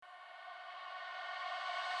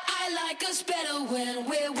I like us better when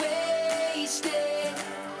we're wasted.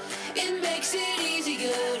 It makes it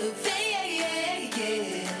easier to fake.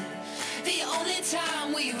 The only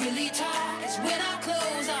time we really talk is when our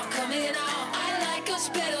clothes are coming off. I like us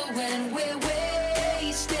better when we're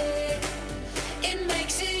wasted. It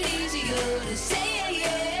makes it easier to say.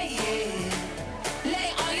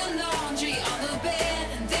 Lay all your laundry on the bed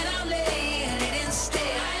and then I'll lay in it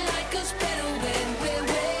instead. I like us better when we're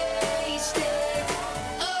wasted.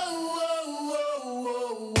 Oh, oh, oh,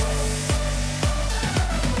 oh, oh.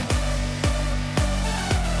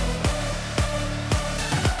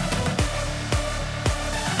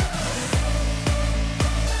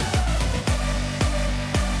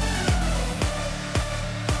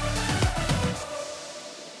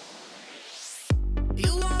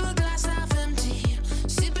 You are a glass half empty,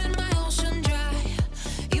 sipping my ocean dry.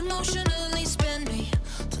 Emotionally spend me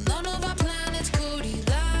till none of our planets could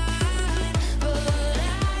collide. But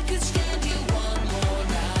I could stand you one more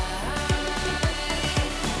night.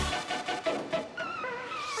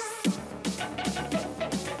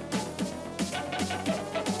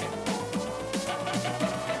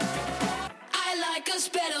 I like us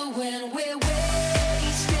better when we're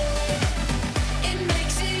wasted. It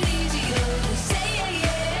makes it easier to say.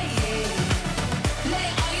 Lay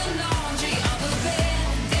all your laundry on the bed,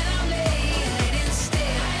 then I'll lay in it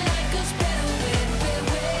instead. I like us better when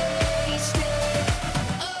we're wasted.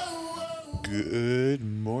 Oh. Good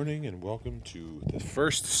morning and welcome to the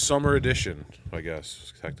first summer edition, I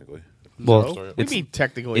guess, technically. Well, Sorry. What do you mean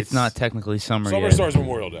technically? it's not technically summer Summer yet. starts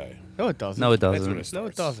Memorial Day. No, it doesn't. No, it That's when doesn't. it starts. No,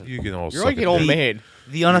 it doesn't. You can all You're suck like a an old dick. man.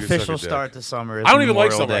 The can unofficial suck a start dick. to summer is I don't even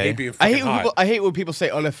like Memorial summer. I Day. hate being I fucking hate, hot. I hate when people say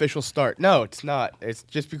unofficial start. No, it's not. It's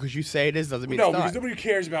just because you say it is doesn't mean No, it's because not. nobody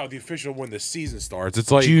cares about the official when the season starts.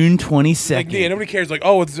 It's like June like, 22nd. yeah, nobody cares. Like,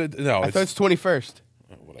 oh, it's no. I thought it's 21st.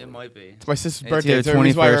 It might be. It's my sister's It's birthday. either It's the only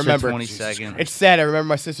reason why I 21st or remember. 22nd. It's sad. I remember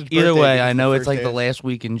my sister's birthday. Either way, because I it's know the it's like first the day. last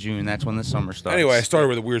week in June. That's when the summer starts. Anyway, I started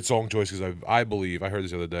with a weird song choice because I believe I heard this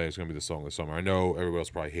the other day. It's gonna be the song of the summer. I know everybody else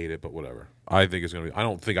probably hate it, but whatever. I think it's gonna be. I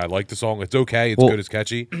don't think I like the song. It's okay. It's Well, good. It's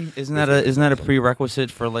catchy. Isn't that a prerequisite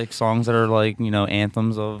for like songs that are like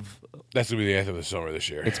anthems of? That's gonna be the anthem of the summer this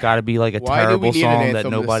year. It's got to be like a Why do we terrible need an song anthem that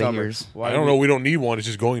this nobody summer? hears. Why I do don't we- know. We don't need one. It's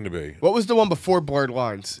just going to be. What was the one before Blurred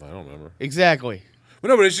Lines? I don't remember. Exactly. But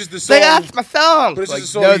no, but it's just the song. Say that's my song. But it's Like, just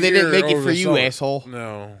a song no, you they didn't hear make it over for the you, summer. asshole.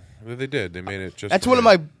 No, they did. They made it just. That's for one of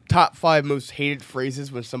me. my top 5 most hated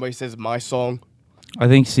phrases when somebody says my song. I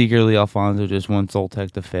think secretly Alfonso just wants Zoltek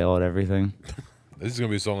to fail at everything. This is gonna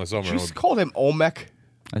be a song of the summer. You just called him Olmec.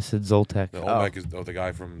 I said Zoltek. No, Olmec is the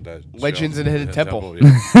guy from that Legends show, in the Hidden Temple.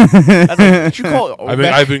 Yeah. That's like, what you call it,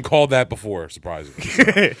 Olmec? I've been called that before. Surprisingly,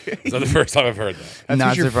 it's not the first time I've heard that. That's Not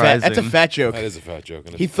 'cause you're fat. That's a surprising. fat joke. That is a fat joke.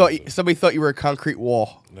 and He it's thought offensive. somebody thought you were a concrete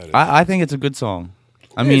wall. That is. I think it's a good song.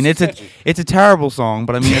 I It mean, is, it's a catchy. it's a terrible song,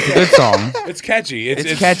 but I mean, it's a good song. It's catchy.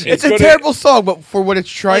 It's catchy. It's a gonna- terrible song, but for what it's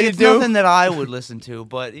trying Like, it's to do. nothing that I would listen to,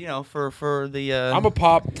 but for the I'm a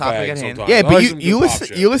pop Topic fag at hand. sometimes. Yeah, I but like you, some you good pop listen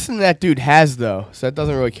shit. you listen to that dude Has though, so that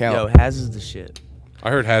doesn't really count. yo Has is the shit. I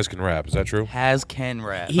heard Has can rap. Is that true? Has can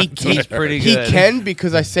rap. He's pretty He good. can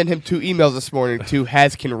because I sent him 2 emails this morning to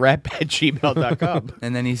hascanrap@gmail.com.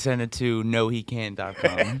 And then he sent it to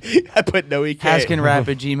nohecan.com. I put no he can't.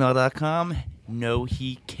 Hascanrap@gmail.com. No,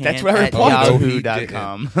 he can't. That's what I at replied to.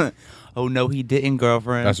 yahoo.com. Oh no, he didn't,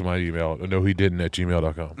 girlfriend. That's my email. No, he didn't at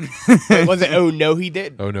gmail.com. Wait, was it? Oh no, he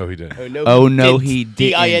did. Oh no, he didn't. Oh, no, he didn't.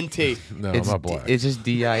 D-I-N-T. No, it's I'm not black. It's just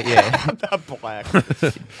di. Yeah, I'm not black.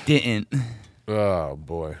 didn't. Oh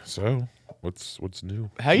boy. So what's new?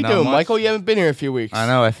 How you Not doing, much. Michael? You haven't been here in a few weeks. I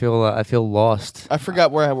know. I feel lost. I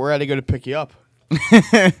forgot where I had to go to pick you up.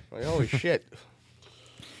 Like, holy shit.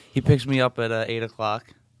 He picks me up at 8 o'clock.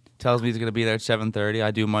 Tells me he's gonna be there at 7:30.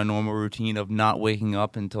 I do my normal routine of not waking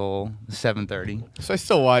up until 7:30, So I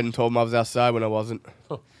still lied and told him I was outside when I wasn't.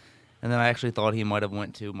 and then I actually thought he might have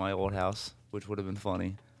went to my old house, which would have been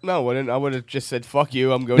funny. No, I would have just said, fuck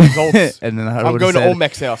you, I'm going to Zolt's. And then I I'm would've going to said-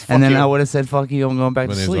 Olmec's house. Fuck And then you. I would have said, "Fuck you, I'm going back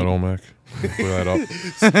My to name's sleep." not Olmec. Clear that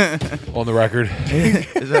up. On the record.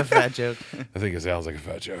 Is that a fat joke? I think it sounds like a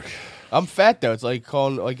fat joke. I'm fat, though. It's like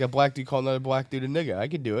calling like a black dude calling another black dude a nigga. I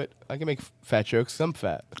could do it. I can make fat jokes. I'm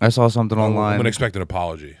fat. I saw something I'm online. gonna expect an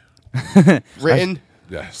apology. Written.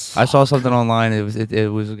 Yes. I saw something online. It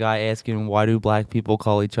was a guy asking, why do black people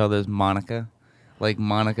call each other Monica? Like,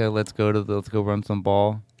 Monica, let's go run some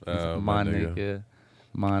ball. My My nigga. nigga.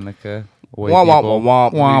 Monica. White Womp, womp, people.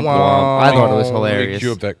 womp, Womp, womp. I thought it was womp. Let me hilarious.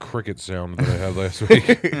 cue up that cricket sound that I had last week.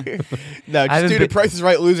 No, I just haven't do the been- Price is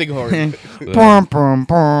Right losing horn. Bum, bum,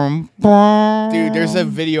 bum, bum. Dude, there's a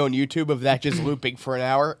video on YouTube of that just looping for an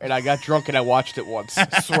hour, and I got drunk and I watched it once.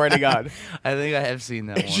 Swear to God. I think I have seen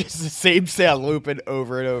that It's one. just the same sound looping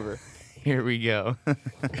over and over. Here we go. I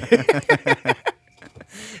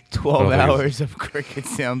 12 don't think hours of cricket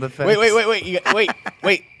sound effects.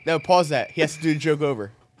 Wait. No, pause that. He has to do the joke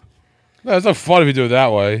over. No, it's not fun if you do it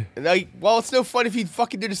that way. No, well, it's no fun if you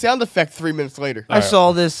fucking do the sound effect 3 minutes later. I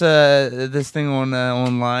saw this this thing on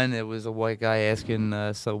online. It was a white guy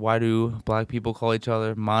asking, so why do black people call each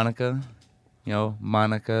other Monica? You know,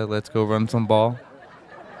 Monica, let's go run some ball.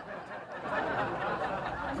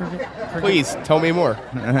 Please, tell me more.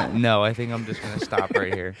 No, I think I'm just going to stop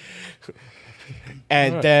right here.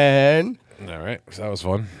 And then, All right, so that was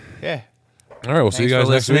fun. yeah. All right, we'll see you guys Thanks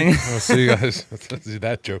next for week. listening. We'll see you guys. Let's do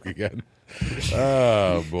that joke again.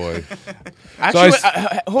 Oh boy. Actually,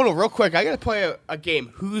 I hold on real quick. I got to play a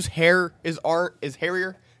game. Whose hair is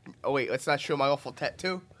hairier? Oh, wait, let's not show my awful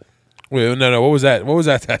tattoo. Wait, no. What was that? What was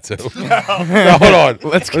that tattoo? No, hold on.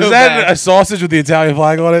 Let's go Was that back. a sausage with the Italian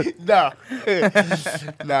flag on it? No.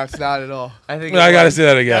 No, it's not at all. I think I gotta see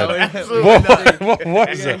that again. No, absolutely What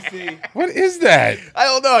is that? What is that? I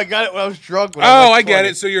don't know. I got it when I was drunk. When Oh, I was I like get 20.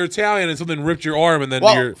 it. So you're Italian and something ripped your arm and then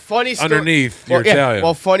Well, you're funny story. underneath. Well, You're yeah, Italian.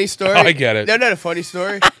 Well, funny story. I get it. No, funny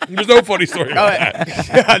story. There's no funny story about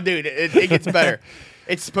that. Oh, dude, it gets better.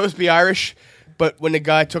 It's supposed to be Irish, but when the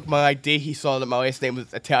guy took my ID, he saw that my last name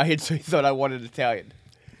was Italian, so he thought I wanted Italian.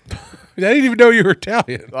 I didn't even know you were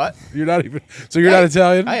Italian. What? You're not even. So you're not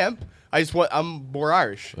Italian? I am. I'm more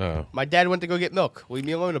Irish. Oh. My dad went to go get milk. Leave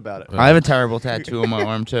me alone about it. I have a terrible tattoo on my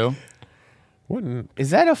arm, too. What? in- Is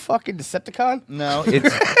that a fucking Decepticon? No,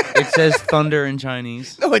 it says thunder in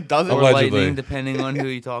Chinese. No, it doesn't. Or Allegedly. lightning, depending on who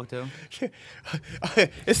you talk to.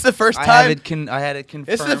 It's the first I time. had it confirmed.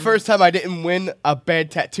 This is the first time I didn't win a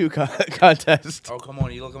bad tattoo contest. Oh, come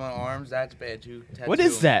on. You look at my arms. That's bad, too. What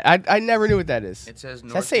is that? I never knew what that is. It says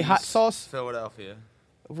Does that say hot Northeast sauce? Philadelphia.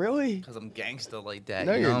 Really? Because I'm gangster like that.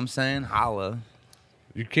 No, you know you're- what I'm saying? Holla.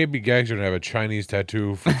 You can't be gangster and have a Chinese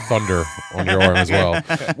tattoo for thunder on your arm as well. You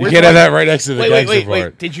Where's can't have my- that right next to the gangster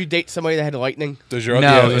part. Did you date somebody that had lightning? Does your No,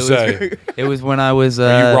 yeah, I it was was, gonna say. it was when I was.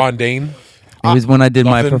 Are you Ron Dane? It was when I did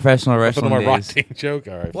my Nothing- professional Nothing wrestling on my Ron days. Dane joke?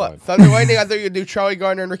 All right, What? fine. Thunder lightning? I thought you'd do Charlie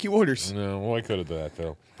Gardner and Ricky Waters. No, well, I could have done that,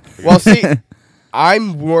 though. Well, see, I'm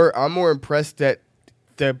more impressed that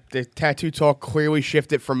the tattoo talk clearly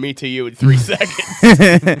shifted from me to you in 3 seconds.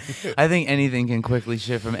 I think anything can quickly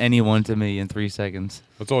shift from anyone to me in 3 seconds.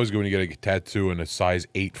 It's always good when you get a tattoo in a size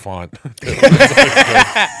 8 font. And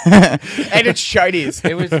it's Chinese.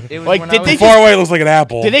 It was Like, when did I they was, Far away, it looks like an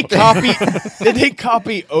apple. Did they copy? Did they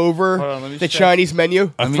copy over Hold on, let me the check. Chinese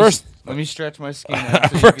menu? At first, let me stretch my skin out.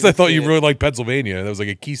 at so first can I thought see you it. really liked Pennsylvania. That was like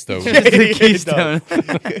a keystone. Just the It keystone.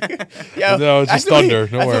 Yeah, No, it's just thunder.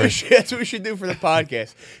 Don't worry. That's what we should do for the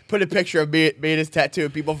podcast. Put a picture of me and his tattoo,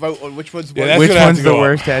 and people vote on which one's Yeah, worse. that's Which gonna have one's to the go up.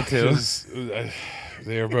 worst tattoo?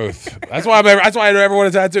 They are both. That's why I never want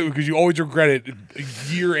a tattoo because you always regret it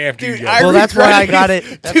a year after you Dude, get it. Well, that's why I got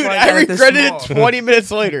regretted it. That's Dude, why I I got it this regretted it small. 20 minutes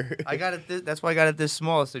later. I got it. That's why I got it this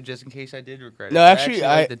small, so just in case I did regret it. No, I actually,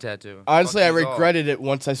 like the tattoo. Honestly, I Fuck these all. regretted it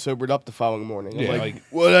once I sobered up the following morning. I'm Yeah, like, like-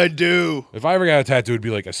 what'd I do? If I ever got a tattoo, it'd be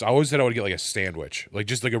like I always said I would get like a sandwich, like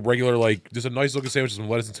just like a regular, like just a nice looking sandwich with some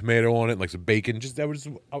lettuce and tomato on it, and like some bacon. Just that was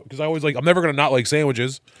because I always like I'm never gonna not like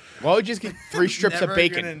sandwiches. Why would you just get 3 strips of Never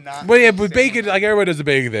bacon? gonna not But yeah, like but bacon, like everybody does the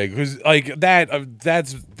bacon thing because like that.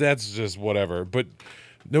 That's just whatever. But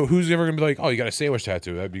no, who's ever gonna be like, oh, you got a sandwich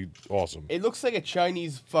tattoo? That'd be awesome. It looks like a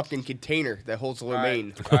Chinese fucking container that holds lo All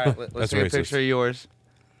mein. right, all right, let's That's take racist. a picture of yours.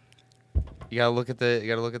 You gotta look at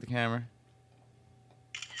the camera.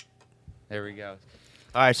 There we go.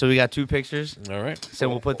 All right, so we got 2 pictures. All right. So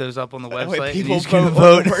we'll put those up on the That way website. and people you can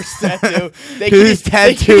vote on the worst tattoo. They Whose they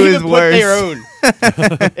tattoo even is put worse? Their own.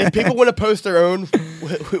 If people want to post their own,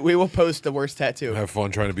 we will post the worst tattoo. Have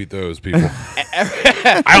fun trying to beat those people.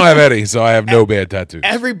 I don't have any, so I have no bad tattoos.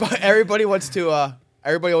 Everybody wants to.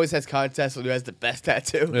 Everybody always has contests on who has the best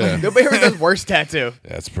tattoo. Yeah. Nobody ever does worst tattoo.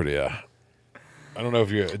 That's pretty. I don't know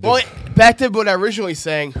if you. Well, back to what I originally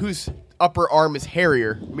saying. Whose upper arm is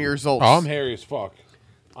hairier? Me or Zolt's? I'm hairy as fuck.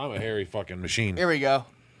 I'm a hairy fucking machine. Here we go.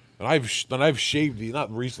 And I've shaved the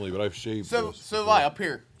not recently, but I've shaved. So this have before. I up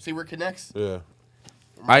here. See where it connects? Yeah.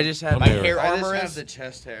 I just have My hair I just armor have is- the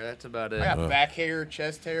chest hair. That's about it. I got back hair,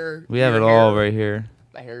 chest hair. We have ear it all hair, right here.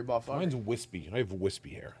 A hairy buff. Mine's wispy. I have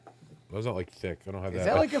wispy hair. It's not like thick. I don't have Is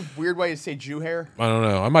that. that like a weird way to say Jew hair? I don't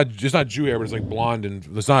know. I'm not. It's not Jew hair, but it's like blonde and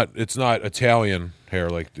it's not. It's not Italian hair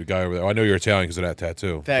like the guy over there. I know you're Italian because of that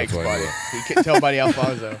tattoo. Thanks, That's why I buddy. know. You can tell buddy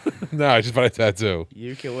Alfonso. No, I just found a tattoo.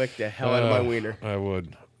 You can lick the hell out of my wiener. I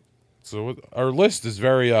would. So our list is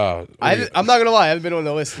very. I'm not gonna lie, I haven't been on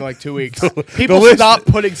the list in like 2 weeks. The People list- stop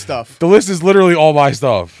putting stuff. the list is literally all my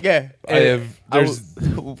stuff. Yeah, I have. There's.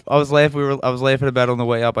 I was laughing. I was laughing about it on the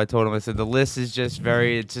way up. I told him. I said the list is just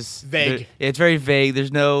very. It's just Vague. It's very vague.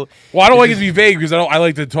 There's no. Well, I don't like it to be vague because I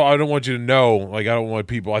like to talk. I don't want you to know. Like I don't want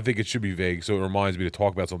people. I think it should be vague so it reminds me to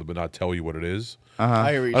talk about something but not tell you what it is. I hear what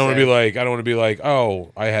I you're don't want to saying. be like. I don't want to be like.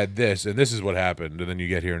 Oh, I had this and this is what happened, and then you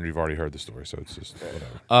get here and you've already heard the story. So it's just whatever.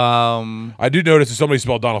 I do notice that somebody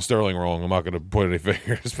spelled Donald Sterling wrong. I'm not going to point any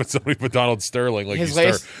fingers, but somebody put Donald Sterling like His you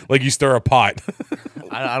last- stir a pot.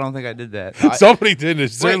 I don't think I did that. Somebody did.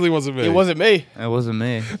 It certainly wasn't me. It wasn't me. It wasn't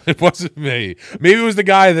me. It wasn't me. Maybe it was the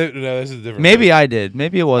guy that. No, this is a different. Maybe I did.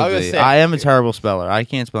 Maybe it was I was gonna me. say- I am a terrible speller. I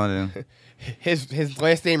can't spell anything. His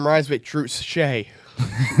last name rhymes with Drew Shea.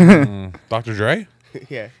 Dr. Dre,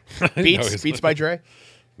 Yeah. know Beats his- Beats by Dre.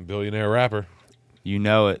 billionaire rapper. You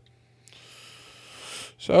know it.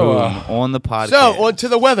 So, Boom, on the podcast. So on to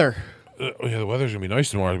the weather. yeah, the weather's gonna be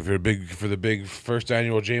nice tomorrow for the big first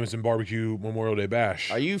annual Jameson Barbecue Memorial Day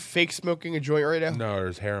Bash. Are you fake smoking a joint right now? No,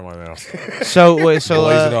 there's hair in my mouth. So wait, so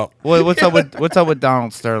Blaze it up. what's up with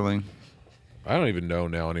Donald Sterling? I don't even know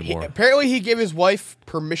now anymore. Apparently, he gave his wife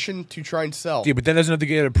permission to try and sell. Yeah, but that doesn't have to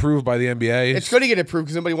get approved by the NBA. It's going to get approved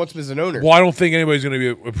because nobody wants him as an owner. Well, I don't think anybody's going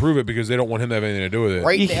to approve it because they don't want him to have anything to do with it.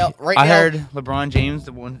 Right now, I heard LeBron James,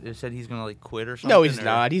 the one who said he's gonna like quit or something. No, he's or-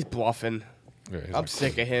 not. He's bluffing. Yeah, he's I'm like-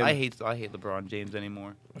 sick of him. I hate LeBron James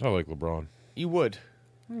anymore. I like LeBron. You would.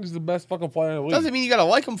 He's the best fucking player in the league. Doesn't mean you got to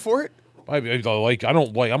like him for it. I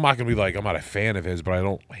don't like. I'm not gonna be like. I'm not a fan of his, but I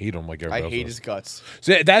don't hate him like I everybody else hate does. his guts.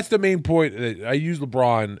 So that's the main point. That I use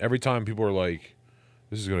LeBron every time people are like,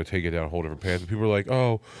 "This is going to take it down a whole different path." And people are like,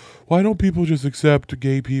 "Oh, why don't people just accept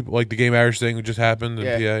gay people?" Like the gay marriage thing that just happened in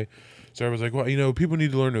Yeah. PA. So everyone's like, "Well, people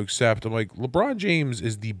need to learn to accept." I'm like, LeBron James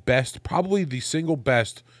is the best, probably the single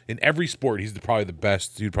best in every sport. He's probably the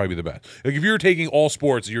best. He'd probably be the best. Like if you're taking all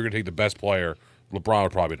sports, you're going to take the best player. LeBron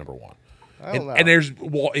would probably be number one. I don't know.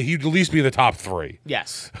 And he'd at least be in the top 3.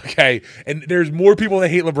 Yes. Okay, and there's more people that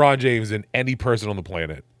hate LeBron James than any person on the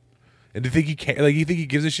planet. And do you think he can? Like, you think he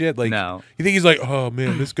gives a shit? Like, No. You think he's like, oh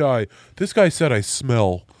man, this guy said I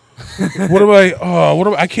smell. What am I?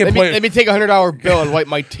 I can't play. Let me take $100 bill and wipe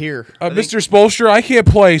my tear. Mr. Spolstra, I can't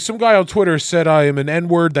play. Some guy on Twitter said I am an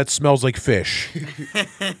N-word that smells like fish.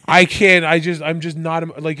 I can't. I'm just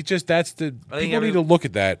not like. It just that's the I think people need to look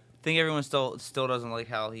at that. I think everyone still doesn't like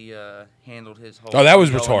how he handled his whole. Oh, that was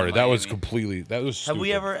show in retarded. That was Miami. completely. That was. Have we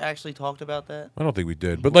stupid. ever actually talked about that? I don't think we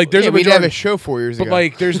did. But like, there's Yeah, a we did have majority. a show 4 years But ago.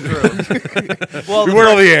 like, there's. Well, we weren't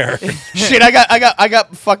on the air. shit, I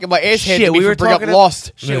got fucking my ass handed to me for bring up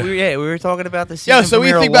Lost. Shit, we were talking about the season Yo, so what do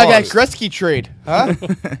you premiere think of about that Lost. Gretzky trade? Huh?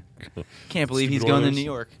 Can't believe he's Stupid going to Oilers. New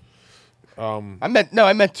York. I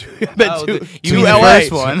meant two you mean the LA.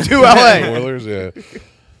 first one. To LA. Oilers, yeah.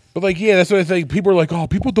 But like, yeah, that's what I think. People are like, oh,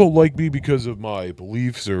 people don't like me because of my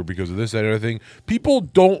beliefs or because of this, that, and everything. People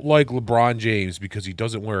don't like LeBron James because he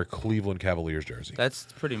doesn't wear a Cleveland Cavaliers jersey. That's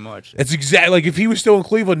pretty much. It's exactly like if he was still in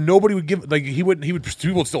Cleveland, nobody would give like he would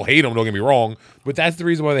people would still hate him. Don't get me wrong, but that's the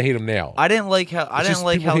reason why they hate him now. I didn't like how It's just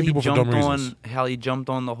people hate people for dumb reasons. how he jumped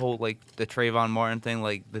on the whole like the Trayvon Martin thing.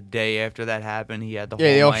 Like the day after that happened, he had the Yeah,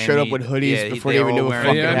 whole they all Miami, showed up with hoodies before they were even all knew what wearing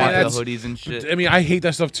fucking the happened. hoodies and shit. I mean, I hate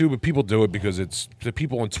that stuff too, but people do it because it's the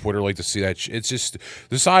people on Twitter like to see that. It's just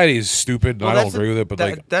society is stupid, and I don't that's agree with it. But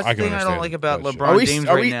like, that's I the can thing I don't understand like about that shit. LeBron James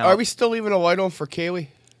right now. Are we still leaving a light on for Kaylee?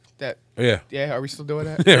 That Yeah, are we still doing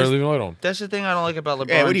that? yeah, we're leaving a light on. That's the thing I don't like about LeBron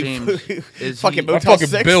Yeah, what do you- James. Is fucking he- My Motel fucking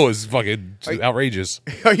 6? bill is fucking outrageous.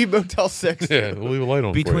 Are you Motel 6? Yeah, we'll leave a light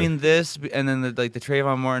on. for you. between this and then the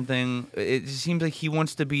Trayvon Martin thing, it just seems like he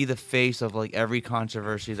wants to be the face of like every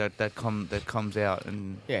controversy that comes out,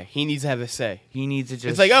 and Yeah, he needs to have a say. he needs to just.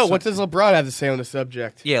 It's like, oh, what does LeBron have to say on the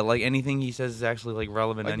subject? Yeah, like anything he says is actually like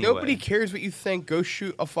relevant Like, anyway. nobody cares what you think. Go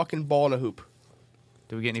shoot a fucking ball in a hoop.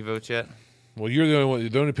 Did we get any votes yet? Well, you're the only one.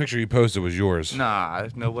 The only picture you posted was yours. Nah,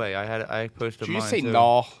 no way. I posted Did you mine. just say too.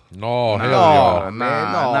 no? No, hell No. yeah.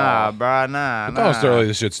 man, no. Nah, bruh, nah. I thought Sterling,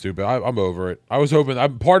 this shit's stupid. I'm over it. I was hoping.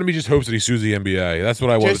 Part of me just hopes that he sues the NBA. That's what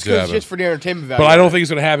I wanted Just, to happen. just for the entertainment value. But I don't think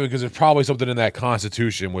it's going to happen because there's probably something in that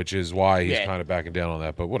Constitution, which is why he's Yeah. kind of backing down on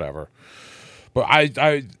that. But whatever. But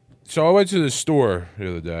so I went to the store the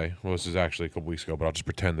other day. Well, this is actually a couple weeks ago, but I'll just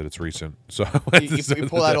pretend that it's recent. So I went to You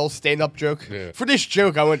pull that old stand-up joke. Yeah. For this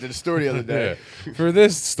joke, I went to the store the other day. Yeah. For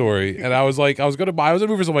this story, and I was gonna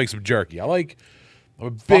move for some jerky. I I'm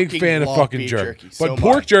a big Fucking fan of love fucking beef jerky. jerky, But so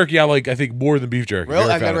pork much. jerky, I like. I think more than beef jerky. Really?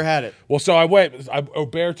 Never I've found never had it. Well, so I went.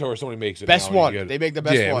 Oberto or somebody makes it. Best now, and one. you get it. They make the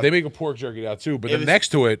best yeah, one. they make a pork jerky now too. But It then was- next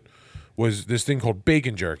to it was this thing called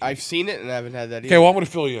bacon jerky. I've seen it and I haven't had that either. Okay, well, I'm going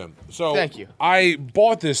to fill you in. So Thank you. I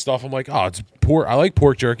bought this stuff. I'm like, oh, it's pork. I like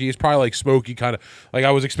pork jerky. It's probably like smoky, kind of like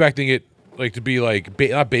I was expecting it like to be like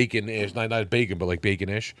not bacon-ish, not bacon, but like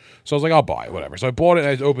bacon-ish. So I was like, I'll buy it, whatever. So I bought it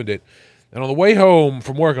and I opened it. And on the way home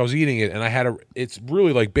from work, I was eating it, and I had it's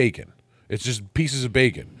really like bacon. It's just pieces of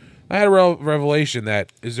bacon. I had a revelation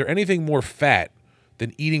that is there anything more fat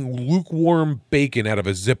than eating lukewarm bacon out of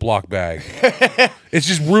a Ziploc bag? It's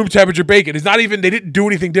just room temperature bacon. It's not even, they didn't do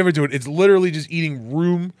anything different to it. It's literally just eating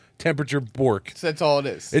room temperature pork. So that's all it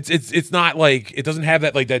is. It's not like, it doesn't have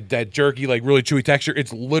that like that jerky, like really chewy texture.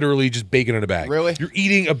 It's literally just bacon in a bag. Really? You're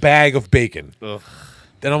eating a bag of bacon. Ugh.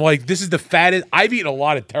 And I'm like, this is the fattest. I've eaten a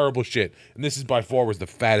lot of terrible shit, and this is by far was the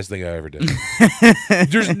fattest thing I ever did.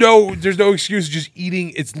 there's no excuse. Just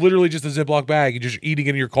eating. It's literally just a Ziploc bag. You're just eating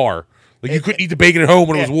it in your car. Like you couldn't eat the bacon at home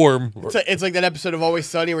when it was warm. It's like that episode of Always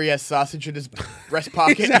Sunny where he has sausage in his breast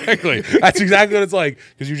pocket. Exactly. That's exactly what it's like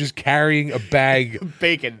because you're just carrying a bag.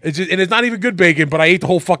 Bacon. It's just, and it's not even good bacon, but I ate the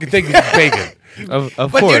whole fucking thing because it's bacon. Of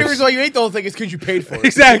But the course. only reason why you ate the whole thing is because you paid for it.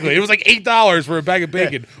 Exactly. It was like $8 for a bag of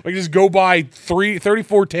bacon. Like just go buy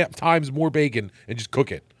 34 times more bacon and just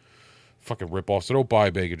cook it. Fucking rip off. So don't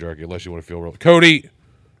buy bacon jerky unless you want to feel real. Cody,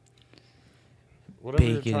 whatever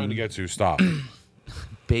you're Bacon. trying to get to, stop.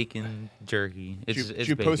 Bacon jerky. It's Did it's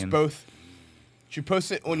you bacon. post both? Did you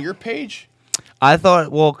post it on your page? I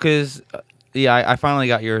thought, well, because I finally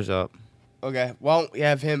got yours up. Okay. Why don't you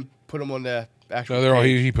have him put them on the actual No, they're all,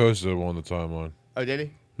 page? he posted them on the timeline. Oh, did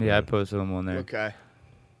he? Yeah, I posted them on there. Okay.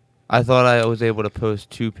 I thought I was able to post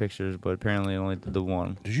 2 pictures, but apparently I only did the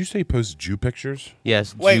one. Did you say post Jew pictures?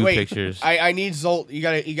 Yes, Wait, 2 wait. pictures. I need Zolt. You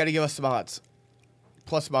gotta give us some odds.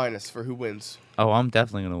 Plus minus for who wins. Oh, I'm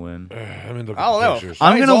definitely gonna win. I mean, look I don't know. pictures.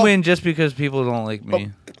 I'm Mine's gonna all- win just because people don't like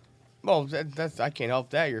me. Well, that's I can't help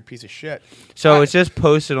that. You're a piece of shit. So it's just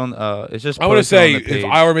posted on. It's just. I want to posted on say, the page. if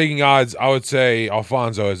I were making odds, I would say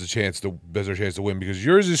Alfonso has a better chance to win because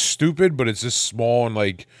yours is stupid, but it's just small and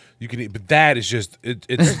like you can eat. But that is just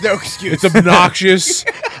it's No excuse. it's obnoxious,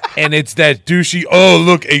 and it's that douchey. Oh,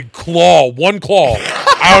 look, a claw, one claw.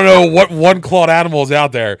 I don't know what one clawed animal is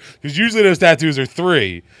out there because usually those tattoos are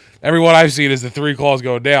 3. Every one I've seen is the 3 claws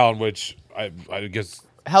going down, which I guess.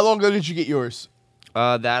 How long ago did you get yours?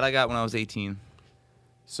 that I got when I was 18,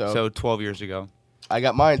 so 12 years ago. I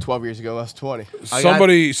got mine 12 years ago. I was 20.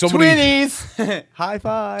 Somebody. Twinnies. High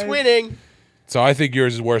five. Twinning. So I think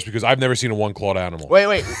yours is worse because I've never seen a one clawed animal.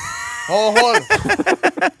 Wait. Hold on.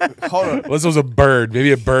 Hold on. Unless it was a bird.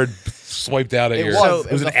 Maybe a bird swiped out at It your. was.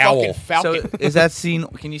 It was a an owl. fucking falcon. So is that seen?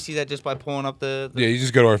 Can you see that just by pulling up the? Yeah, you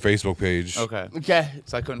just go to our Facebook page. Okay. Okay.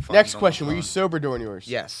 So I couldn't find. Next it on my question. Were you phone. sober during yours?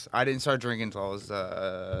 Yes, I didn't start drinking until I was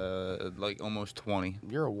like almost 20.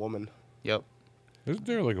 You're a woman. Yep. Isn't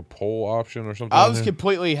there like a poll option or something? I on was there?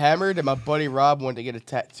 completely hammered, and my buddy Rob wanted to get a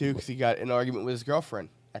tattoo because he got in an argument with his girlfriend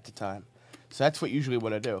at the time. So that's what usually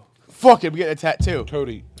when I do. Fuck it, we get a tattoo.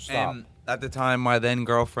 Cody, stop. And at the time, my then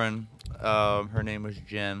girlfriend, her name was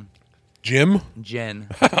Jen. Jim? Jen.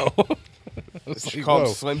 Let's call him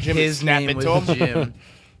Slim Jim and His snap name it was to him. Jim.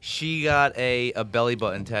 She got a belly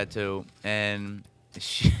button tattoo, and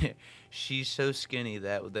she's so skinny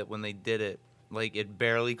that when they did it, like it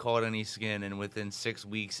barely caught any skin, and within 6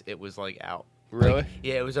 weeks it was like out. Really? Like,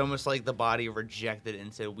 yeah, it was almost like the body rejected it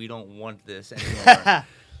and said, "We don't want this anymore."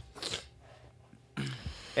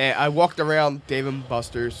 And I walked around Dave and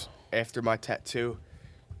Buster's after my tattoo,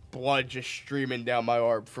 blood just streaming down my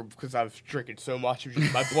arm because I was drinking so much. It was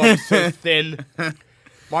just, my blood was so thin.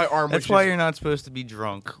 My arm was That's why just, you're not supposed to be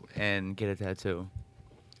drunk and get a tattoo.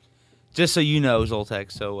 Just so you know, Zoltek.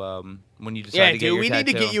 So when you decide yeah, to get dude. your We tattoo,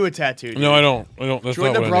 need to get you a tattoo. Dude. No, I don't. That's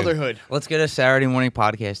Join not the what I need. brotherhood. let's get a Saturday morning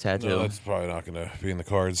podcast tattoo. No, that's probably not going to be in the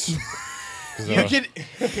cards. 'Cause, You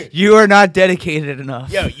get, You are not dedicated enough.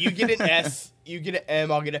 yo, you get an S, you get an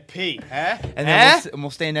M, I'll get a P, huh? And then Huh? we'll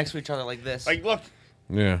stand next to each other like this. Like, look,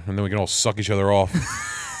 yeah, and then we can all suck each other off.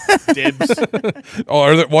 dibs.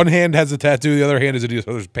 Oh, one hand has a tattoo, the other hand is in each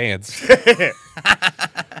other's pants.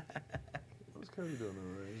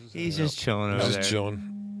 He's just chilling over Just there. chilling.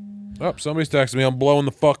 Oh, somebody's texting me. I'm blowing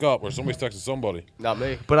the fuck up. Or somebody's texting somebody. Not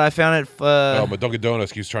me. But I found it. Oh, my Dunkin'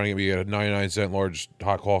 Donuts keeps trying to get me a 99-cent large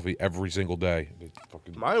hot coffee every single day.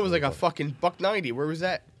 Fucking- Mine was like a fucking $1.90. Where was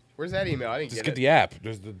that? Where's that email? I didn't Just get get it. the app.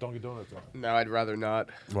 There's the Dunkin' Donuts app. No, I'd rather not.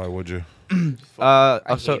 Why would you?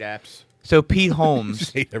 I so hate apps. So Pete I Holmes,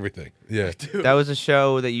 just hate everything. Yeah. that was a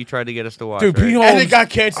show that you tried to get us to watch. Dude, right? Pete Holmes. And it got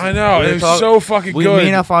canceled. I know. We were It was talk- so fucking Me good.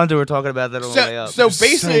 and Alfonso were talking about that on the way up. So It's so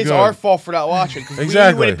basically, it's good. our fault for not watching because we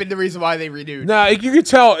Exactly. would have been the reason why they renewed. Nah, you could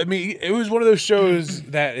tell. I mean, it was one of those shows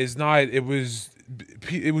that is not. It was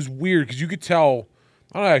weird because you could tell.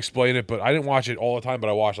 I don't know how to explain it, but I didn't watch it all the time. But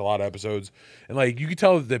I watched a lot of episodes, and like you could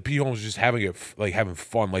tell that Pete Holmes was just having it, like having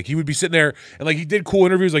fun. Like he would be sitting there, and like he did cool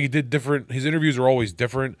interviews. Like he did different. His interviews are always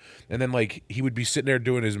different, and then like he would be sitting there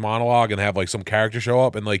doing his monologue and have like some character show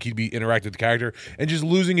up, and like he'd be interacting with the character and just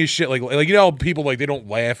losing his shit. Like you know, how people like they don't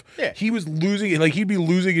laugh. Yeah. He was losing. Like he'd be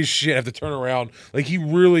losing his shit. Have to turn around. Like he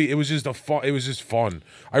really. It was just a fun. It was just fun.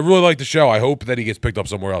 I really like the show. I hope that he gets picked up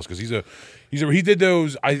somewhere else because he did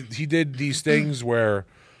those. He did these things where.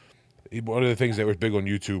 One of the things that was big on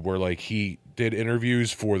YouTube where like he did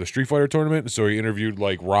interviews for the Street Fighter tournament, so he interviewed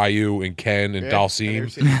like Ryu and Ken and Yeah, I've never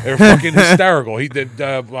Dalsim. seen that. They're fucking hysterical. He did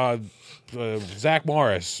Zach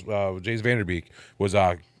Morris, James Vanderbeek was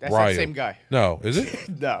That's Ryu. not the same guy. No, is it?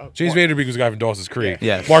 No. James Vanderbeek was the guy from Dawson's Creek.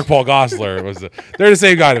 Yeah. Yes. Mark Paul Gosselaar was they're the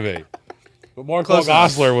same guy to me. But Mark Close Paul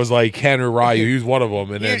enough. Gosselaar was like Ken or Ryu. He was one of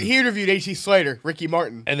them, and then He interviewed H.C. Slater, Ricky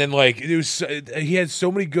Martin. and then like it was, he had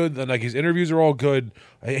so many good. And like his interviews are all good.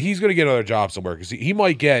 He's gonna get another job somewhere because he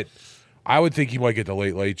might get. I would think he might get the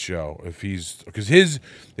Late Late Show if he's because his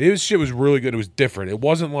shit was really good. It was different. It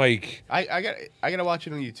wasn't like I gotta watch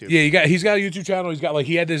it on YouTube. yeah. He's got a YouTube channel. He's got like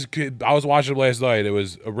he had this. I was watching it last night. It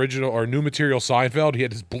was original or new material Seinfeld. He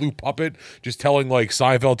had this blue puppet just telling like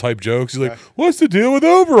Seinfeld type jokes. He's like, "What's the deal with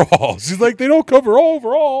overalls?" He's like, "They don't cover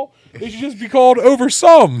overall. They should just be called over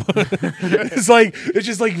some." it's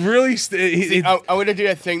just like really. See, I'm gonna do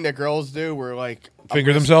that thing that girls do, where like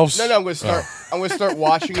Finger themselves? No, I'm gonna start. I'm gonna start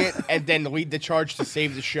watching it and then lead the charge to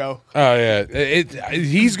save the show. Oh yeah,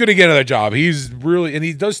 he's gonna get another job. He's really and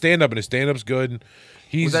he does stand up and his stand up's good.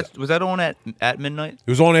 He's Was that on at midnight? it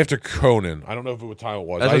was on after Conan. I don't know what time it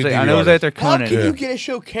was. I didn't know it was DVR after How Conan. can Yeah. you get a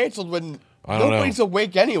show canceled when I don't know. nobody's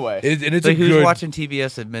awake anyway? and it's Like a who's good. watching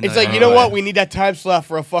TBS at midnight? It's like, you know what? We need that time slot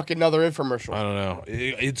for a fucking another infomercial. I don't know.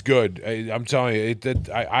 It's good. I'm telling you,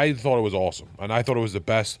 I thought it was awesome, and I thought it was the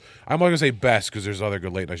best. I'm not gonna say best because there's other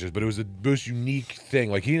good late night shows, but it was the most unique thing.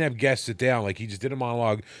 Like he didn't have guests sit down. Like he just did a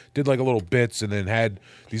monologue, did like a little bits, and then had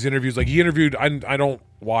these interviews. Like he interviewed. I don't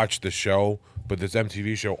watch the show. But this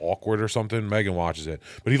MTV show, Awkward or something, Megan watches it.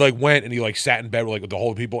 But he like went and he like sat in bed with the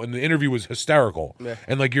whole people, and the interview was hysterical. Yeah.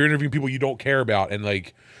 And like you're interviewing people you don't care about, and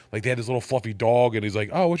like they had this little fluffy dog, and he's like,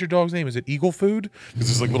 "Oh, what's your dog's name? Is it Eagle Food?" This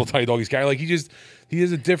is like little tiny dog he's carrying. Like he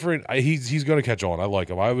is a different. He's gonna catch on. I like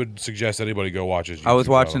him. I would suggest anybody go watch his. I was YouTube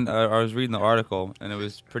show. watching. I was reading the article, and it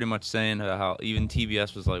was pretty much saying how even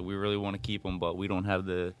TBS was like, we really want to keep them, but we don't have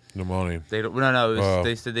the. the money. They don't. No. It was, Oh.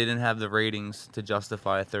 They said they didn't have the ratings to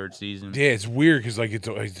justify a third season. Yeah, it's weird because like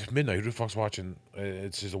it's midnight. Who the fuck's watching?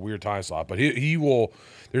 It's just a weird time slot. But he will.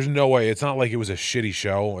 There's no way. It's not like it was a shitty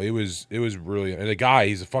show. It was really. And the guy,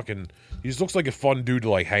 he's a fucking. He just looks like a fun dude to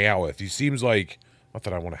like hang out with. He seems like. Not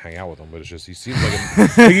that I want to hang out with him, but it's just he seems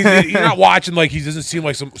like, you're not watching like he doesn't seem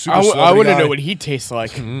like some super. I want celebrity to guy. know what he tastes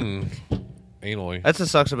like. Anally. That's what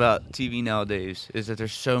sucks about TV nowadays is that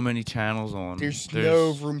there's so many channels on. There's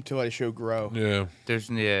no room to let a show grow. Yeah.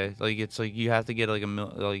 Like it's like you have to get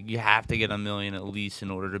like you have to get a million at least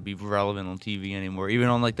in order to be relevant on TV anymore, even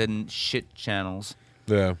on like the shit channels.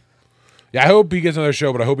 Yeah. Yeah, I hope he gets another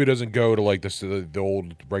show, but I hope he doesn't go to like the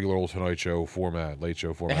old regular old Tonight Show format, late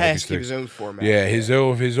show It format. I hope has he to keep his sticks- own format. Yeah, his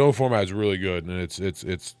own format is really good, and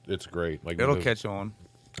it's great. Like It'll catch on.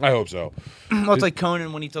 I hope so. Well, it's like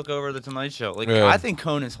Conan when he took over the Tonight Show. Like Yeah. I think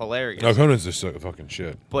Conan's hilarious, No, Conan's just fucking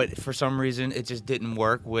shit. but for some reason it just didn't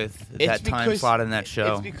work with It's that time because- slot in that it's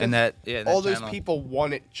show because and that all those channel. people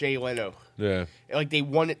wanted Jay Leno. Yeah. Like they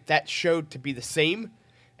wanted that show to be the same,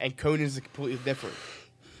 and Conan's completely different.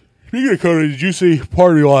 Speaking of Conan, did you see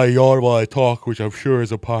Party While I Yawn While I Talk, which I'm sure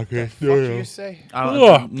is a podcast? What did you say? I don't,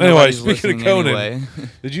 Ugh. Anyway, nobody's speaking of listening Conan, anyway.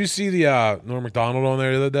 did you see the Norm Macdonald on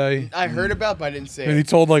there the other day? I heard about, but I didn't say And he it.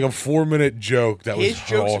 told like a 4-minute joke that His was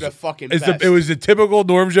jokes are awesome. the fucking It's best. it was a typical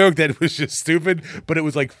Norm joke that was just stupid, but it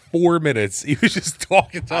was like 4 minutes. He was just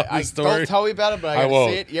talking the I story. don't tell me about it, but I I gotta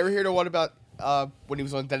won't. say it. You ever hear the one about when he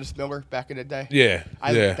was on Dennis Miller back in the day? Yeah,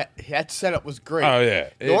 yeah. That setup was great. Oh, yeah.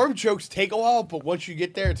 Norm jokes take a while, but once you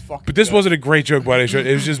get there, it's fucking. But this good. wasn't a great joke by any stretch.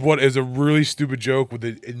 It was just it was a really stupid joke with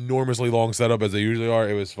an enormously long setup as they usually are.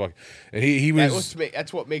 It was fuck. And he was.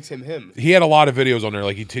 That's what makes him him. He had a lot of videos on there.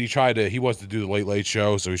 Like he wants to do the Late Late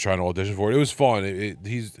Show, so he's trying to audition for it. It was fun.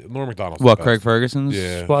 He's Norm Macdonald's. What, the Craig best. Ferguson's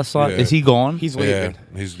Yeah, spot slot? yeah. Is he gone? He's Yeah, leaving.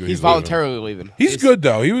 he's He's leaving. voluntarily leaving. He's good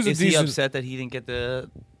though. He was a Is he decent. upset that he didn't get the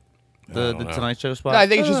don't know. Tonight Show spot? No, I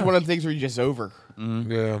think it's just one of the things where you're just over.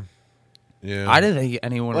 Yeah. Yeah, I didn't think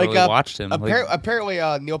anyone really watched him. Apparently,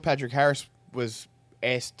 Neil Patrick Harris was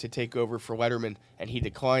asked to take over for Letterman, and he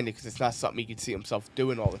declined it because it's not something he could see himself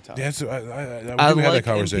doing all the time. That's I we had that like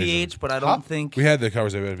conversation. NPH, but I don't think We had the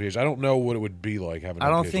conversation with NPH. I don't know what it would be like having. I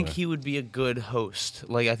don't NPH think on he would be a good host.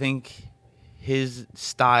 Like I think his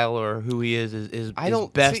style or who he is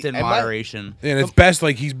best in moderation. And it's best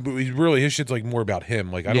like he's really his shit's like more about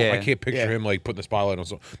him. Like I can't picture him like putting the spotlight on.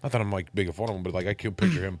 Not that I'm like big a fan of him, but like I can't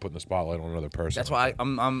picture him putting the spotlight on another person. That's why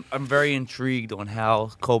I'm very intrigued on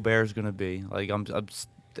how Colbert's gonna be. Like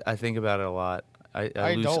I think about it a lot.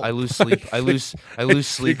 I lose sleep. I lose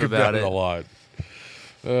sleep Think about it a lot.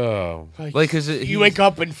 Oh, like because you wake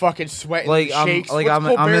up and fucking sweat. Like and shakes. What's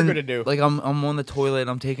Colbert gonna do? Like I'm on the toilet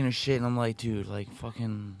and I'm taking a shit and I'm like, dude, like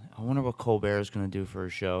fucking. I wonder what Colbert is gonna do for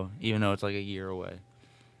a show, even though it's like a year away.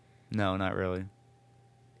 No, not really.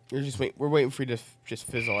 You're just we're waiting for you to just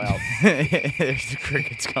fizzle out. There's the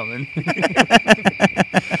crickets coming.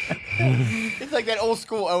 It's like that old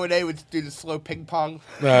school O&A would do the slow ping pong.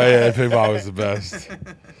 yeah, ping pong was the best.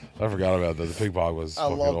 I forgot about that. The ping pong was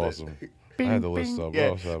fucking awesome. I had the list up.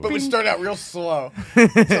 Yeah, but we start out real slow. So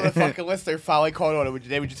the fucking listener finally caught on it.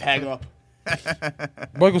 They would just hang up.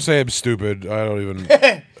 Michael Sam's stupid. I don't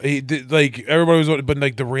even. He did, like everybody was, but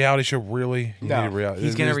like the reality show really. No.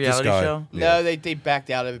 He's getting a reality show. No, they backed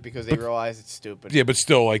out of it because they realized it's stupid. Yeah, but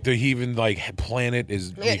still, like he even like Planet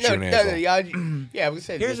is makes you an asshole. Yeah, we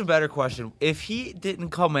said. Here's a better question: if he didn't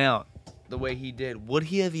come out the way he did, would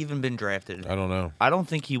he have even been drafted? I don't know. I don't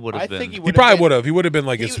think he would have I been. think He probably would have. He would have been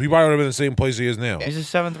like. He probably would have been in the same place he is now. He's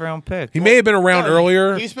a 7th round pick. He may have been around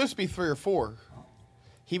earlier. He was supposed to be 3 or 4.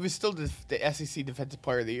 He was still the SEC Defensive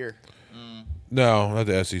Player of the Year. No, not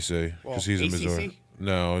the SEC because he's in ACC? Missouri.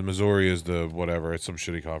 No, in Missouri is the whatever. It's some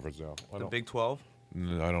shitty conference now. The Big 12.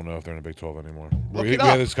 I don't know if they're in the Big 12 anymore. Look We it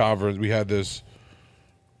had up. this conference. We had this.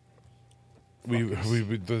 We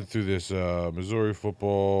did through this. Missouri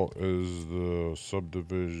football is the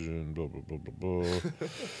subdivision. Blah blah blah blah blah.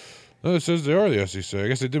 No, it says they are the SEC. I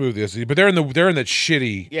guess they did move the SEC, but they're in that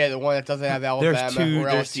shitty. Yeah, the one that doesn't have Alabama or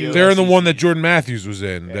there's LSU. two. They're in the one that Jordan Matthews was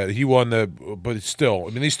in. That he won the. But it's still, I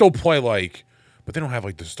mean, they still play like, but they don't have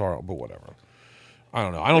like the star. But whatever. I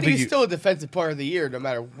don't know. I don't think he's still a Defensive Player of the Year, no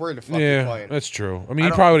matter where the fuck you're Yeah, playing. that's true. I mean,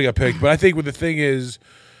 he probably would have got picked, but I think what the thing is,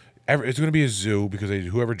 it's going to be a zoo because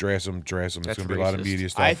whoever drafts him. It's going to be a lot of racist. media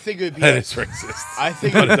stuff. I think it would be. That is racist. I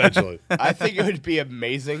think. Potentially. I think it would be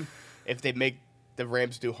amazing if they make the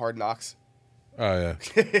Rams do Hard Knocks. Oh yeah,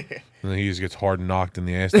 and then he just gets hard knocked in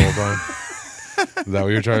the ass the whole time. Is that what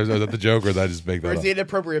you're trying to say? Is that the joke, or did I just make that Where's up? the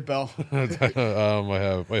inappropriate bell? I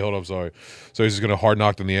have. Wait, hold up. Sorry. So he's just gonna hard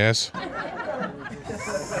knocked in the ass.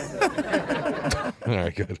 All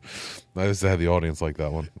right, good. I just had the audience like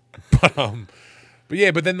that one. But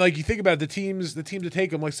yeah, but then like you think about it, the teams that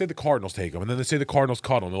take him, like say the Cardinals take him, and then they say the Cardinals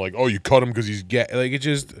cut him. They're like, oh, you cut him because he's gay. Like it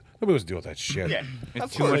just nobody wants to deal with that shit. Yeah,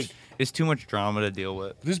 It's too much. It's too much drama to deal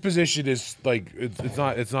with. This position is like it's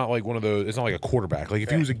not like one of those. It's not like a quarterback. Like if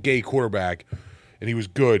he was a gay quarterback and he was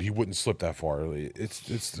good, he wouldn't slip that far.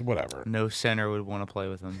 It's whatever. No center would want to play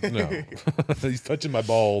with him. No, he's touching my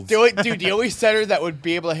balls. the only center that would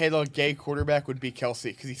be able to handle a gay quarterback would be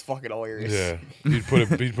Kelsey because he's fucking hilarious. Yeah, he'd put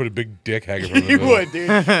a big dick hanging from He the would,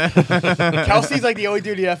 dude. Kelsey's like the only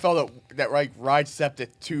dude in the NFL that like rides Sept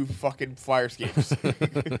at 2 fucking fire escapes.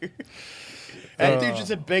 That dude's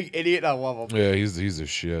just a big idiot. I love him. Yeah, he's a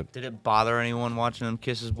shit. Did it bother anyone watching him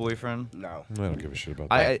kiss his boyfriend? No. I don't give a shit about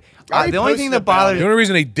that. The only thing that The bothers only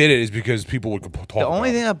reason they did it is because people would talk. the only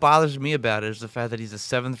about thing that bothers me about it is the fact that he's a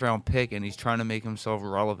 7th round pick and he's trying to make himself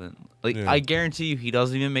relevant. Like Yeah. I guarantee you, he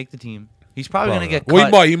doesn't even make the team. He's probably going to get cut.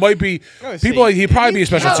 Well, he might be. He'd probably be a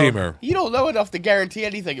special You teamer. You don't know enough to guarantee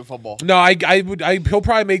anything in football. No, he'll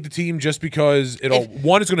probably make the team just because it's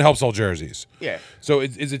going to help sell jerseys. Yeah. So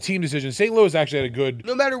it's a team decision. St. Louis actually had a good.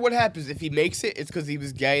 No matter what happens, if he makes it, it's because he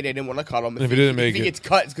was gay. They didn't want to cut him. If he didn't make if he it- gets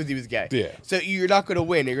cut, it's because he was gay. Yeah. So you're not going to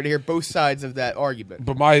win. You're going to hear both sides of that argument.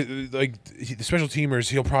 But the special teamers,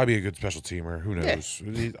 he'll probably be a good special teamer. Who knows?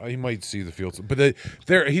 He might see the field. But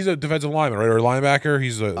he's a defensive lineman, right, or a linebacker.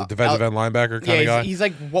 He's a defensive end linebacker kind of guy. He's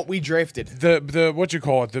like what we drafted. The what you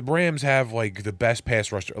call it? The Rams have like the best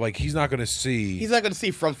pass rusher. Like he's not going to see. He's not going to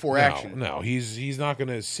see front 4 action. No, he's not going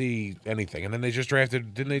to see anything. And then they just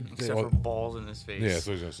drafted, didn't they? Except for balls in his face. Yeah, that's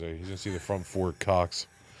what I was going to say. He's going to see the front 4 cocks.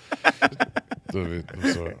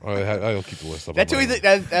 I'm sorry. I'll keep the list up. That would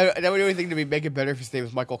the only thing to make it better if his name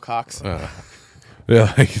was Michael Cox.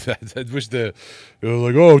 Yeah, like that. I wish they're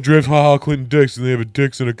like, oh, draft Clinton Dix, and they have a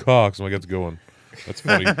Dix and a Cox. I'm like, that's a good one. That's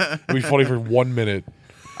funny. It'd be funny for 1 minute.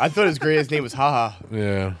 I thought his greatest name was Haha.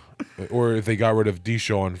 Yeah. Or if they got rid of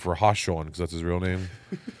Deshaun for Hashawn, because that's his real name.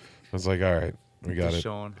 was like, all right, we got it.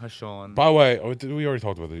 Hashawn. By the way, we already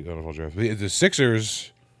talked about the NFL draft. The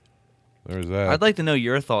Sixers. There's that. I'd like to know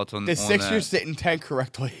your thoughts on The on Sixers that. didn't tank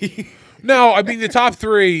correctly. No, I mean the top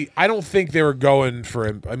three. I don't think they were going for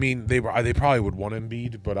him. I mean they probably would want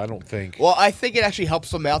Embiid, but I don't think Well, I think it actually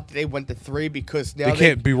helps them out that they went to 3 because now they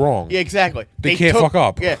can't be wrong. Yeah, exactly. They can't fuck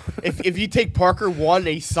up. Yeah, if you take Parker 1 and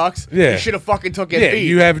he sucks, Yeah. you should have fucking took Yeah, Embiid.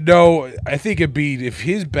 you have no. I think Embiid, if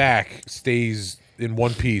his back stays in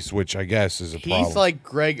one piece, which I guess is a problem. He's like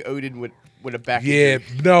Greg Oden with a back. Yeah,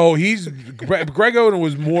 injury. no, he's Greg Oden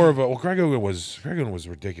was more of a. Well, Greg Oden was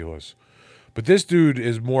ridiculous, but this dude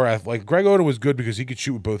is more like Greg Oden was good because he could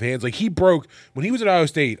shoot with both hands. Like he broke when he was at Iowa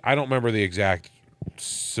State. I don't remember the exact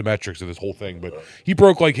symmetrics of this whole thing, but he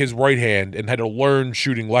broke like his right hand and had to learn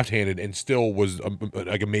shooting left-handed and still was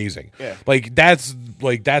like amazing. Yeah. Like that's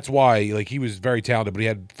why like he was very talented, but he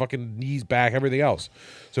had fucking knees, back, everyking else.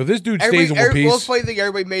 So if this dude stays in one Well, the piece. funny thing,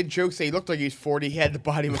 everybody made jokes that he looked like he was 40. He had the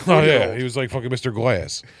body of a Oh 40-year-old. yeah, he was like fucking Mr.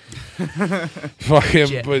 Glass. Fuck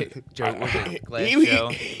him, but Joe, was it Glass he, Joe?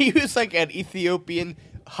 he was like an Ethiopian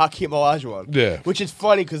Hakeem Olajuwon. Yeah. Which is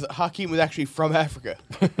funny because Hakeem was actually from Africa.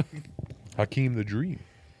 Hakeem the Dream.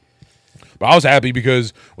 But I was happy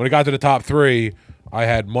because when it got to the top three, I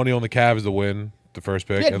had money on the Cavs to win the first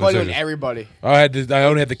pick. He had and the money on Sixers. everybody. I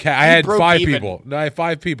only had the Cavs. I had broke 5 even. people. No, I had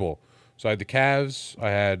 5 people. So I had the Cavs. I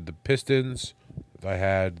had the Pistons. I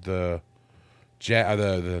had the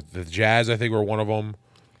Jazz. I think were one of them,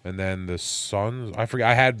 and then the Suns. I forget.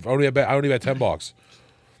 I only had $10.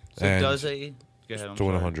 So And does a go ahead, I'm to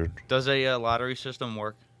win sorry. 100. Does a lottery system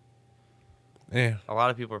work? Yeah. A lot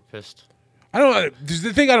of people are pissed. I don't.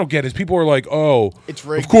 The thing I don't get is people are like, "Oh, It's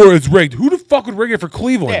rigged." Of course, it's rigged. Who the fuck would rig it for Yeah,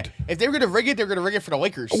 Cleveland? if they were going to rig it, they're going to rig it for the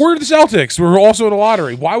Lakers. Or the Celtics, who are also in the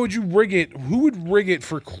lottery. Why would you rig it? Who would rig it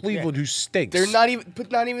for Cleveland, who stinks? They're not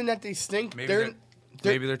even that they stink. They're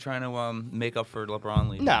Maybe they're trying to make up for LeBron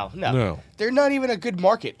leaving. No. They're not even a good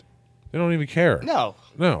market. They don't even care. No.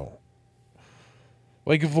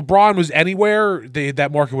 Like if LeBron was anywhere,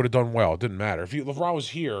 that market would have done well. It didn't matter. If LeBron was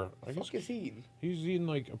here, I guess Fuck is he? he's eating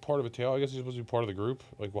like a part of a tail. I guess he's supposed to be part of the group.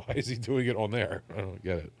 Like why is he doing it on there? I don't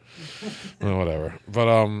get it. Well, whatever. But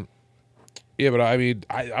yeah. But I mean,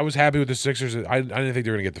 I was happy with the Sixers. I didn't think they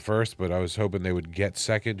were gonna get the first, but I was hoping they would get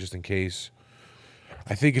second just in case.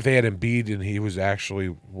 I think if they had Embiid and he was actually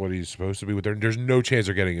what he's supposed to be with there's no chance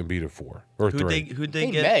they're getting Embiid at 4 or 3. Who'd they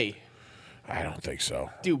They get? may. I don't think so.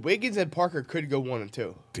 Dude, Wiggins and Parker could go 1 and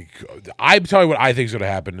 2. I'm telling you what I think is going to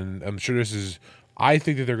happen, and I'm sure this is. I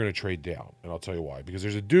think that they're going to trade down, and I'll tell you why. Because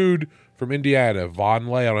there's a dude from Indiana,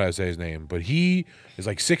 Vonleh. I don't know how to say his name, but he is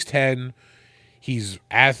like 6'10". He's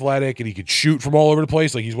athletic and he could shoot from all over the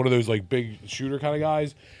place. Like he's one of those like big shooter kind of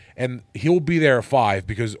guys. And he'll be there at 5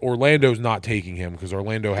 because Orlando's not taking him because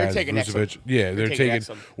Orlando has taking Vucevic. Exum. Yeah, they're taking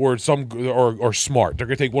taking Exum. or Smart. They're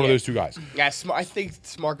going to take one of Yeah. those two guys. Yeah, I think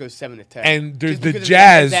Smart goes 7 to 10. And there's Just the because of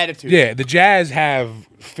Jazz. his attitude. Yeah, the Jazz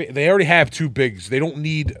they already have 2 bigs. They don't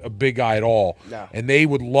need a big guy at all. No. And they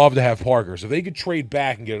would love to have Parker. So they could trade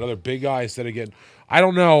back and get another big guy instead of getting. I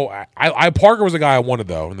don't know. Parker was the guy I wanted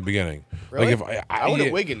though in the beginning. Really? Like if I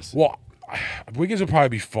wanted Wiggins. Well, Wiggins would probably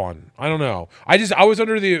be fun. I don't know. I was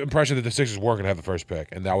under the impression that the Sixers were going to have the first pick,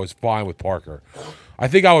 and that was fine with Parker. I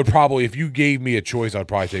think I would probably, if you gave me a choice, I'd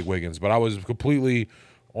probably take Wiggins. But I was completely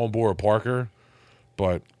on board with Parker.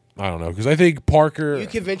 But I don't know because I think Parker. You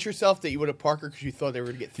convince yourself that you would have Parker because you thought they were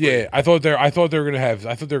going to get 3. Yeah, I thought they were going to have.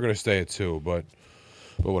 I thought they were going to stay at 2, but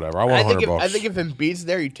whatever. I want $100. I think if Embiid's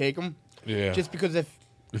there, you take him. Yeah. Just because if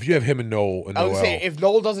you have him and Noel I would say if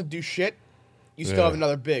Noel doesn't do shit, you still Yeah. have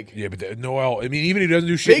another big. Yeah, but Noel. I mean, even if he doesn't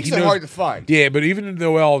do shit, Bigs he are knows, hard to find. Yeah, but even if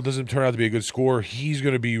Noel doesn't turn out to be a good scorer, he's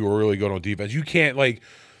going to be really good on defense. You can't like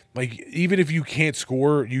even if you can't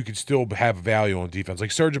score, you can still have value on defense.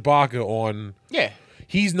 Like Serge Ibaka on. Yeah.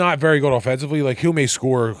 He's not very good offensively. Like he may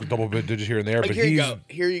score double digits here and there, Like but here he's you go.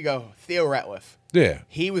 Here you go. Theo Ratliff. yeah.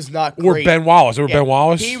 He was not Or great. Ben Wallace. Or Yeah, Ben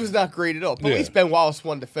Wallace. He was not great at all. But Yeah. at least Ben Wallace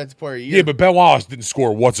won Defensive Player of the Year. Yeah, but Ben Wallace didn't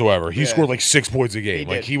score whatsoever. He Yeah. scored like 6 points a game. He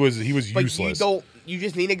Like did. he was But useless. you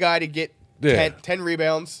just need a guy to get Yeah. 10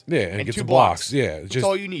 rebounds. Yeah, and get 2 some blocks. Yeah, That's just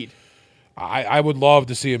all you need. I would love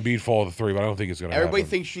to see Embiid fall to 3, but I don't think it's going to happen. Everybody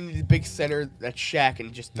thinks you need a big center that's Shaq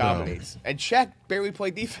and just dominates. And Shaq barely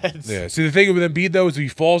played defense. Yeah. See, the thing with Embiid though is if he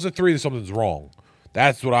falls at 3, then something's wrong.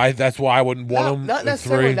 That's why I wouldn't want him Not at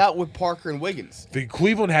necessarily 3. not with Parker and Wiggins. The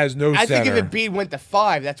Cleveland has no I center. think if Embiid went to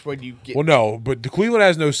 5, that's when you get. Well, no, but the Cleveland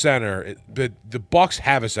has no center. But the Bucks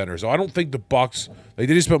have a center, so I don't think the Bucks. They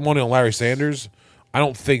did spend money on Larry Sanders. I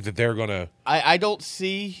don't think that they're gonna. I don't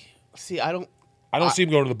see. I don't. I don't see him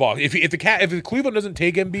going to the Bucks. If the Cleveland doesn't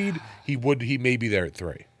take Embiid, he may be there at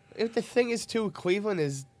 3. If the thing is too, Cleveland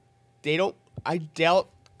is they don't. I doubt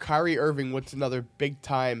Kyrie Irving wants another big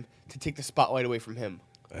time to take the spotlight away from him.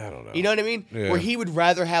 I don't know. You know what I mean? Yeah. Where he would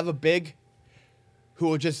rather have a big who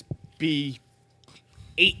will just be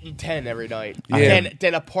 8 and 10 every night Yeah.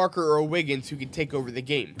 than a Parker or a Wiggins who can take over the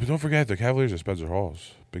game. But don't forget, the Cavaliers are Spencer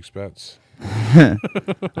Halls. Big Spets. I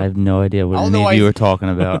have no idea I what don't any know of why you he's- were talking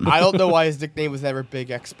about. I don't know why his nickname was never Big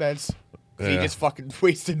Expense. He Yeah. just fucking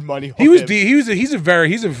wasted money on He was him. he's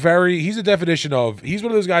a definition of he's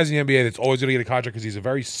one of those guys in the NBA that's always going to get a contract because he's a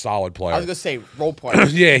very solid player. I was gonna say role player.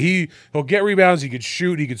 Yeah, he'll get rebounds. He could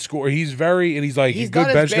shoot. He could score. He's like He's a good not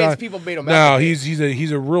as bench bad guy. as people made him No, out to be.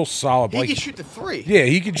 he's a real solid. He like, can shoot the three. yeah,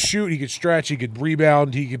 he can shoot. He can stretch. He could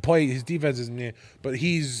rebound. He could play. His defense is, but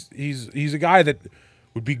he's a guy that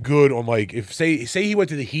would be good on like if say he went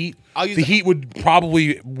to the Heat. I'll use The the- Heat would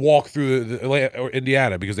probably walk through the Atlanta or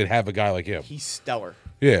Indiana because they'd have a guy like him. He's stellar.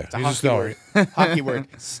 Yeah, It's a he's hockey a stellar. word. Hockey word.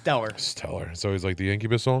 Stellar. Stellar. So he's like the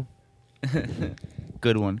Incubus song.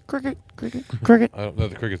 Good one. Cricket, cricket, cricket. I don't know.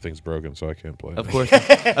 The cricket thing's broken, so I can't play. Of course,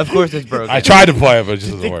 it's broken. I tried to play it, but it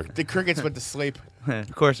just doesn't work. The crickets went to sleep.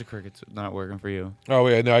 Of course, the cricket's not working for you. Oh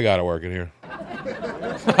wait, no, I got it working here.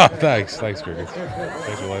 Thanks, cricket.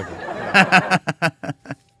 Thanks for laughing.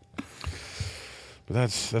 But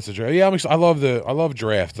that's a draft. Yeah, I love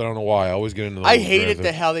drafts. I don't know why. I always get into. I the hated draft.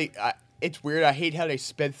 the how they. It's weird. I hate how they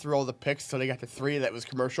sped through all the picks till they got to 3 that was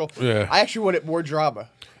commercial. Yeah. I actually wanted more drama.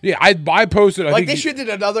 Yeah, I posted. I Like think they should have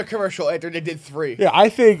did another commercial after they did 3. Yeah, I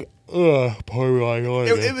think. Probably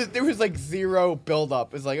like There was like zero build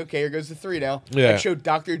up. It's like, okay, here goes the 3 now. Yeah. It showed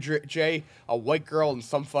Dr. J, a white girl, and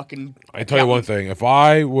some fucking. I tell you one thing: if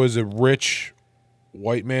I was a rich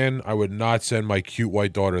white man, I would not send my cute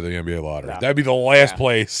white daughter to the NBA lottery. No. That'd be the last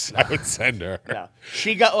place I would send her. Yeah.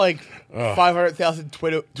 She got like 500,000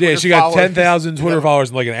 Twitter. Yeah, she got followers. 10,000 Twitter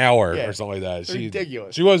followers in like an hour Yeah. or something like that. She,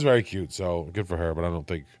 Ridiculous. She was very cute, so good for her. But I don't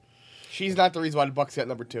think She's not the reason why the Bucks got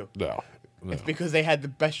number 2. no. It's because they had the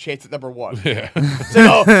best chance at number 1. Yeah,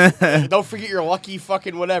 So don't forget your lucky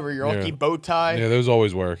fucking whatever, your lucky Yeah. bow tie. yeah, those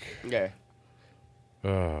always work. Yeah.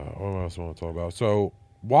 What else I want to talk about? So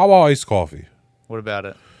Wawa iced coffee. What about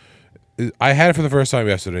it? I had it for the first time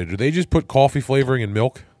yesterday. Do they just put coffee flavoring in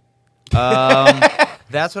milk?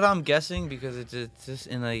 That's what I'm guessing because it's just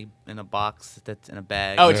in a box that's in a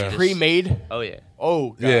bag. Oh, it's Yeah. pre-made. Oh yeah. Oh,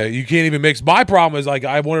 God. Yeah, you can't even mix. My problem is like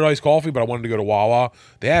I wanted iced coffee, but I wanted to go to Wawa.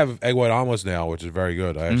 They have egg white omelets now, which is very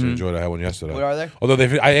good. I actually enjoyed it. I had one yesterday. What are they? Although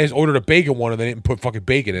I ordered a bacon one and they didn't put fucking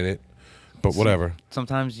bacon in it. But whatever.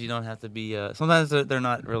 Sometimes you don't have to be. Sometimes they're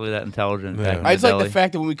not really that intelligent. Yeah. back in I just like deli. the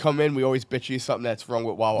fact that when we come in, we always bitch you something that's wrong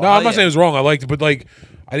with Wawa. No, I'm not yeah. saying it's wrong. I liked it, but like,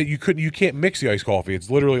 you can't mix the iced coffee. It's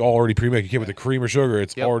literally already pre-mixed. You can't put the cream or sugar.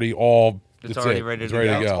 It's Yep. already all. It's that's already it. ready It's to ready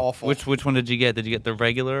go. to It's go. awful. Which one did you get? Did you get the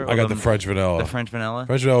regular? I or got the French vanilla. The French vanilla.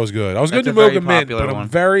 French vanilla was good. I was going That's to a milk very and mint, popular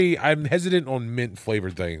but one. I'm hesitant on mint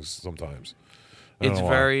flavored things sometimes. I don't It's know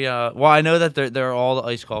why. very well. I know that they're all the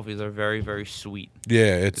iced coffees are very very sweet.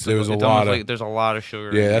 Yeah. There was a It's lot almost of. like there's a lot of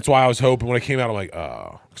sugar. Yeah, in it. that's why I was hoping when it came out. I'm like,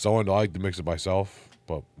 because I like to mix it myself,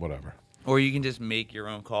 but whatever. Or you can just make your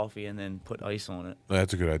own coffee and then put ice on it,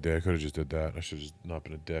 That's a good idea. I could have just did that. I should have just not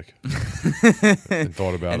been a dick and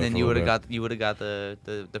thought about it. and then for a you would little have got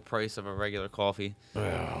the price of a regular coffee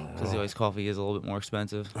because the iced coffee is a little bit more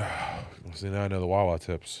expensive. bit. See, now I know the Wawa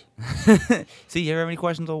tips. See, you ever have any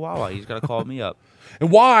questions on Wawa? You just gotta call me up.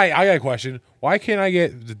 And why? I got a question. Why can't I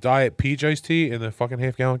get the Diet Peach iced tea in the fucking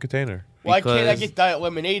half-gallon container? Why can't I Because- get Diet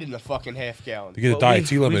Lemonade in the fucking half gallon? You get the Well, Diet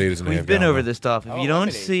Tea lemonade is in the We've half-gallon. been over this stuff. If Oh, you don't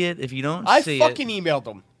lemonade. see it, if you don't I see fucking it, emailed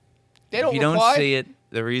them. They if don't you reply. don't see it,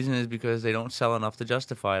 the reason is because they don't sell enough to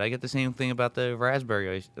justify it. I get the same thing about the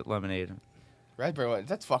raspberry iced lemonade. Raspberry lemonade,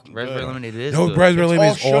 that's fucking Raspberry good. lemonade is No, good. raspberry It's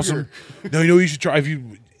lemonade is all awesome. No, you know what you should try.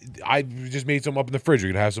 I just made some up in the fridge. You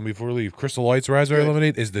can have some before we leave. Crystal Light's raspberry Good.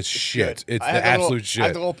 lemonade is the shit. Good. It's I the have little- absolute I have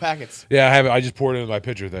shit. the little packets. Yeah, I have it. I just poured it in my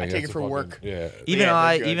pitcher thing. I take That's it a for fucking- work. Yeah. Even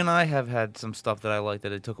Yeah, they're good. I have had some stuff that I like that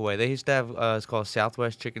they took away. They used to have it's called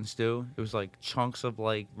Southwest chicken stew. It was like chunks of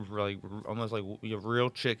like almost like real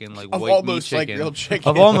chicken, like Of white almost meat like chicken. real chicken.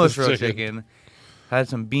 Of almost real Chicken. chicken. Had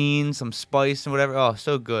some beans, some spice, and whatever. Oh,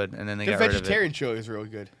 so good. And then they The got rid of it. vegetarian chili is really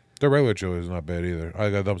good. The regular chili is not bad either. I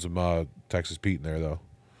got some Texas Pete in there though.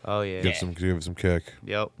 Oh yeah. Give it some kick.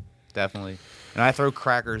 Yep. Definitely. And I throw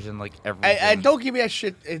crackers in like everything. And don't give me that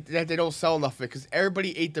shit that they don't sell enough of it because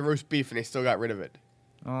everybody ate the roast beef and they still got rid of it.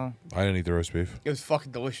 Oh, I didn't eat the roast beef. It was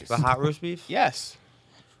fucking delicious. the hot roast beef. Yes.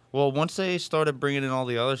 Well, once they started bringing in all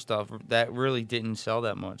the other stuff, that really didn't sell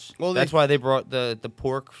that much. Well, That's they- why they brought the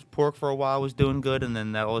pork. Pork for a while was doing good, and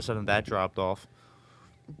then all of a sudden that dropped off.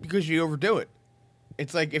 Because you overdo it.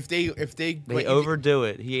 It's like if they They like, overdo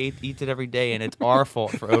it. He eats it every day, and it's our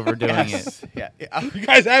fault for overdoing it. yes, yeah, You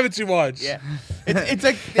guys have it too much. yeah. It's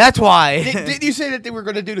like That's why. didn't you say that they were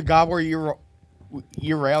going to do the gobbler year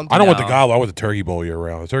round? I don't want the No. gobbler. I want the turkey bowl year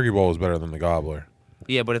round. The turkey bowl is better than the gobbler.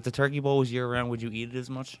 Yeah, but if the turkey bowl was year round, would you eat it as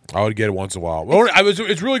much? I would get it once in a while. Well,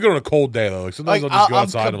 it's really good on a cold day though. Like sometimes Like, I'll just go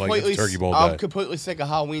outside and like it's turkey bowl I'm day. completely sick of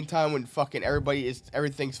Halloween time when fucking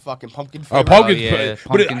everything's fucking pumpkin Oh, flavored. pumpkin! Oh, yeah,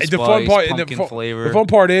 but pumpkin the fun spice, part, pumpkin flavor. The fun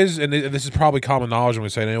part is, and this is probably common knowledge. I'm gonna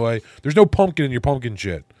say it anyway. There's no pumpkin in your pumpkin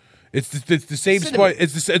shit. It's the same Cinnamon.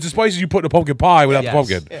 spice. It's the spices you put in a pumpkin pie without Yes. the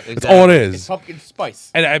pumpkin. Yeah, That's exactly. all it It's is. pumpkin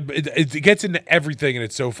spice. And it gets into everything, and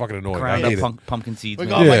it's so fucking annoying. Ground I hate up it. pumpkin seeds. Like,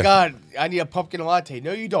 man. oh Yeah. my god, I need a pumpkin latte.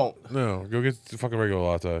 No, you don't. No, go get the fucking regular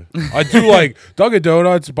latte. I do like Dunkin'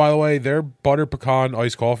 Donuts. By the way, their butter pecan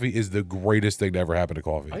iced coffee is the greatest thing to ever happen to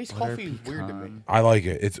coffee. Iced coffee is weird to me. I like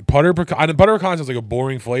it. It's butter pecan. And butter pecan sounds like a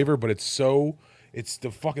boring flavor, but it's so. It's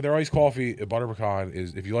the fucking their iced coffee. Butter pecan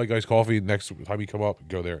is. If you like iced coffee, next time you come up,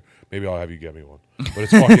 go there. Maybe I'll have you get me one. But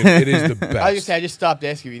it's fucking. It is the best. I just stopped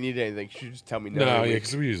asking if you needed anything. You should just tell me no. no, every yeah, week.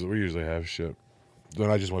 because we usually have shit.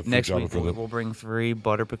 Then I just went food Next shopping week for we'll, them. we'll bring 3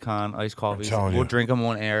 butter pecan iced coffees. telling We'll you. drink them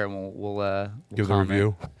on air and we'll Give the comment.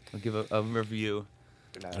 review. We'll give a review.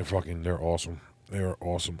 They're awesome. They are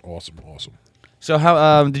awesome. So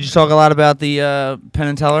how did you talk a lot about the Penn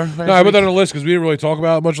and Teller? last No, I put week? that on the list because we didn't really talk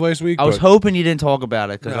about it much last week. I was but hoping you didn't talk about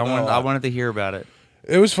it because No, I wanted to hear about it.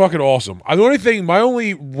 it was fucking awesome. My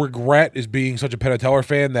only regret is being such a Penn and Teller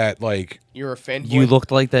fan that like You're a fan. You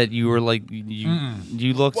looked like that. You were like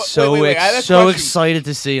you looked Wait, so wait, I have a so question. excited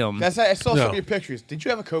to see him. I saw No. some of your pictures. Did you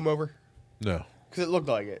have a comb over? no, Because it looked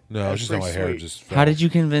like it. no, That it's was just not my pretty hair. sweet. Just How did you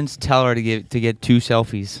convince Teller to get 2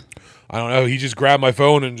 selfies? I don't know. He just grabbed my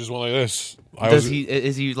phone and just went like this.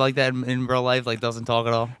 Is he like that in real life? Like doesn't talk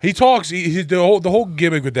at all? He talks. The whole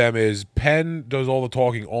gimmick with them is Penn does all the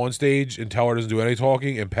talking on stage and Teller doesn't do any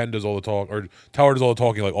talking, and Penn does all the talk or Teller does all the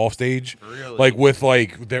talking like off stage, Really? like with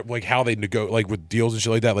like how they like with deals and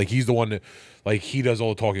shit like that. Like he's the one that like he does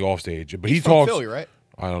all the talking off stage, but He's he from talks. Philly, right?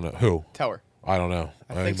 I don't know who. Tower. I don't know.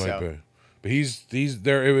 I think he might so. be. But he's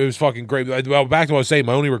there. It was fucking great. Well, back to what I was saying.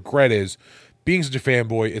 My only regret is being such a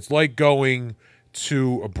fanboy. It's like going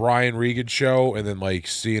to a Brian Regan show and then like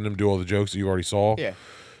seeing him do all the jokes that you already saw. Yeah.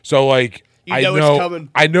 So like You I know know it's coming.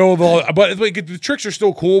 I know but like the tricks are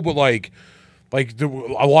still cool. But like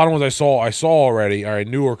a lot of ones I saw already, or I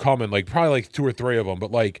knew were coming. Like probably like 2 or 3 of them.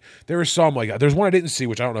 But like there were some like there's one I didn't see,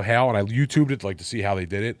 which I don't know how, and I YouTubed it like to see how they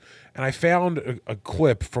did it, and I found a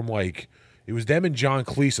clip from like. It was them and John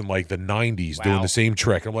Cleese in like the 90s doing Wow. the same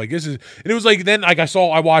trick. I'm like, this is, and it was like then like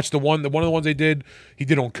I watched one of the ones he did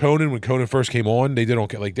on Conan when Conan first came on. They did on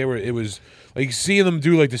like it was like seeing them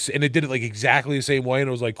do like this, and they did it like exactly the same way, and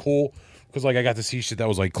it was like cool because like I got to see shit that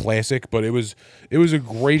was like classic. But it was a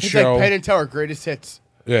great It's show. like Penn and Teller greatest hits.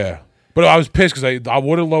 Yeah. But I was pissed because I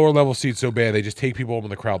wanted lower level seats so bad. They just take people up in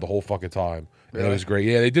the crowd the whole fucking time. And it Really? was great.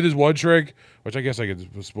 Yeah, they did this one trick, which I guess I could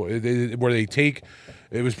where they take.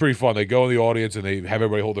 It was pretty fun. They go in the audience and they have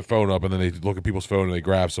everybody hold their phone up, and then they look at people's phone and they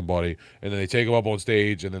grab somebody, and then they take them up on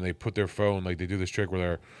stage, and then they put their phone like they do this trick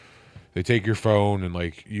where they take your phone and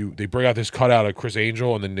like they bring out this cutout of Chris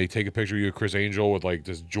Angel, and then they take a picture of you of Chris Angel with like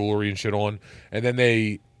this jewelry and shit on, and then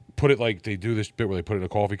they put it like they do this bit where they put it in a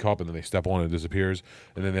coffee cup and then they step on it and it disappears,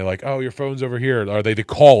 and then they're like, oh, your phone's over here, or they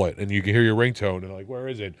call it and you can hear your ringtone and they're like, where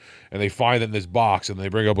is it? And they find it in this box and they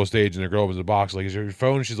bring it up on stage and the girl opens the box like, is your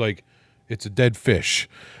phone? She's like, it's a dead fish.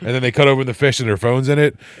 And then they cut open the fish and their phone's in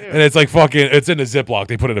it. And it's like fucking, it's in a Ziploc.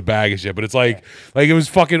 They put it in a bag and shit. But it's like it was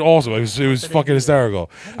fucking awesome. It was fucking hysterical.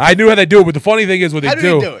 I knew how they do it, but the funny thing is what How they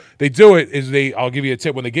do do, they do it is I'll give you a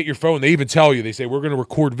tip. When they get your phone, they even tell you, they say, we're going to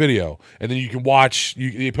record video. And then you can watch,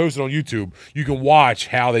 they post it on YouTube. You can watch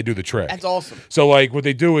how they do the trick. That's awesome. So like what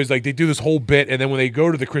they do is like they do this whole bit, and then when they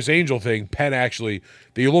go to the Chris Angel thing, Penn actually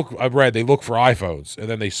they look for iPhones, and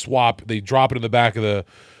then they drop it in the back of the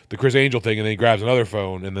Chris Angel thing, and then he grabs another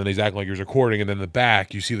phone, and then he's acting like he was recording, and then in the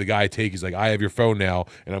back you see the guy he's like, I have your phone now,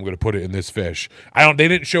 and I'm going to put it in this fish. They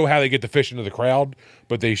didn't show how they get the fish into the crowd,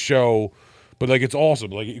 but they show. But like it's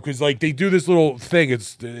awesome, like because like they do this little thing.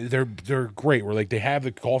 They're great. Where like they have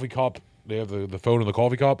the coffee cup, they have the phone in the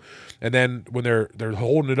coffee cup, and then when they're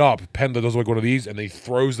holding it up, Penn does like one of these, and they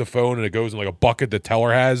throws the phone, and it goes in like a bucket that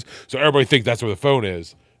Teller has, so everybody thinks that's where the phone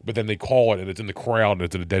is. But then they call it, and it's in the crowd, and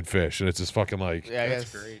it's in a dead fish, and it's just fucking like Yeah,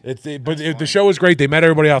 that's great. the show was great. They met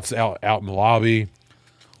everybody out in the lobby.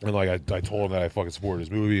 And like I told him that I fucking supported his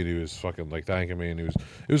movie, and he was fucking like thanking me, and it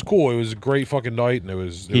was cool. It was a great fucking night, and it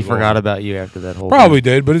was. He forgot about you after that whole. Probably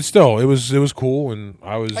did, but it was cool, and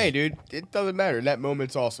I was. Hey, dude, it doesn't matter. That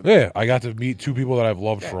moment's awesome. Yeah, I got to meet two people that I've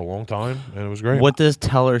loved for a long time, and it was great. What does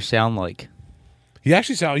Teller sound like? He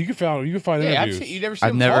actually sound. You can find Yeah, interviews. you never seen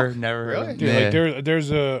I've him never talk? heard Really? him. Dude, Yeah. like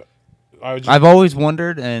there's a. I've always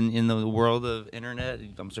wondered, and in the world of internet,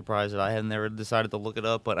 I'm surprised that I have never decided to look it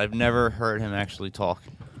up. But I've never heard him actually talk.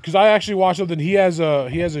 Because I actually watched something. He has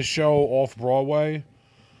a show off Broadway,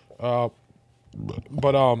 but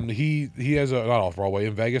he has a not off Broadway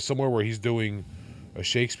in Vegas somewhere where he's doing a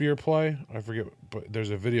Shakespeare play. I forget, but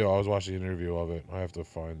there's a video. I was watching an interview of it. I have to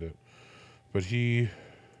find it, but he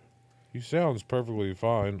sounds perfectly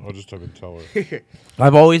fine. I'll just type in Teller.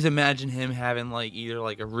 I've always imagined him having like either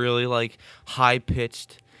like a really like high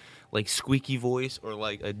pitched, like squeaky voice, or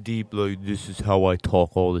like a deep like this is how I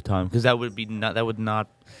talk all the time. Because that would not.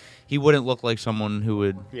 He wouldn't look like someone who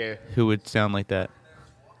would sound like that.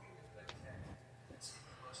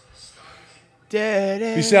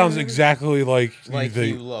 He sounds exactly like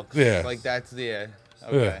he looks. Yeah. Like that's Yeah.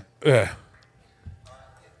 Yeah.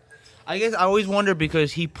 I guess I always wonder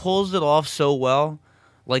because he pulls it off so well,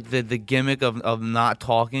 like the gimmick of not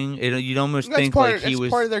talking. You'd almost think like he was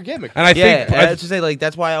part of their gimmick. And I yeah, think I have to say like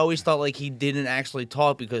that's why I always thought like he didn't actually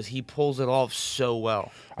talk because he pulls it off so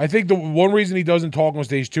well. I think the one reason he doesn't talk on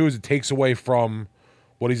stage too is it takes away from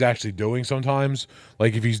what he's actually doing sometimes.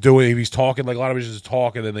 Like if he's talking, like a lot of musicians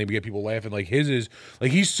talk and then they get people laughing. Like his is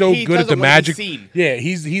like he's so He good at the doesn't like the magic. scene. Yeah,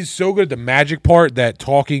 he's so good at the magic part that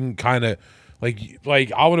talking kind of like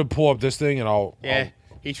I want to pull up this thing and I'll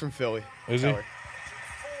He's from Philly. Is he? Teller.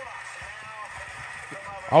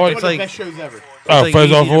 I'll, One It's of like- the best shows ever. oh, like Fez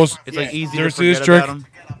easy off to- Wolves. It's like Yeah. easy Did you to see this forget about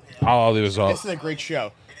trick? him. I'll leave this up. This is a great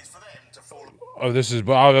show. Oh, this is.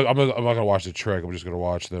 But I'm not gonna watch the trick. I'm just gonna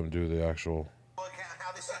watch them do the actual.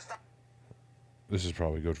 This is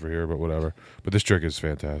probably good for here, but whatever. But this trick is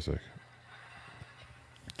fantastic.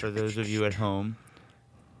 For those of you at home,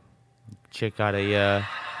 Chick got a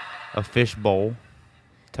fish bowl.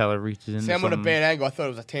 Teller reaches into Sam with a something. bad angle. I thought it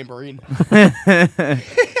was a tambourine.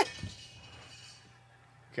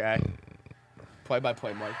 Okay.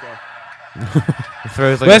 Play-by-play, Mike. Go.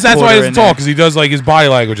 Throws like But that's a why he quarter doesn't in talk there. because he does like his body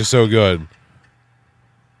language is so good.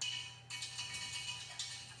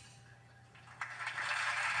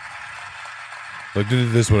 Like they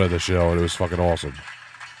did this one at the show and it was fucking awesome.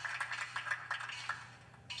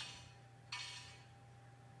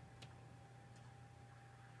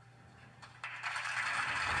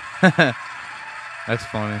 That's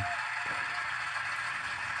funny.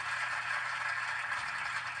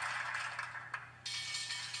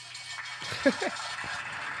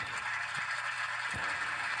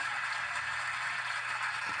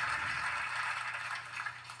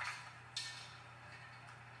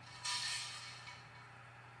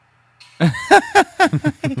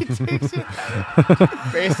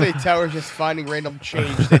 Basically, Teller's just finding random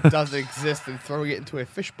change that doesn't exist and throwing it into a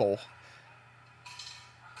fishbowl.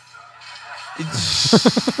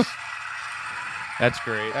 That's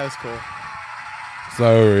great. That was cool.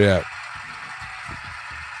 So yeah.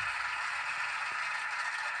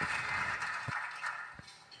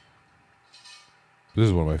 This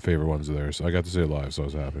is one of my favorite ones of theirs. I got to see it live, so I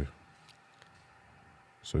was happy.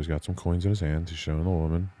 So he's got some coins in his hand. He's showing the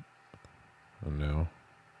woman. And now.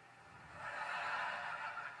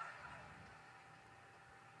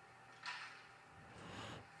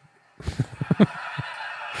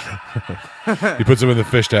 He puts them in the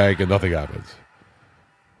fish tank and nothing happens.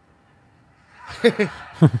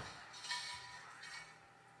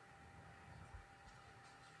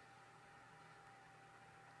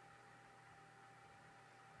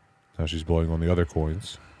 Now she's blowing on the other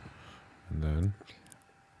coins. And then.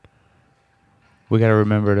 We gotta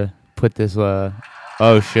remember to put this.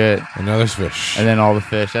 Oh shit! And now there's fish. And then all the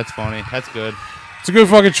fish. That's funny. That's good. It's a good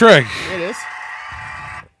fucking trick. It is.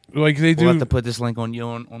 Like they do. We'll have to put this link on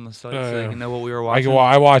the site so you can know what we were I watching.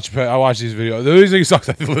 can. I watch these videos. The only thing sucks.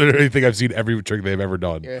 I literally think I've seen every trick they've ever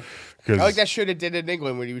done. Yeah. 'Cause- I like that shit it did in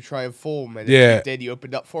England when you would try and fool him. And Yeah. if you did, you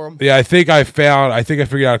opened up for him. Yeah, I think I figured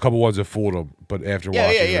out a couple ones that fooled them, but after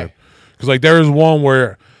watching yeah. it, because like there was one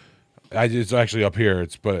where it's actually up here.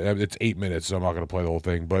 It's 8 minutes, so I'm not gonna play the whole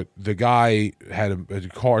thing. But the guy had a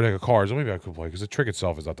car, so maybe I could play because the trick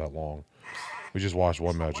itself is not that long. We just watched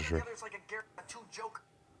one magic trick. It's like a two joke.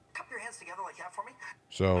 Cup your hands together like that for me.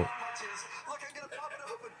 So Look, I'm gonna pop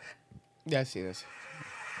it open. Yeah, I've seen this.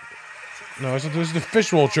 no, this is the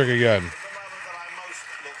fishbowl trick again.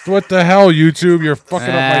 What the hell, YouTube? You're fucking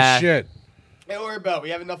up my shit. Hey, don't worry about it. We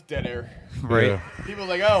have enough dead air. Right. Yeah. People are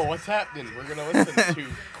like, oh, what's happening? We're gonna listen to.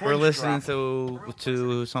 We're Coins listening Drop.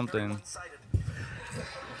 to something.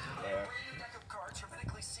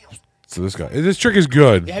 So this trick is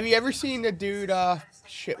good. Have you ever seen the dude?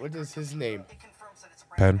 Shit, what is his name?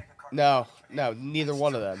 Penn, No, neither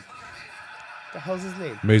one of them. The hell's his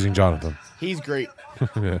name? Amazing Jonathan. He's great.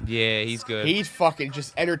 Yeah, he's good. He's fucking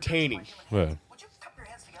just entertaining. Yeah.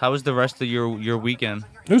 How was the rest of your weekend?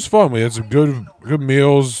 It was fun. We had some good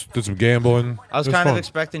meals. Did some gambling. I was It kind of fun.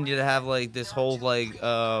 expecting you to have like this whole like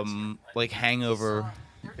hangover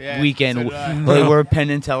Yeah, weekend, so did I. like where Penn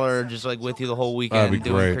and Teller are just like with you the whole weekend That'd be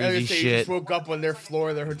doing great. I was crazy gonna say, you shit. just woke up on their floor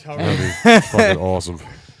of their hotel room. That'd be fucking awesome.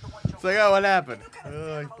 It's like, oh, what happened?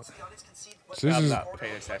 So this I'm is not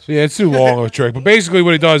paying attention. yeah, it's too long of a trick. But basically,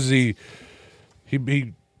 what he does is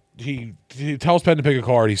he tells Penn to pick a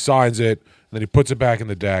card. He signs it, and then he puts it back in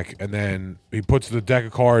the deck, and then he puts the deck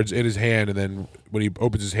of cards in his hand, and then when he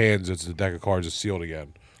opens his hands, it's the deck of cards is sealed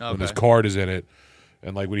again. When this Okay. card is in it,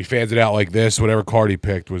 and like when he fans it out like this, whatever card he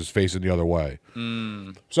picked was facing the other way.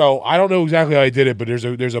 So I don't know exactly how he did it, but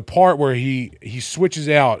there's a part where he switches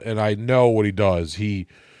out, and I know what he does.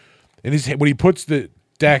 When he puts the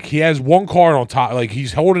deck, he has one card on top. Like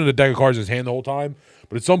he's holding the deck of cards in his hand the whole time,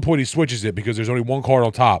 but at some point he switches it because there's only one card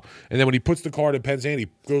on top. And then when he puts the card in Penn's hand, he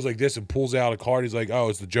goes like this and pulls out a card. He's like, "Oh,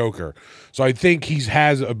 it's the Joker." So I think he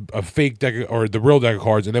has a fake deck or the real deck of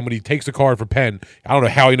cards. And then when he takes the card for Penn, I don't know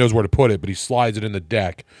how he knows where to put it, but he slides it in the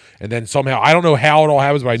deck. And then somehow I don't know how it all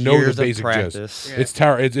happens, but I know Years the of basic practice. gist.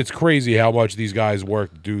 Yeah. It's crazy how much these guys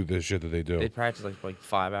work to do the shit that they do. They practice like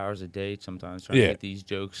 5 hours a day sometimes trying Yeah. to get these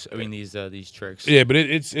jokes. I mean these tricks. Yeah, but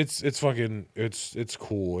it's fucking it's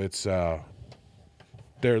cool. It's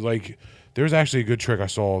they're like there's actually a good trick I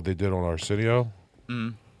saw they did on Arsenio.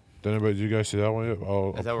 Did you guys see that one yet?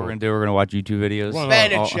 Oh, Is that what we're gonna do? We're gonna watch YouTube videos. Well,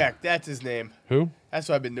 Banachek, that's his name. Who? That's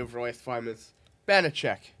what I've been doing for the last 5 minutes.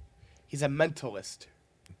 Banachek. He's a mentalist.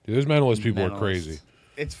 Dude, those mentalist people are Mentalist. crazy.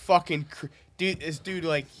 It's fucking dude. This dude,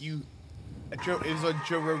 like you, it was on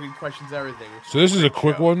Joe Rogan Questions Everything. So this is a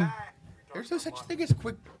quick show. one. There's no such thing as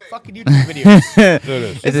quick fucking YouTube videos. That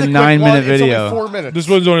is. It's a quick 9-minute one, It's video. only 4 minutes. This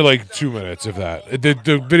one's only like 2 minutes, if that.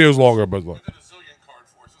 The video's longer, but look.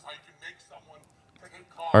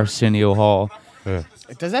 Arsenio Hall. Yeah.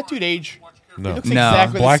 Does that dude age? No. He looks No.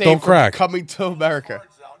 exactly Black the same don't from crack. Coming to America.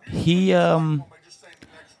 He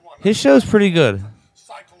his show's pretty good.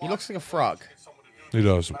 He looks like a frog. He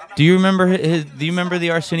does. Do you remember do you remember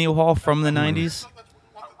the Arsenio Hall from the 90s?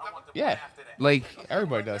 Yeah, Like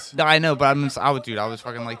everybody does. I know, but I was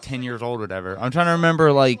fucking like 10 years old or whatever. I'm trying to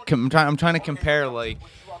remember like I'm trying to compare like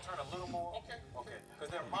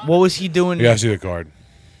what was he doing? You gotta see the card.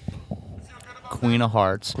 Queen of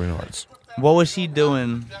Hearts. Queen of Hearts. What was he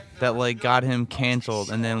doing that like got him canceled?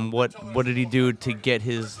 And then what did he do to get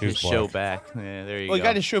his was show black. back? Yeah, there you Well, he go.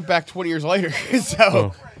 got his show back 20 years later,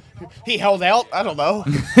 so he held out. I don't know.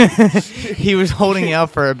 He was holding out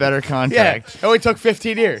for a better Yeah, contract. it only took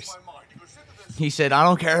 15 years. He said, "I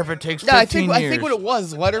don't care if it takes 15 No, I years." think what it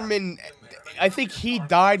was, Letterman. I think he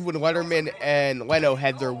died when Letterman and Leno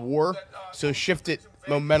had their war, so it shifted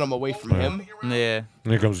momentum away from him. Yeah.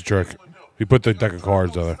 And here comes the trick. He put the deck of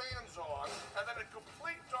cards on there. And then in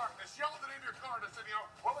complete darkness, yelled the name of your card and said,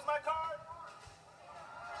 what was my card?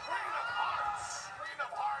 Queen of Hearts. Queen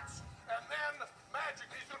of Hearts. And then magic,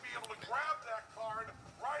 he's going to be able to grab that card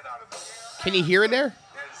right out of the air. Can you hear in there? Is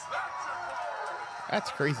that your card? That's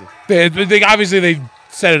crazy. They obviously they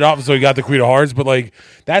set it up so he got the Queen of Hearts, but like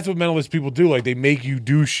that's what mentalist people do. Like they make you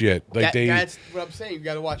do shit. Like That's what I'm saying. You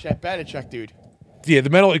got to watch that Banachek dude. yeah, the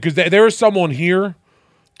mental because there was someone here.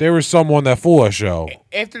 There was someone that fool us show.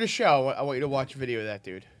 After the show, I want you to watch a video of that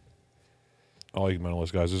dude. I like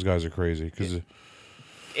mentalist guys. Those guys are crazy because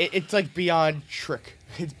It's like beyond trick.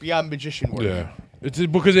 It's beyond magician work. yeah, it's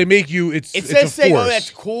because they make you. It's Instead a of saying, "Oh, force. that's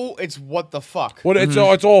cool," it's "What the fuck." Well,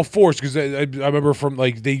 it's all forced because I remember from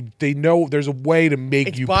like they know there's a way to make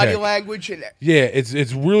It's you body pick. language and Yeah, it's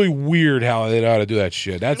really weird how they know how to do that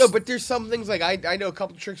shit. That's no, but there's some things like I know a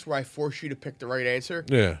couple tricks where I force you to pick the right answer.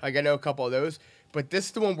 Yeah. like I know a couple of those, but this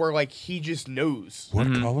is the one where like he just knows. what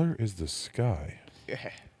color is the sky?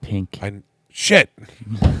 Pink. Shit.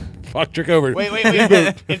 Fuck, trick over. Wait.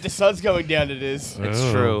 If the sun's going down, it is. It's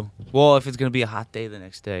Oh. true. Well, if it's gonna be a hot day the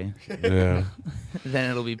next day, Yeah.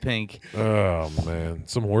 then it'll be pink. Oh man,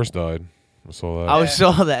 some horse died. I saw that. I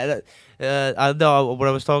saw that. I know what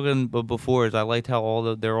I was talking before is I liked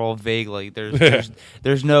how they're all vague. Like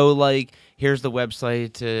there's no like here's the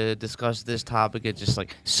website to discuss this topic. It's just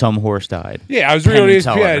like some horse died. Yeah, I was Penn reading and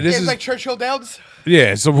ESPN. Teller. This It's is like Churchill Downs.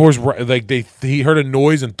 yeah, some horse like he heard a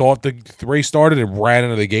noise and thought the race started and ran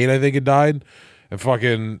into the gate. I think it died, and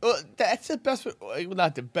fucking That's the best. Well,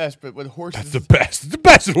 not the best, but when horses. that's the best. It's the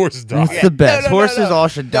best that horses die. That's the best. Horses all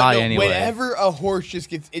should No, die no, anyway. Whenever a horse just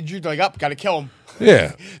gets injured, they're like, up, gotta kill him.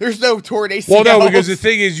 Yeah. There's no torn ACLs. Well, no, because the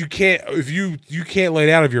thing is, you can't if you can't lay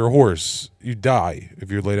down if you're a horse, you die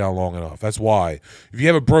if you lay down long enough. That's why. If you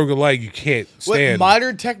have a broken leg, you can't with stand.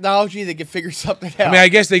 modern technology, they can figure something out. I mean, I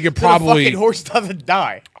guess they could So the probably. fucking horse doesn't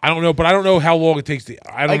die. I don't know, but I don't know how long it takes to.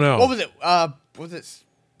 I don't Like, know. what was it? Was it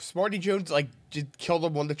Smarty Jones? Like, just killed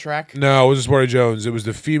him on the track. No, it wasn't Smarty Jones. It was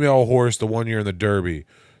the female horse the one year in the Derby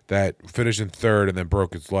that finished in third and then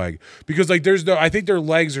broke its leg because like there's no. I think their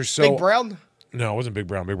legs are so. Big Brown. No, it wasn't Big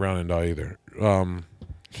Brown. Big Brown didn't die either.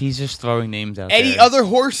 He's just throwing names out Any there. other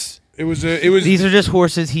horse? It was a. These are just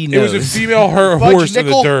horses he It knows. was a female Fudge horse in the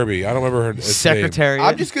Nickel? Derby. I don't remember her its name. Secretariat.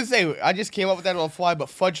 I'm just gonna say, I just came up with that on the fly, but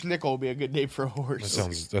Fudge Nickel would be a good name for a horse.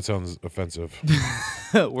 That sounds offensive.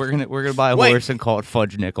 we're gonna buy a Wait. horse and call it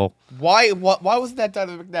Fudge Nickel. Why wasn't that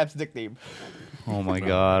Donovan McNabb's nickname? Oh my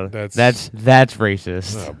god, That's- that's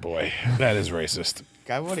racist. Oh boy, that is racist.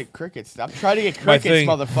 Guy wanted crickets. I'm trying to get My crickets, thing-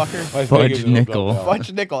 motherfucker. My Fudge thing is- Nickel.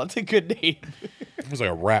 Fudge Nickel. That's a good name. It was like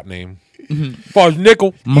a rap name. Fudge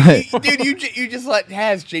Nickel. Dude, you just let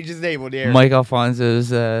Has change his name on the air. Mike Alfonso's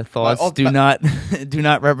thoughts Oh, do not do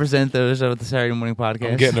not represent those of the Saturday Morning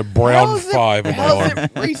Podcast. I'm getting a How brown is it- 5 on my How is arm.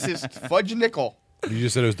 it racist? Fudge Nickel. You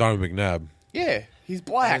just said it was Donovan McNabb. Yeah, he's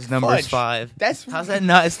black. His number's Fudge. 5. That's How's that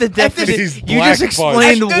not? It's the At this- definition. He's You black just fudge.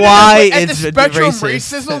 explained No, no, no, why but at it's the spectrum of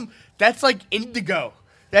racist. racism. That's like indigo.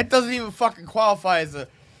 That doesn't even fucking qualify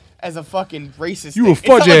as a fucking racist. You thing. a It's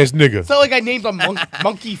not fudge like- ass nigga. It's not like I named a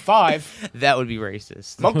Monkey 5. That would be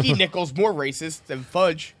racist. Monkey Nickel's more racist than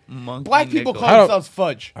Fudge. Monkey Black people Nickel. I call don't- themselves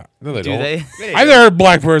Fudge. No, they Do don't. they? Yeah, I've never heard a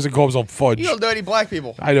black person call himself Fudge. You don't know any black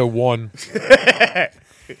people. I know one.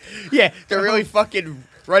 Yeah, they're really fucking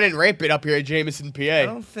running rampant up here at Jameson, PA. I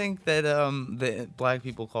don't think that the black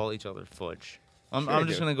people call each other fudge. I'm Sure they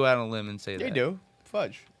just do. gonna go out on a limb and say They that. do.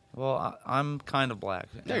 Fudge. Well, I'm kind of black.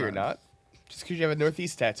 No, you're not. Just because you have a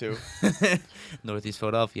Northeast tattoo. Northeast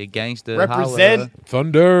Philadelphia gangster. Represent.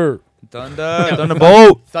 Thunder. Thunder.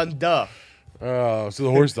 Thunderbolt. Thunder. So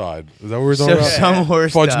the horse died. Is that what we're talking So about? some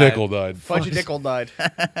horse Fudge died. Nickel died. Fudge Nickel died.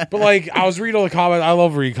 But like, I was reading all the comments. I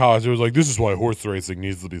love reading comments. It was like, "This is why horse racing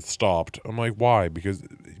needs to be stopped." I'm like, "Why?" Because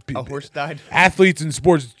A horse died. athletes in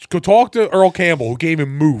sports. Go talk to Earl Campbell, who can't even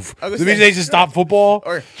move. I was The gonna reason say- they just stop football.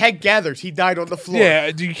 Or Heck Gathers. He died on the floor.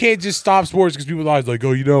 Yeah, you can't just stop sports because people die. It's like,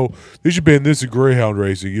 oh, they should ban this in greyhound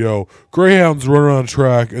racing. Greyhounds run around a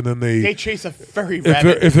track and then They chase a furry if they're,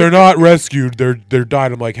 rabbit. if they're not rescued, they're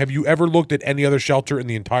died. I'm like, have you ever looked at any other shelter in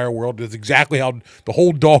the entire world? That's exactly how the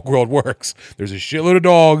whole dog world works. There's a shitload of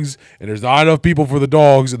dogs, and there's not enough people for the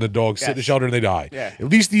dogs, and the dogs sit in the Yes. shelter and they die. Yeah. At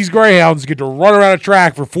least these greyhounds get to run around a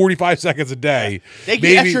track for 45 seconds a day. They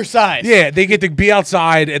get exercise. Yeah, they get to be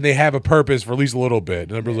outside and they have a purpose for at least a little bit.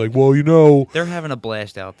 And everybody's like, well, They're having a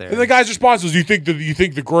blast out there. and the guy's response was, "You think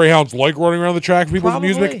the greyhounds like running around the track for people's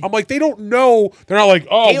Probably. amusement?" I'm like, they don't know. They're not like,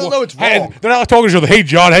 oh, They don't know it's hey," wrong. They're not talking to each other. Hey,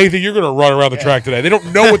 John, how do you think you're going to run around the track today? They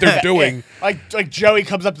don't know what they're doing. Like Joey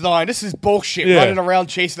comes up to the line. This is bullshit. Yeah. Running around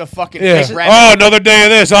chasing a fucking Yeah. fake rabbit. Oh, another day of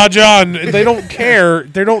this, huh, John? They don't care.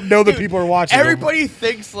 They don't know that people are watching. them. Everybody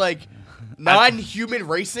thinks like non-human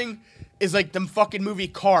racing is like them fucking movie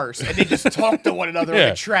Cars, and they just talk to one another Yeah. on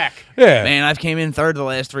the track. Yeah. Man, I've came in third the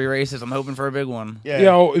last 3 races. I'm hoping for a big one. Yeah.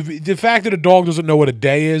 The fact that a dog doesn't know what a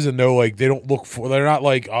day is and know like they don't look for, they're not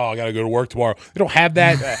like, oh, I gotta go to work tomorrow. They don't have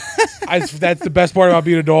that. That's the best part about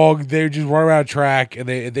being a dog. They just run around a track and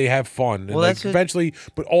they have fun. And Well, like, that's it. eventually,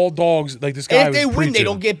 but all dogs like this guy. And if they was win, they preaching.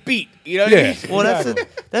 don't get beat. You know what Yeah. I mean? Well,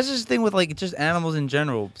 that's just the thing with like just animals in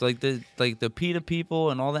general. It's like the PETA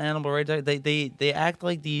people and all the animal rights. They act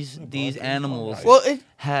like these animals Well,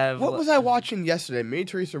 have. what was I watching yesterday? Me and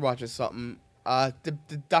Teresa were watching something. The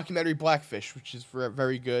documentary Blackfish, which is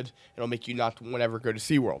very good. It'll make you not want to ever go to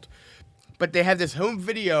SeaWorld. But they have this home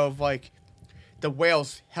video of like the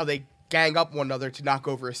whales, how they gang up one another to knock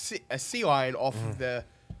over a sea lion off of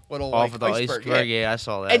little Off like, of the iceberg. Yeah, I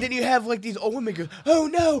saw that. And then you have like these old women go, "Oh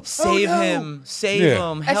no, Save oh, no." him. Save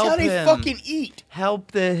Yeah. him. That's Help how they him. fucking eat.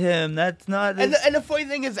 Help him. That's not. And the funny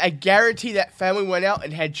thing is, I guarantee that family went out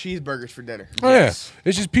and had cheeseburgers for dinner. Oh, Yes. yeah.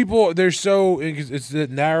 It's just people, they're so, it's the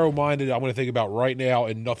narrow-minded, I'm going to think about right now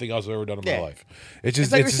and nothing else I've ever done in Yeah. my life. It's just,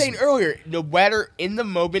 It's like we were just- saying earlier, no matter in the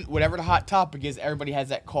moment, whatever the hot topic is, everybody has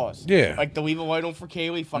that cause. Yeah. Like the leave a light on for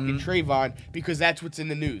Kaylee, fucking Trayvon, because that's what's in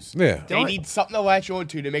the news. Yeah. They need something to latch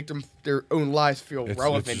onto to make them their own lives feel it's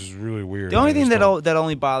relevant. just really weird. The only I thing just that don't-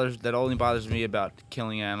 only bothers me about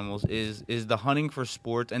killing animals is the hunting for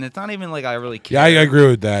sports, and it's not even like I really care. Yeah, I agree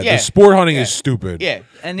with that. Yeah. The sport hunting Yeah. is stupid. Yeah.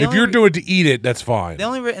 And the If only you're re- doing it to eat it, that's fine. The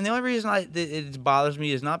only reason it bothers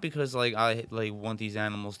me is not because like I like want these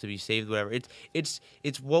animals to be saved, whatever. It's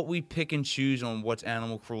what we pick and choose on what's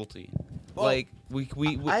animal cruelty. Well, like we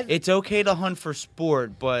I've- it's okay to hunt for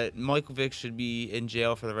sport, but Michael Vick should be in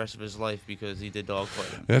jail for the rest of his life because he did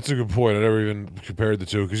dogfighting. That's a good point. I never even compared the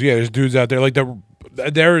two because there's dudes out there like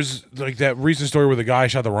there's like that recent story where the guy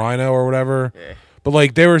shot the rhino or whatever. Yeah. But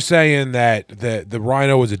like they were saying that the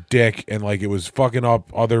rhino was a dick and like it was fucking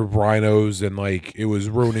up other rhinos and like it was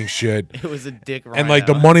ruining shit. It was a dick. And like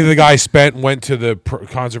the money the guy spent went to the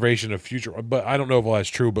conservation of future. But I don't know if all that's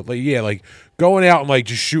true. But like like going out and like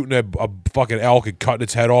just shooting a fucking elk and cutting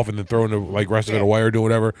its head off and then throwing the like rest of it away or doing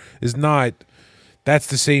whatever is not. That's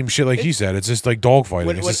the same shit like he said. It's just like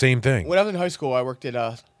dogfighting. It's the same thing. When I was in high school, I worked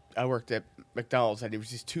at McDonald's, and there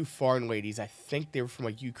was these two foreign ladies. I think they were from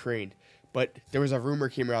like Ukraine, but there was a rumor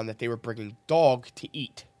came around that they were bringing dog to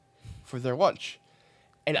eat for their lunch,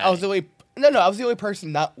 and I was the only I was the only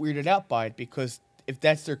person not weirded out by it because if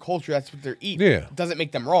that's their culture, that's what they're eating. Yeah. It doesn't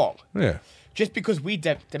make them wrong. Yeah. Just because we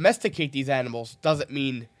domesticate these animals doesn't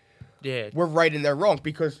mean yeah we're right and they're wrong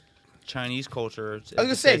because. Chinese culture. I was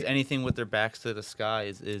gonna says say- anything with their backs to the sky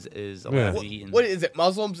is Yeah. allowed to be eaten. What is it?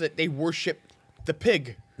 Muslims that they worship the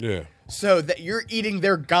pig, Yeah. so that you're eating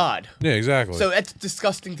their god. Yeah. Exactly. So that's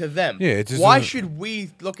disgusting to them. Yeah, it just Why doesn't- should we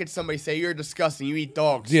look at somebody and say you're disgusting? You eat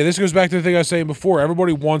dogs. Yeah, this goes back to the thing I was saying before.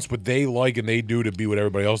 Everybody wants what they like and they do to be what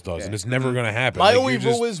everybody else does, and it's never going to happen. My Like, only you're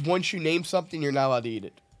just- rule is once you name something, you're not allowed to eat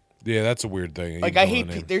it. yeah, that's a weird thing. Like I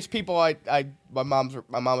hate. There's people my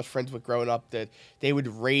mom was friends with growing up that they would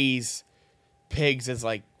raise pigs as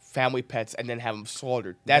like family pets and then have them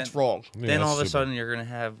slaughtered. That's Then- wrong. Yeah, Then that's all of a stupid. sudden you're gonna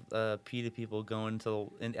have PETA people going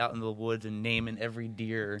out into the woods and naming every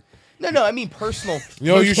deer. No, I mean personal. You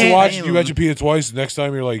know, you should can't watch. name You them. mentioned Peter twice. Next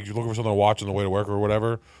time you're like you're looking for something to watch on the way to work or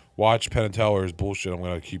whatever, watch Penn and Teller's bullshit. I'm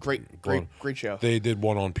gonna keep Great going. show. They did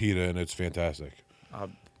one on PETA and it's fantastic.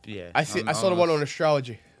 Yeah, I saw the one on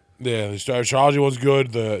astrology. Yeah, the astrology one's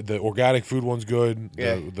good. The organic food one's good.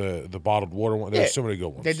 Yeah. The bottled water one. There's Yeah. so many good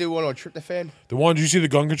ones. They did one on tryptophan. The one, did you see the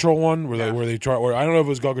gun control one where Yeah. they try? Or I don't know if it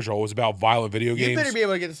was gun control. It was about violent video You games. better be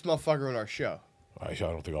able to get this motherfucker on our show. I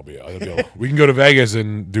don't think I'll be able. We can go to Vegas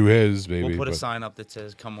and do his maybe. We'll put a but- sign up that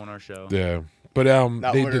says "Come on our show." Yeah, but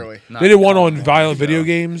Not they literally. did, they did one on violent show. video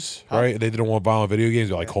games, right? They did one on violent video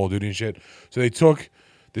games, like Call of Duty and shit. So they took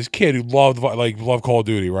this kid who loved Call of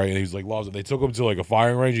Duty, right? And he's like loves it. They took him to like a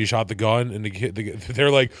firing range. He shot the gun, and they're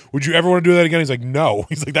like, "Would you ever want to do that again?" He's like, "No."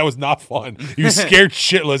 He's like, "That was not fun." He was scared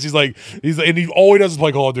shitless. He's like, and he all he does is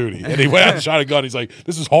play Call of Duty. And he went out and shot a gun. He's like,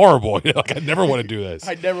 "This is horrible." Like I never want to do this.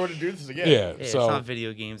 I never want to do this again. Yeah. Yeah, it's So not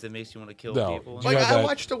video games that makes you want to kill No. people. You Like got I that-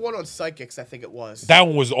 watched the one on psychics. I think it was. that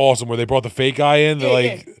one was awesome. Where they brought the fake guy in. They're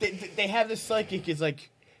like, They have this psychic is like,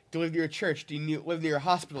 do you live near a church? Do you live near a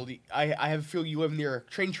hospital? I have a feel you live near a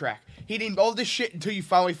train track. He named all this shit until you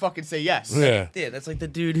finally fucking say yes. yeah. Yeah, that's like the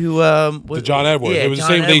dude who was The John Edwards. Yeah, it was the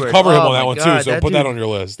John same. They Edwards. covered him Oh on that my one God, too. So put that dude- on your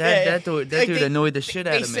list. That Like, dude annoyed the shit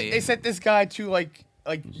out of me. They sent this guy to like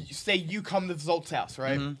say you come to Zolt's house,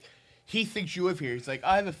 right? Mm-hmm. He thinks you live here. He's like,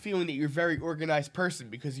 I have a feeling that you're a very organized person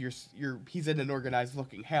because he's in an organized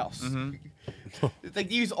looking house. Mm-hmm. It's like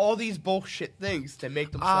they use all these bullshit things to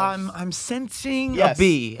make themselves. I'm sensing Yes.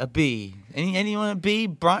 a B. Anyone a B?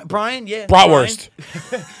 Brian? Yeah. Bratwurst.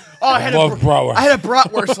 Oh, I had love bratwurst. I had a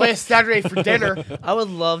bratwurst last Saturday for dinner. Brian. I would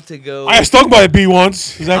love to go. I got stung by a bee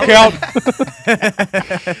once. Does that count?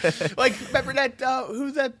 Like, remember that?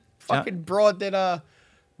 Who's that fucking broad that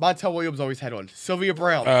Montel Williams always had on? Sylvia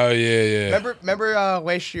Brown. Oh yeah. Remember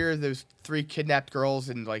last year those 3 kidnapped girls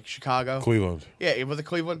in like Chicago? Cleveland. Yeah, it was a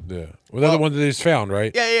Cleveland. Yeah. Well, they're the one that they just found,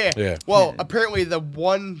 right? Yeah. Yeah. Well, apparently the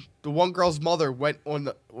one the one girl's mother went on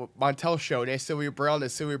the Montel show and asked Sylvia Brown,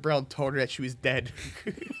 and Sylvia Brown told her that she was dead.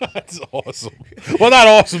 That's awesome. Well, not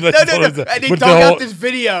awesome. That's no. And they dug out this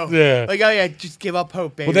video. Yeah. Like, oh yeah, just give up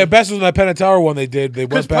hope, baby. Well, their best was in that Penn and Teller one they did. They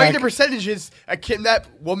Because went back. the percentages, a kidnapped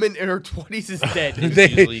woman in her 20s is dead.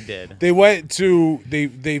 Usually dead. They went to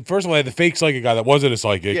they first of all they had the fake psychic guy that wasn't a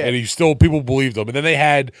psychic, Yeah. and he still people believed him. And then they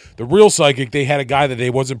had the real psychic. They had a guy that they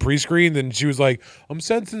wasn't pre-screened, and she was like, "I'm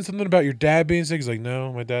sensing something about your dad being sick." He's like,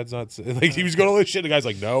 "No, my dad's not sick." Like he was going all this shit. The guy's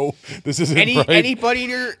like, "No, this isn't right." Anybody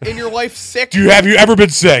in your life sick? Have you ever been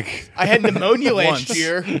sick? I had pneumonia last Once.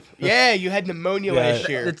 year. Yeah, you had pneumonia last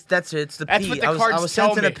year. That's it. It's the That's P. what the I was cards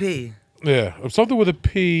tell sensing a me. P. Yeah, something with a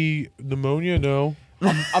P. Pneumonia? No.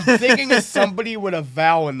 I'm thinking of somebody with a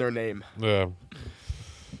vowel in their name. Yeah.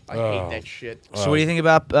 I hate that shit. So what do you think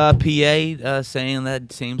about PA saying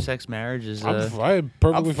that same-sex marriage is? I'm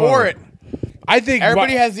perfectly I'm for fine. it. I think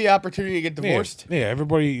Everybody has the opportunity to get yeah, divorced. Yeah,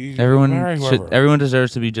 everybody. everyone marry whoever. everyone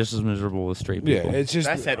deserves to be just as miserable as straight Yeah, people. it's just.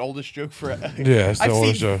 That's that oldest joke for. Yeah, it's the I've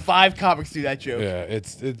oldest seen joke. 5 comics do that joke. Yeah,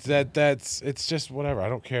 it's just whatever. I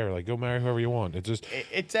don't care. Like, go marry whoever you want. It's just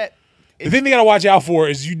It's that. the thing they gotta watch out for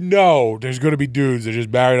is there's gonna be dudes that just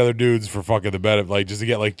married other dudes for fucking the benefit, like just to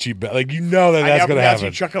get like cheap. Like you know that I that's know, gonna pronounce you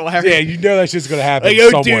happen. Chuck Larry. Yeah, you know that shit's gonna happen Like,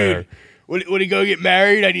 oh, somewhere. dude, when you go get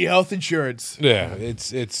married, I need health insurance. Yeah, You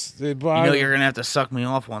know you're gonna have to suck me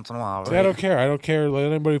off once in a while. Right? I don't care. I don't care. Let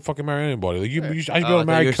anybody fucking marry anybody. Like I should be I able to thought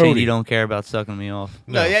marry you were saying Cody. you don't care about sucking me off.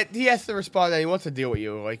 No, he has to respond that he wants to deal with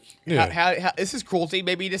you. Like, Yeah. how this is cruelty.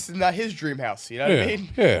 Maybe this is not his dream house. You know what Yeah, I mean?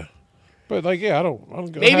 yeah. But like, yeah, I don't. I'm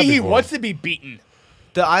Maybe happy he for him. wants to be beaten.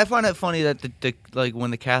 I find it funny that the like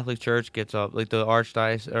when the Catholic Church gets up, like the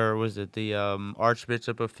Archdiocese or was it the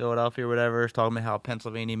Archbishop of Philadelphia or whatever, is talking about how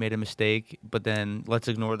Pennsylvania made a mistake, but then let's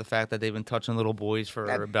ignore the fact that they've been touching little boys for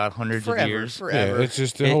about hundreds of years. Forever. Yeah, it's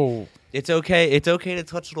just the whole. It's okay. It's okay to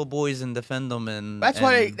touch little boys and defend them, and That's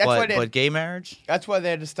why but gay marriage. That's why they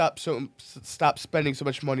had to stop spending so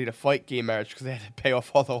much money to fight gay marriage because they had to pay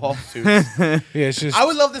off all the lawsuits. Yeah, it's just. I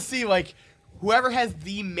would love to see like whoever has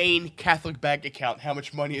the main Catholic bank account, how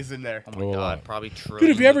much money is in there. Oh my God, probably true. Dude,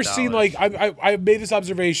 have you ever seen like I made this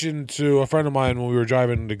observation to a friend of mine when we were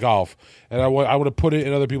driving to golf, and I want to put it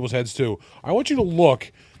in other people's heads too. I want you to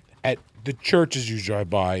look at the churches you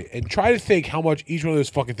drive by and try to think how much each one of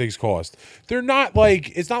those fucking things cost. They're not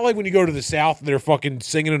like it's not like when you go to the South and they're fucking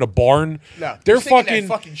singing in a barn. No, they're they're singing in that fucking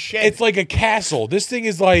fucking shed. It's like a castle. This thing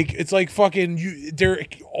is like it's like fucking they're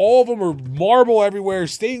all of them are marble everywhere,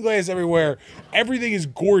 stained glass everywhere. Everything is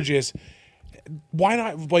gorgeous. Why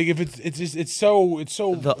not? Like if it's so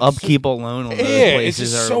The upkeep alone on those yeah, it's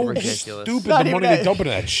places just are so ridiculous. stupid. Not The even money they that. dump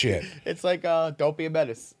into that shit. It's like don't be a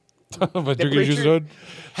menace. But drinking preacher- juice is good.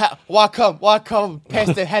 Why come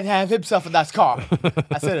Pastor had to have himself a nice car?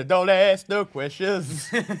 I said, don't ask no questions.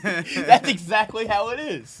 That's exactly how it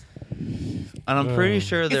is. And I'm pretty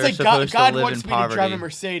sure they're It's like supposed God to live wants in me to drive a poverty.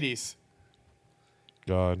 Mercedes.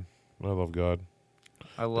 God, I love God.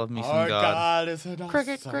 I love me some Our God. God is an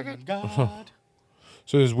awesome God.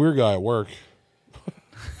 So this weird guy at work.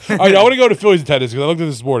 All right, I want to go to Phillies attendance because I looked at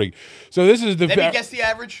this morning. So this is the. Let me guess the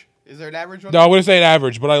average. Is there an average on No, I'm going to say an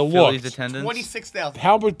average, but I Phillies looked. attendance. 26,000.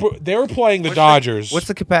 How much? They were playing the Dodgers. What's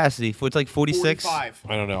the capacity? It's like 46. 45.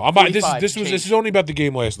 I don't know. This 45 this change. is only about the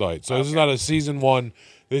game last night. So this is not a season one.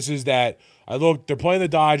 This is that I looked. They're playing the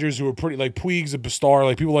Dodgers, who are pretty like Puig's a star.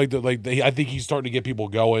 Like people like I think he's starting to get people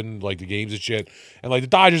going, like the games and shit. And like the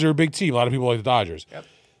Dodgers are a big team. A lot of people like the Dodgers. Yep.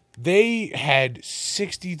 They had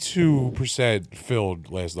 62%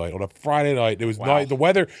 filled last night on a Friday night. It was night. The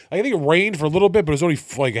weather. I think it rained for a little bit, but it was only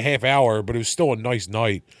like a half hour. But it was still a nice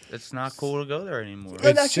night. It's not cool to go there anymore. It's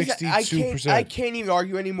that's just- 62%. I can't even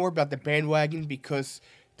argue anymore about the bandwagon because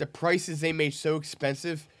the prices they made so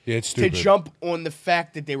expensive Yeah, it's to stupid. jump on the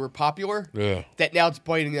fact that they were popular Yeah. that now it's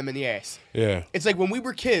biting them in the ass. Yeah. It's like when we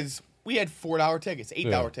were kids, we had $4 tickets,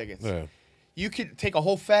 $8 tickets. Yeah. You could take a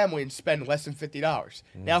whole family and spend less than $50. Mm.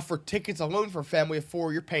 Now for tickets alone for a family of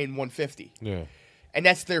 4, you're paying $150. Yeah. And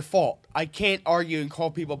that's their fault. I can't argue and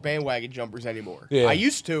call people bandwagon jumpers anymore. Yeah. I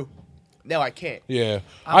used to. Now I can't. Yeah.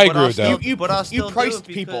 I But agree I'll with still- that. You- but I'll you still do priced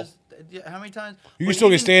it people. because- How many times? You can but still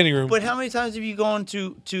get even- standing room. But how many times have you gone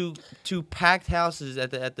to packed houses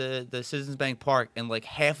at the Citizens Bank Park and like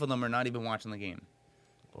half of them are not even watching the game?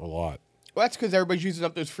 A lot. Well, that's because everybody's using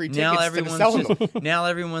up those free tickets Now instead of selling everyone's them. just, now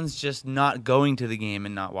everyone's just not going to the game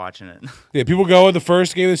and not watching it. Yeah, people go in the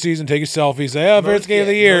first game of the season, take a selfie, say, "Oh, first game of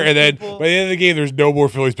the year," most and then people- by the end of the game, there's no more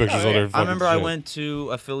Phillies pictures Oh, on yeah. their. I fucking remember I shit. went to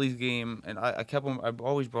a Phillies game, and I've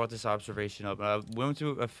always brought this observation up. I went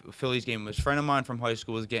to a Phillies game. A friend of mine from high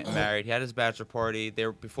school was getting married. He had his bachelor party.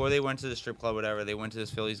 Before they went to the strip club, whatever. They went to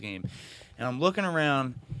this Phillies game, and I'm looking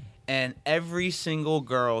around, and every single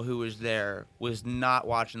girl who was there was not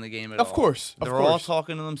watching the game at all. Of course, of They're all course.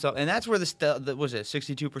 talking to themselves, and that's where the was it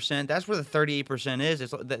 62%. That's where the 38% is.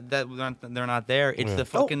 It's that they're not there. It's the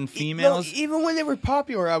fucking females. No, even when they were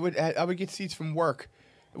popular, I would get seats from work,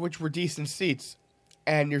 which were decent seats,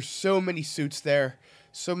 and there's so many suits there,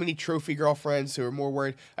 so many trophy girlfriends who are more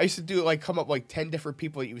worried. I used to do come up 10 different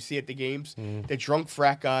people that you would see at the games. The drunk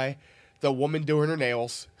frat guy, the woman doing her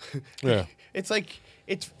nails. Yeah. It's like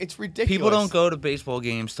it's ridiculous. People don't go to baseball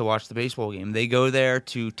games to watch the baseball game. They go there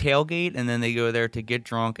to tailgate, and then they go there to get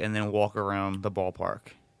drunk and then walk around the ballpark.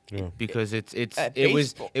 Yeah. Because At it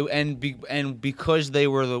was baseball. and because they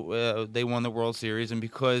were they won the World Series, and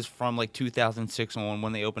because from 2006 on,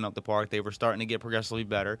 when they opened up the park, they were starting to get progressively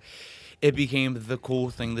better. It became the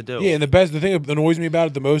cool thing to do. Yeah, and the thing that annoys me about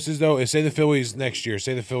it the most is say the Phillies next year,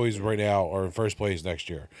 say the Phillies right now are in first place next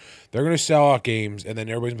year. They're going to sell out games, and then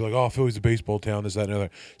everybody's going to be like, oh, Philly's a baseball town, this, that, and the other.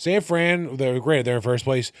 San Fran, granted, they're in first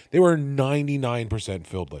place. They were 99%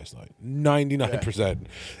 filled last night. 99%.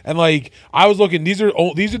 And, I was looking, these are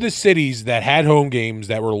the cities that had home games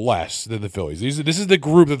that were less than the Phillies. This is the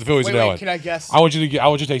group that the Phillies are now in. Can I guess? I want you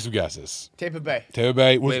to take some guesses. Tampa Bay. Tampa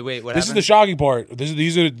Bay. Wait, what This is happened? the shocking part.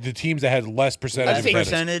 These are the teams that had less percentage. Less of attendance.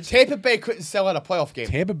 percentage. Tampa Bay couldn't sell out a playoff game.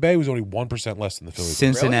 Tampa Bay was only 1% less than the Phillies.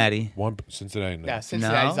 Cincinnati. Cincinnati. No. Yeah,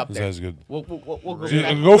 Cincinnati's No? up there. That's good. We'll go, Yeah,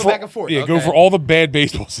 back, go go for back and forth. Yeah, go Okay. for all the bad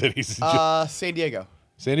baseball cities. San Diego.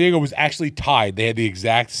 San Diego was actually tied. They had the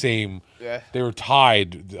exact same. Yeah. They were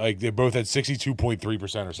tied. They both had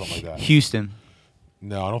 62.3% or something like that. Houston.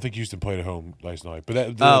 No, I don't think Houston played at home last night. But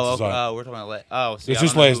that's Oh, aside. okay. We're talking about see, It's I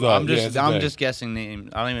just don't know last who- night. I'm Yeah, just it's I'm bad. just guessing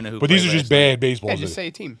names. I don't even know who. But these are played just last bad baseball Yeah, cities. just say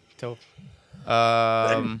a team. So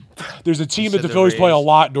night. There's a team You that said the the Phillies play a Rays.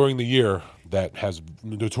 lot during the year that has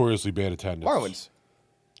notoriously bad attendance. Marlins.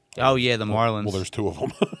 Oh yeah, the Marlins. Well, there's two of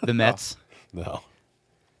them. The Mets. No.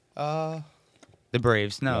 The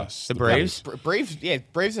Braves. No, Yes, the the Braves. Braves. Yeah,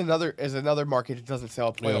 Braves is another market that doesn't sell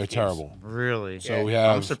a playoff Yeah, they're games. terrible. Really? So we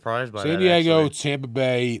have I'm surprised by San that, Diego, actually. Tampa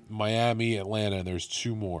Bay, Miami, Atlanta, and there's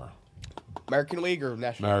two more. American League or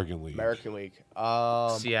National? American League. American League.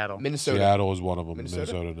 Seattle. Minnesota. Seattle is one of them.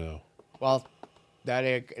 Minnesota? No. Well, that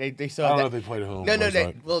they still I have don't know that. if they played at home. No, last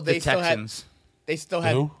night. well, The they still had. Texans. They still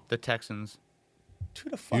had. Who? The Texans. Who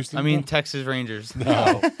the fuck? Houston? I mean Texas Rangers.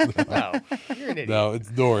 No, you're an idiot. No, it's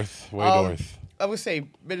north. Way north. I would say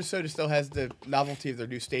Minnesota still has the novelty of their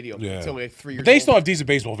new stadium. Yeah. It's only 3 years But they old. still have decent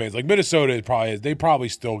baseball fans. Like Minnesota they probably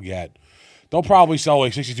still get. They'll probably sell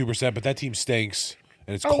 62%, but that team stinks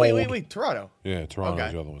and it's Oh, cold. wait. Toronto. Yeah, Toronto's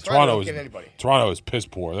Okay. the other one. Toronto don't get anybody. Toronto is piss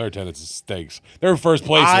poor. Their attendance stinks. They're in first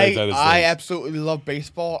place. and their attendance I stinks. absolutely love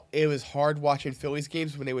baseball. It was hard watching Phillies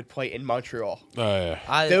games when they would play in Montreal. Yeah.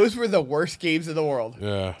 Those were the worst games in the world.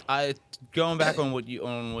 Yeah. Going back on what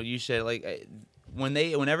you said, when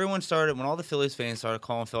all the Phillies fans started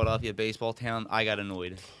calling Philadelphia a baseball town, I got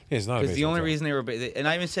annoyed. Yeah, it's not a Because the baseball only town. reason they were, and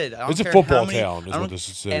I even said, I don't It's a care football how many, town is I don't- what this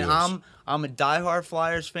city and is. I'm a diehard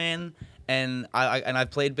Flyers fan, and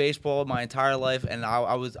I've played baseball my entire life, and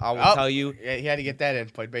I will tell you, Yeah, he had to get that in.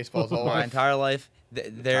 Played baseball his whole my life. entire life,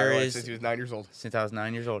 there is Since he was 9 years old. since I was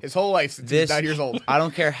 9 years old. His whole life since he was 9 years old. I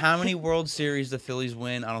don't care how many World Series the Phillies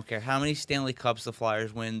win. I don't care how many Stanley Cups the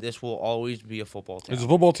Flyers win. This will always be a football team. It's a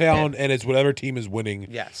football town, and it's whatever team is winning.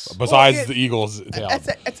 Yes. Besides Well, yeah, the Eagles town.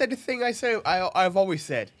 That's the thing I say. I've always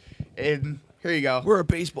said. And here you go. We're a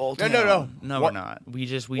baseball No, team. no. No, What- we're not. We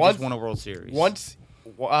just once- won a World Series. Once,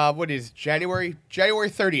 what is January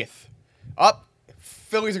 30th? Up.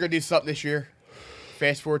 Phillies are gonna do something this year.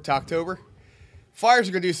 Fast forward to October. Flyers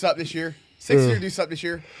are gonna do something this year. Sixers are gonna do something this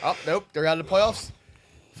year. Oh, nope, they're out of the playoffs.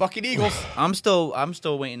 Fucking Eagles. I'm still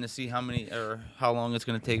waiting to see how long it's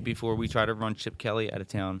going to take before we try to run Chip Kelly out of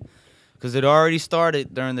town. Because it already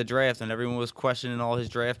started during the draft, and everyone was questioning all his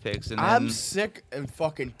draft picks. And then, I'm sick and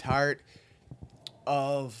fucking tired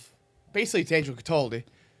of basically Angelo Cataldi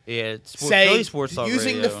yeah, say Philly Sports Talk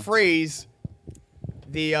using Radio. the phrase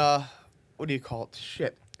the what do you call it?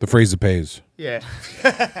 Shit. The phrase that pays. Yeah.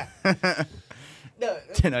 No,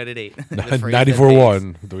 Tonight at 8. The phrase that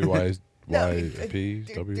 94.1. No, WYP.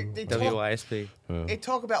 they W. talk- WYSP. They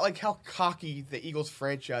talk about like how cocky the Eagles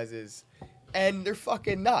franchise is, and they're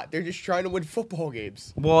fucking not. They're just trying to win football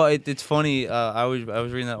games. Well, it's funny. I was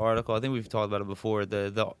reading that article. I think we've talked about it before.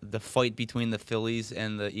 The fight between the Phillies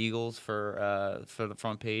and the Eagles for the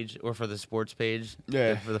front page or for the sports page.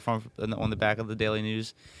 Yeah. For the front on the back of the Daily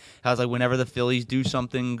News. How it's like whenever the Phillies do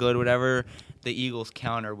something good, whatever, the Eagles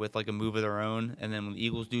counter with like a move of their own, and then when the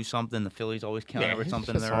Eagles do something, the Phillies always counter with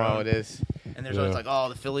something of that's their all own. it is. And there's always Yeah. like, oh,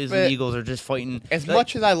 the Phillies and But the Eagles are just fighting. As Like,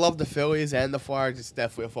 much as I love the Phillies and the Flyers, it's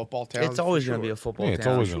definitely a football town. it's always going going to be a football Yeah, it's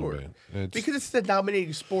town. always sure. going to be. because it's the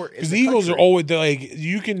dominating sport. in Because the Eagles are country. always like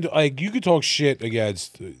you can talk shit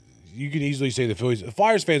against. You can easily say the Phillies. The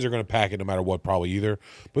Flyers fans are going to pack it no matter what, probably either.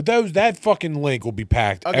 But that fucking link will be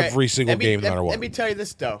packed Okay, every single game, no matter what. Let me tell you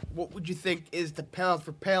this though. What would you think is the pound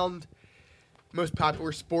for pound most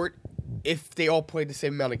popular sport if they all played the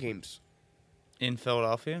same amount of games? In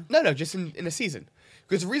Philadelphia? No, just in a season.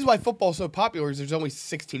 Because the reason why football is so popular is there's only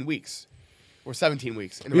 16 weeks or 17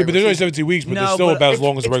 weeks. In the Yeah, but there's regular only season. 17 weeks, but No, they're still but about as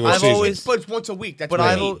long as the regular I've season. always- But it's once a week. That's But what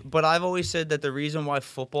I I've mean. I've always said that the reason why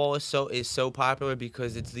football is so popular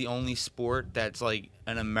because it's the only sport that's like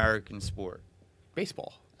an American sport.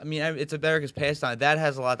 Baseball. I mean, it's America's pastime. That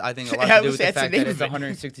has a lot. I think a lot Yeah, I to do would with say the that's the fact name that it's of it.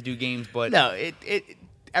 162 games. But No,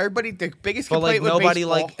 everybody the biggest but like complaint with nobody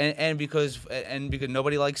baseball, like and because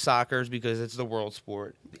nobody likes soccer is because it's the world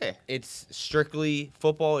sport. Yeah. It's strictly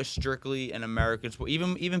football is strictly an American sport.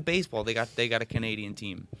 Even baseball, they got a Canadian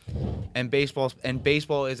team, and baseball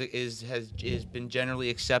has been generally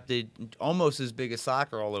accepted almost as big as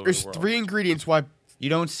soccer all over there's the world. three ingredients why You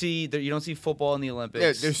don't see football in the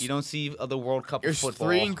Olympics. there's- You don't see the World Cup of there's football.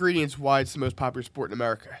 three ingredients why it's the most popular sport in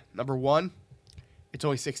America. Number one, it's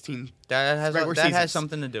only 16. that regular has seasons.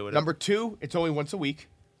 something to do with Number two, it's only once a week.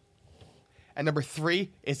 And number three,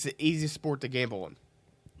 it's the easiest sport to gamble in.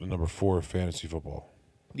 And number 4, fantasy football.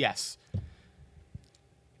 Yes,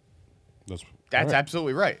 That's that's all right.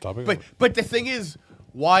 absolutely right. Topic But over. but the thing is,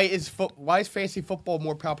 why is fantasy football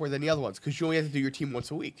more popular than the other ones? Because you only have to do your team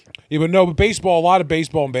once a week. Yeah, but baseball. A lot of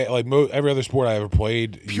baseball and like every other sport I ever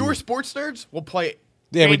played. Pure sports nerds will play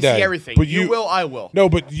Every fantasy day. everything. But you you- will, I will. No,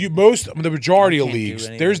 but the majority I of can't do leagues,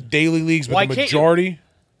 anything. there's daily leagues, but Why the can't you? majority.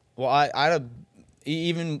 Well, I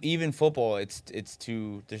even football, it's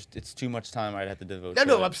too much time I'd have to devote. No, to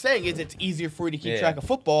no. it. What I'm saying is it's easier for you to keep Yeah. track of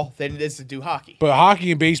football than it is to do hockey. But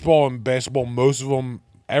hockey and baseball and basketball, most of them,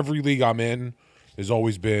 every league I'm in, has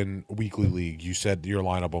always been a weekly league. You set your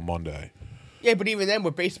lineup on Monday. Yeah, but even then,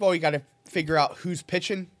 with baseball, you got to figure out who's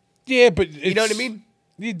pitching. Yeah, but You know what I mean?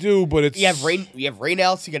 You do, but it's You have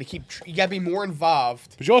rainouts. You got to you got to be more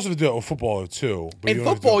involved. But you also have to do it with football too. But In you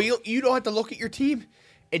don't have to football, do- you don't have to look at your team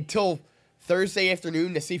until Thursday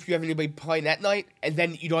afternoon to see if you have anybody playing that night, and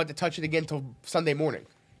then you don't have to touch it again until Sunday morning.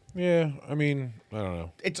 yeah, I mean, I don't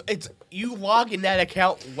know. It's you log in that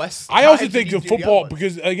account less. I also times than think you the do football other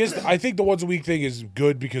ones. because I think the once a week thing is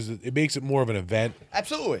good because it makes it more of an event.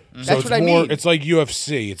 Absolutely, So that's it's what I more. mean. It's like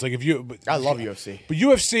UFC. It's like if you. I love UFC. But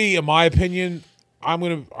UFC, in my opinion, I'm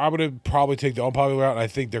gonna probably take the unpopular route. And I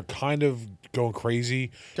think they're kind of going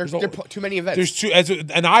crazy. There's al- too many events. There's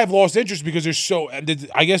and I've lost interest because there's so. And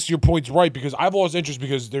I guess your point's right because I've lost interest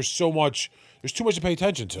because there's so much. There's too much to pay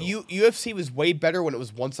attention to. UFC was way better when it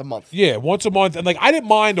was once a month. Yeah, once a month, and like I didn't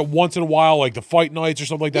mind a once in a while, like the fight nights or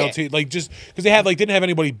something like that. Yeah. Like just because they had didn't have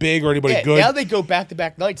anybody big or anybody Yeah, good. now they go back to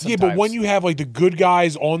back nights. Yeah, Sometimes. but when you have like the good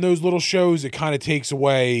guys on those little shows, it kind of takes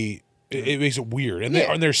away. It makes it weird. And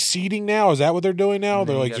Yeah. they're seeding now. Is that what they're doing now?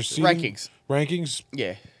 They're like got just the seeding? rankings. Rankings.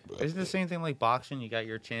 Yeah, Isn't the same thing like boxing? You got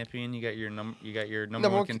your champion, you got your number Number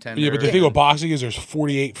one one- contender. Yeah, but the thing with boxing is there's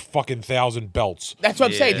 48 fucking thousand belts. that's what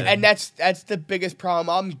I'm saying, Yeah. and that's the biggest problem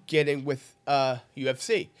I'm getting with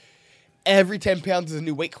UFC. Every 10 pounds is a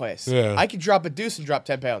new weight class. Yeah. I could drop a deuce and drop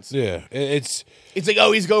 10 pounds. Yeah, it's It's like,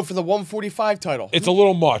 he's going for the 145 title. a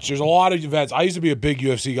little much. There's a lot of events. I used to be a big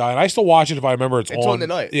UFC guy, and I still watch it if I remember it's on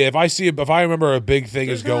tonight. Yeah, if I remember a big thing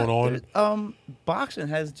is going on. Boxing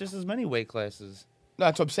has just as many weight classes. No,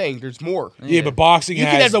 that's what I'm saying. There's more. Yeah, but boxing You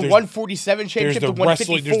has can have the there's- 147 There's championship, the the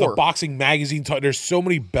wrestling. There's the 154. boxing magazine. There's so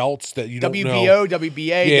many belts that you don't know. WBO,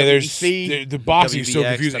 WBA, Yeah, there's WBC. the boxing is so WBX,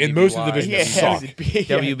 confusing, and most of the WBY. divisions yeah, suck. yeah.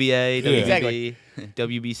 WBA, Yeah. WBC,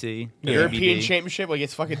 WBC, European WBB. Championship, like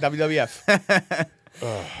it's fucking WWF.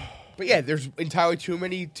 But yeah, there's entirely too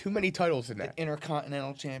many titles in that.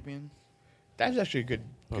 Intercontinental champion. That's actually a good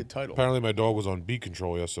title. Apparently, my dog was on beat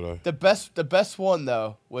control yesterday. The best one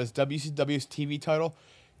though was WCW's TV title,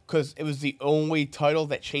 because it was the only title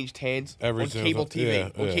that changed hands Every on single cable time.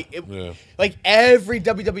 TV. Yeah, Okay, yeah. Like every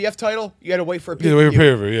WWF title, you had to wait for a Yeah, we were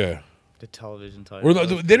pay-per-view. pay yeah. The television title. Or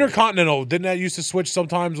the Intercontinental didn't that used to switch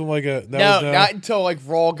sometimes on like a No, not until like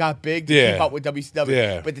Raw got big to Yeah. keep up with WCW.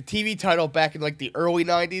 Yeah. But the TV title back in like the early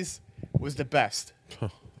 '90s was the best.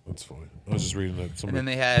 That's funny. I was just reading that. And Somebody, then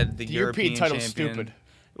they had the European title's champion. stupid.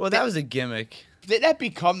 Well, that was a gimmick. Did that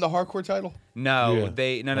become the hardcore title? No,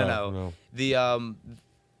 Yeah. no. No.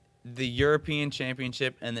 The European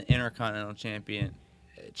Championship and the Intercontinental Champion.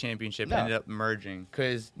 championship No. ended up merging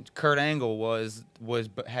because Kurt Angle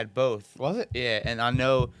had both. Was it? Yeah, and I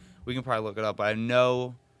know we can probably look it up, but I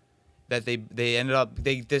know that they ended up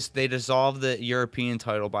they dissolved the European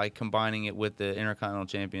title by combining it with the Intercontinental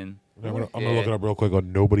Champion. I'm gonna look it up real quick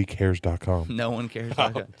on nobodycares.com. No one cares.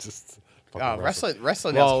 Just fucking Wrestling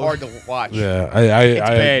Well, is hard to watch. Yeah,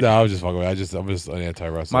 bad. No, I was just fucking. I'm just an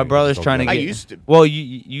anti-wrestling. My brother's trying to I get. used to. Well,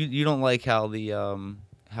 you don't like how the I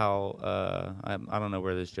don't know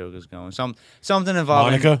where this joke is going. Something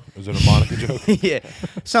involving Monica. Is it a Monica joke? yeah,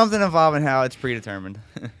 something involving how it's predetermined.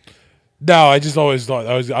 No, I just always thought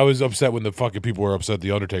I was upset when the fucking people were upset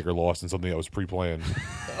the Undertaker lost in something that was pre-planned.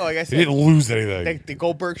 Oh, like I He said, didn't lose anything. the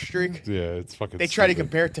Goldberg streak. Yeah, it's fucking. They try to stupid.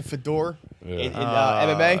 compare it to Fedor Yeah. in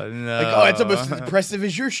MMA. no. Like, oh, it's almost as impressive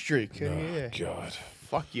as your streak. Oh, Yeah. God.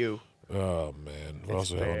 Fuck you. Oh man, what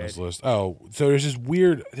else It's we have on this bad. list? Oh, so there's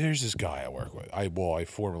this guy I work with. I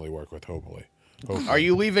formerly work with. Hopefully. Are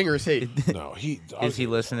you leaving or is he? No, he Is he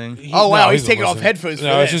listening? Oh, wow, he's not taking off listening. headphones for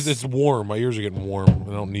No, it's this. just it's warm. My ears are getting warm.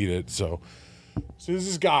 I don't need it. So there's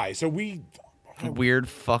this guy. So Weird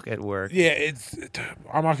fuck at work. yeah,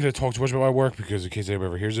 I'm not going to talk too much about my work because in case anybody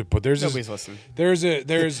ever hears it. But there's Nobody's this, listening. there's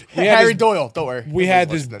we had Harry this- Doyle, don't worry. we had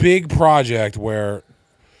Nobody's this listening. big project where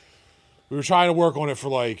we were trying to work on it for a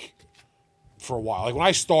while. Like when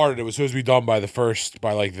I started, it was supposed to be done by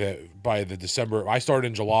the December. I started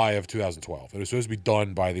in July of 2012. It was supposed to be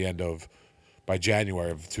done by January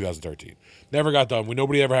of 2013. Never got done.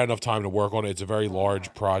 Nobody ever had enough time to work on it. It's a very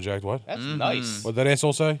large project. What? That's nice. What did that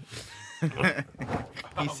asshole say?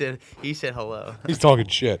 He said hello. He's talking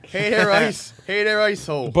shit. Hey there, Ice. Hey there, Ice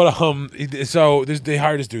Hole. But so they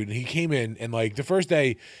hired this dude, and he came in, and like the first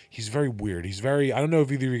day, he's very weird. He's very. I don't know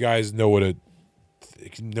if either of you guys know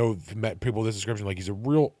met people with this description. Like he's a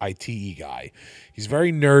real ITE guy. He's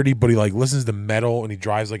very nerdy, but he like listens to metal, and he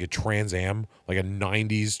drives like a Trans Am, like a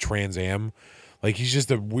 '90s Trans Am. Like he's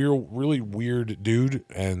just a really weird dude,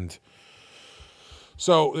 and.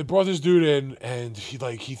 So they brought this dude in, and he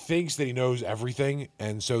thinks that he knows everything,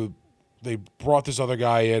 and so they brought this other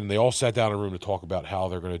guy in, and they all sat down in a room to talk about how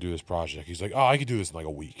they're going to do this project. He's like, "Oh, I could do this in like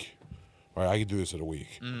a week, right? I could do this in a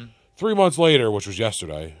week." 3 months later, which was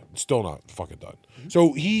yesterday, it's still not fucking done.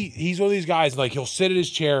 So he's one of these guys. Like he'll sit in his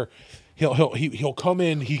chair, he'll come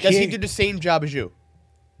in. Does Does he do the same job as you?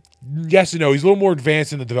 Yes and no. He's a little more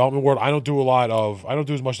advanced in the development world. I don't do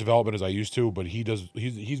as much development as I used to, but he does.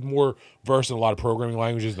 He's more versed in a lot of programming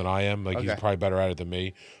languages than I am. Like he's Okay. probably better at it than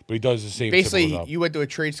me. But he does the same. Basically, typical job. you went to a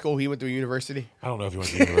trade school, he went to a university. I don't know if he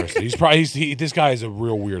went to university. This guy is a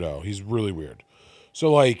real weirdo. He's really weird.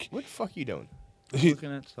 So like, What the fuck are you doing?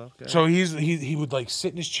 Looking at stuff. Guys. so he would like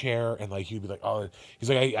sit in his chair and like he'd be like, oh, he's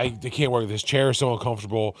like, I can't work. This chair is so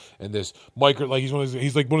uncomfortable, and this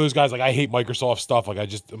he's like one of those guys like I hate Microsoft stuff. Like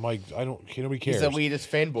I'm like nobody cares. He's the elitist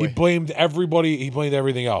fanboy. He blamed everybody. He blamed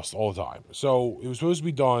everything else all the time. So it was supposed to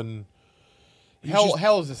be done.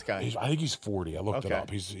 Hell is this guy? I think he's 40. I looked it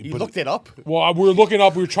up. You looked it up? Well, we were looking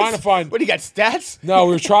up. We were trying to find. What, do you got stats? No,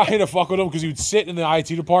 we were trying to fuck with him because he would sit in the IT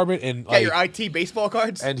department and Got your IT baseball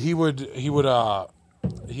cards? and he would have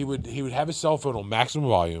his cell phone on maximum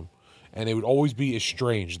volume, and it would always be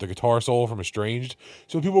Estranged, the guitar solo from Estranged.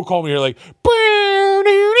 So people would call me here like,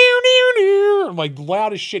 I'm like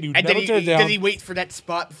loud as shit. He would And never turn it down. did he wait for that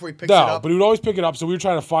spot before he picks it No, up? but he would always pick it up. So we were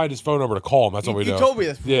trying to find his phone number to call him. That's what we do. You told me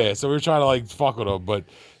this before. Yeah, so we were trying to like fuck with him, but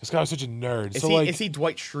this guy was such a nerd. Is So he like, is he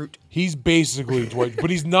Dwight Schrute? he's basically Dwight, but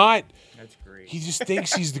he's not. That's great. He just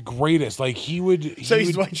thinks he's the greatest. Like he would. So he's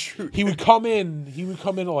would, Dwight Schrute. He would come in. He would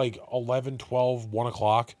come in at like 11, 12, 1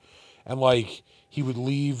 o'clock, and like he would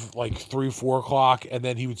leave like 3, 4 o'clock, and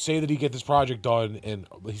then he would say that he'd get this project done, and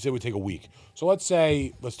he said it would take a week. So let's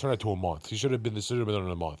turn it to a month. This should have been done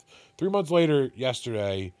in a month. 3 months later,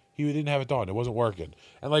 yesterday, he didn't have it done. It wasn't working.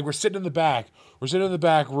 And like we're sitting in the back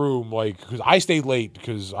room, like because I stayed late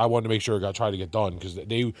because I wanted to make sure it got tried to get done because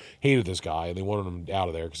they hated this guy and they wanted him out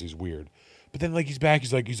of there because he's weird. But then like he's back,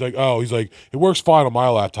 he's like, it works fine on my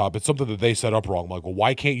laptop. It's something that they set up wrong. I'm like, well,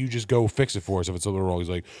 why can't you just go fix it for us if it's something wrong? He's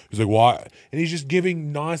like, why? And he's just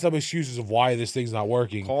giving nonstop excuses of why this thing's not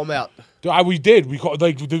working. Call him out. We did. We called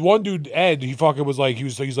like the one dude, Ed. He fucking was like, he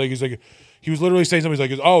was literally saying something.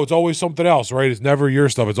 He's like, oh, it's always something else, right? It's never your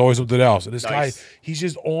stuff. It's always something else. And this Nice. guy, he's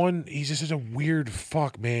just such a weird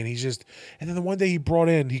fuck, man. And then the one day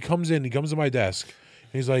he comes to my desk.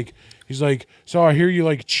 And he's like, so I hear you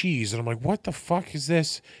like cheese, and I'm like, what the fuck is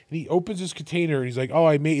this? And he opens this container, and he's like, oh,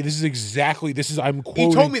 I'm quoting.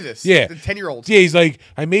 He told me this. Yeah, The 10-year-old. Yeah, he's like,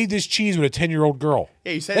 I made this cheese with a 10-year-old girl.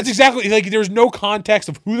 Yeah, you said that's it's- exactly like. There's no context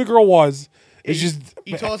of who the girl was. It's just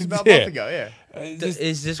You told us about a month ago, yeah.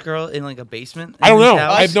 Is this girl in like a basement? I don't in his know.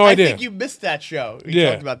 house? I have no idea. I think you missed that show. We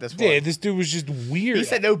talked about this one. Yeah, this dude was just weird. He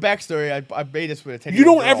said no backstory. I made this with a 10-year-old you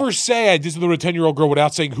don't girl. ever say I did something with a 10-year-old girl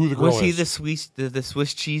without saying who the girl Was is. he the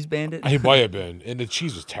Swiss cheese bandit? He might have been. And the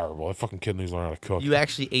cheese was terrible. That fucking kid needs to learn how to cook. You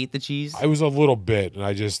actually ate the cheese? I was a little bit, and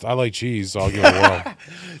I like cheese, so I'll give it a whirl.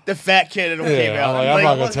 The fat kid in came Yeah, out. I'm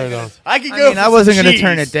not gonna turn it on. I could I go. mean, for I some wasn't gonna cheese.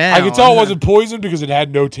 turn it down. I could tell it wasn't poisoned because it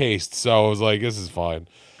had no taste, so I was like, "This is fine."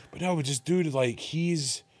 But no, but just dude, like he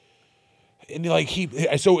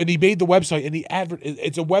made the website and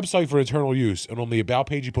it's a website for internal use, and on the about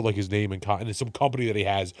page he put like his name and it's some company that he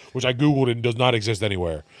has, which I googled and does not exist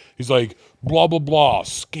anywhere. He's like blah blah blah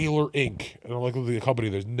Scalar Inc. And I'm like, look at the company.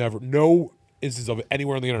 There's no instance of it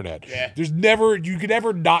anywhere on the internet. Yeah. You could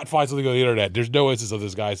never not find something on the internet. There's no instance of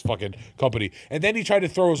this guy's fucking company. And then he tried to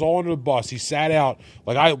throw us all under the bus. He sat out.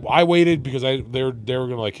 Like I waited because they were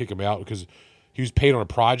gonna like kick him out because he was paid on a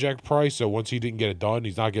project price. So once he didn't get it done,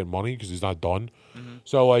 he's not getting money because he's not done. Mm-hmm.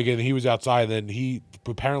 So like, and he was outside. And then he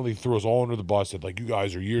apparently threw us all under the bus. Said like, you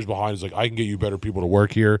guys are years behind. He's like, I can get you better people to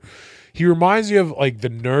work here. He reminds me of like the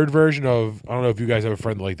nerd version of, I don't know if you guys have a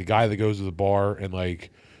friend, like the guy that goes to the bar and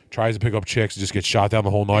like tries to pick up chicks and just gets shot down the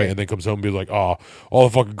whole night and then comes home and be like, oh, all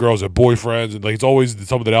the fucking girls have boyfriends and like it's always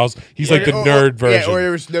something else. He's like the nerd version. Yeah, or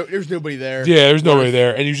there's nobody there. Yeah, there's nobody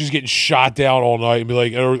there, and he's just getting shot down all night and be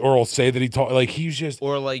like, or he'll say that he talk like he's just.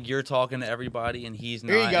 Or like you're talking to everybody and he's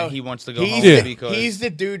not. Here you go. And he wants to go He's home Yeah. because he's the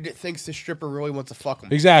dude that thinks the stripper really wants to fuck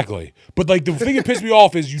him. Exactly. But like the thing that pissed me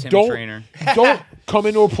off is you Tim don't Trainer. come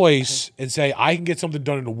into a place and say I can get something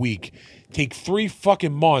done in a week, take 3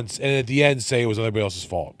 fucking months, and at the end say it was everybody else's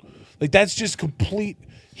fault. Like that's just complete.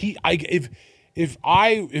 If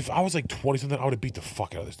I was like 20 something, I would have beat the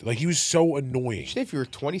fuck out of this dude. Like he was so annoying. Shit, if you were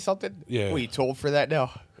 20 something, Yeah. what are you told for that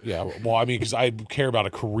now? Yeah. Well, I mean, because I care about a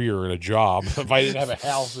career and a job. If I didn't have a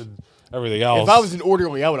house and everything else. If I was an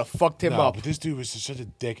orderly, I would have fucked him No, up. but this dude was just such a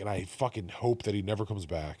dick, and I fucking hope that he never comes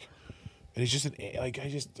back. And he's just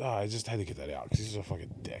I just had to get that out because he's just a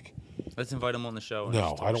fucking dick. Let's invite him on the show. and No,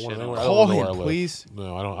 just talk I don't want shit to. on Call know him, where I live. please.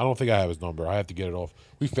 No, I don't think I have his number. I have to get it off.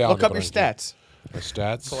 We found Look it, up but your I can't- stats. My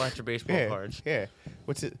stats. Pull out your baseball Yeah, cards. yeah.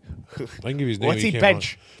 What's it? I can give you his name. What's you he can't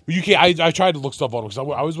bench? find- But you can't. I tried to look stuff on him because I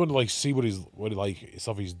always wanted to like see what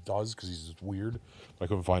stuff he does because he's just weird. But I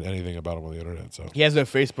couldn't find anything about him on the internet. So He has no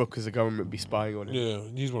Facebook because the government be spying on him. yeah,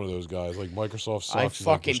 he's one of those guys. Like Microsoft sucks. I He's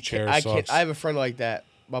like, this fucking chair I sucks. can't. I have a friend like that.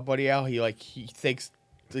 My buddy Al. He thinks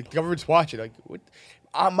the government's watching. Like what?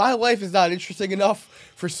 My life is not interesting enough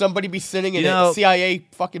for somebody to be sitting in You a know- CIA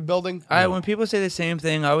fucking building. When people say the same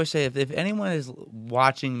thing, I always say if anyone is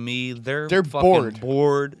watching me, they're bored fucking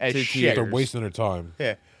bored as to shit. They're tears. wasting their time.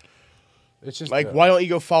 Yeah. It's just Like, why don't you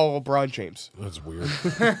go follow LeBron James? That's weird.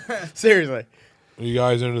 Seriously. Are you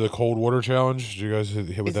guys into the cold water challenge? Did you guys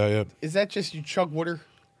hit with that yet? Is that just you chug water?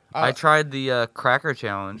 I tried the cracker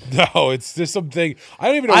challenge. No, it's just something. I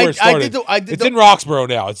don't even know I- where it I started. did It's in Roxborough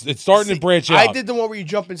now. It's starting to branch out. I did the one where you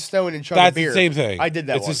jump in stone and chug a That's beer. the same thing. I did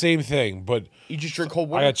that It's one. the same thing, but You just drink cold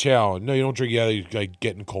I water? got challenged. No, you don't drink. Yeah, you like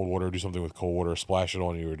get in cold water, do something with cold water, splash it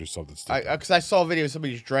on you, or do something stupid. Because I saw a video of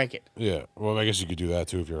somebody just drank it. Yeah, well, I guess you could do that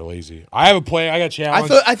too if you're lazy. I have a plan. I got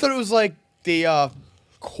challenged. I thought it was like the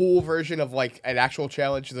cool version of like an actual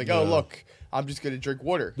challenge. It's like, oh, look, I'm just going to drink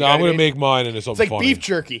water. no, You know I'm what I gonna mean? make mine into It's something like funny. beef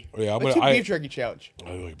jerky. Yeah, I'm Let's gonna- do beef jerky challenge.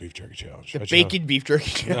 I like beef jerky challenge. The I bacon beef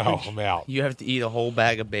jerky No, challenge. I'm out. You have to eat a whole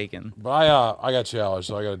bag of bacon. But I got challenged,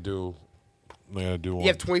 so I gotta do one. You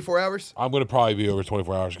have 24 hours? I'm gonna probably be over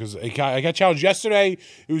 24 hours because I got challenged yesterday.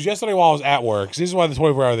 It was yesterday while I was at work. 'Cause this is why the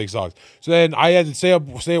 24-hour thing sucks. So then I had to stay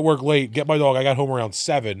at work late, get my dog. I got home around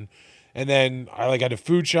 7, and then I had a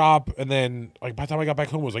food shop. And then by the time I got back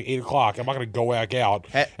home, it was like 8 o'clock. I'm not gonna go back out.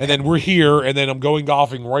 And then we're here, and then I'm going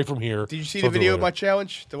golfing right from here. Did you see So the video later. of my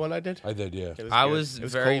challenge? The one I did? I did, yeah. It I good. was It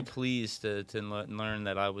very cold. pleased to learn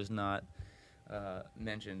that I was not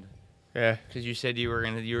mentioned. Yeah. Because you said you were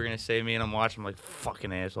gonna say me, and I'm watching. I'm like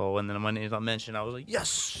fucking asshole, and then my name's not mentioned. I was like,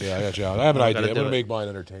 yes. Yeah, I got challenged. I have an I idea. gotta I'm do gonna it. make mine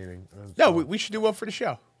entertaining. No, we should do one for the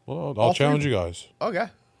show. Well, all I'll challenge three? you guys. Okay.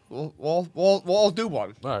 We'll all do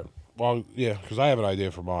one. All right. Well, yeah, because I have an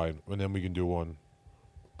idea for mine, and then we can do one.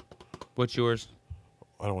 What's yours?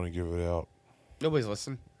 I don't want to give it out, Nobody's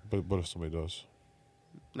listening. but what if somebody does?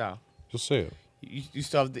 No. Just say it. You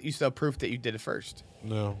still have proof that you did it first.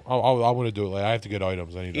 No, I want to do it. Like, I have to get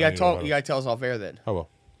items. I need. You I gotta need you gotta tell us off air then. I will.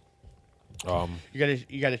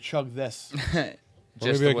 You gotta chug this.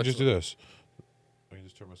 Well, Just maybe I the can just do what's- this. I can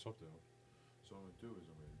just turn myself down. So what I'm gonna do is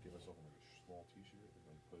I'm gonna get myself like a small T-shirt and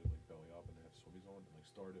like put it like belly up and have swimmies on and like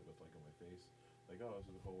start it with like on my face, like oh this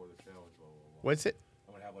is the cold weather challenge. Blah blah blah. What's it?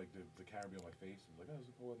 I'm gonna have like the camera be on my face and like oh this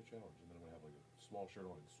is the cold weather challenge, and then I'm gonna have like a small shirt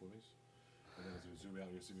on and swimmies, And then as you zoom out,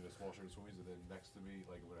 you'll see me in a small shirt and swimmies, and then next to me,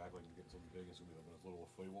 like, it would act like I'm getting something big, it's gonna be like a little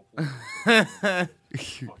inflatable pool.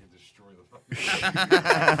 Fucking destroy the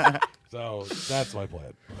fucking. So that's my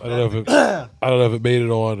plan. I don't know if it made it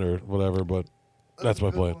on or whatever, but that's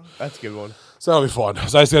my plan. That's a good one. So that'll be fun.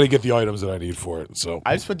 So I just got to get the items that I need for it. So,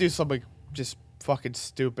 I just would do something just fucking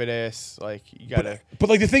stupid ass. Like, you gotta. but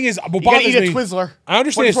like the thing is, what You gotta bothers eat a me. Twizzler. I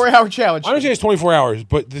understand. 24-hour challenge. I understand it's 24 hours,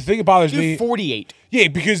 but the thing that bothers Do me. 48. Yeah,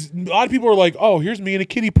 because a lot of people are like, "Oh, here's me in a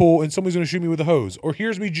kiddie pool, and somebody's gonna shoot me with a hose," or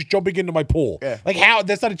 "Here's me just jumping into my pool." Yeah. Like how?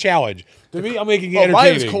 That's not a challenge. To me, I'm making it Oh, mine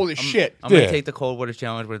entertaining. was cold as shit. I'm gonna Yeah. take the cold water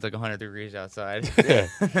challenge when it's like 100 degrees outside.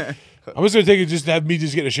 I'm just gonna take it just to have me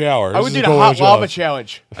just get in a shower. I This would is do a the cold hot water lava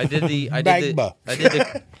challenge. challenge.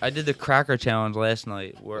 I did the cracker challenge last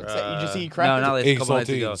night. Where What's that? You just eat No, crackers? not last Egg couple nights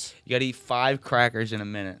ago. saltines. You gotta eat 5 crackers in a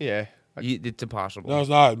minute. Yeah. It's impossible. No, it's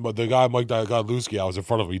not. But the guy Mike Godlewski, I was in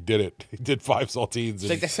front of him. He did it. He did 5 saltines. It's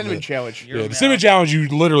like the cinnamon challenge. Yeah, the cinnamon challenge you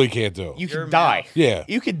literally can't do. You Your can die. Yeah.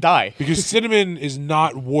 You could die. Because cinnamon is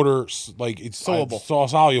not water, like it's Soluble.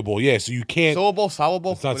 soluble. Yeah, so you can't. Soluble. It's not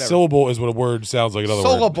whatever. syllable is what a word sounds like another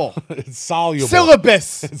Soluble. word. It's soluble.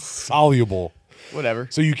 Syllabus. It's soluble. Whatever.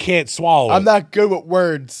 So you can't swallow I'm it. not good with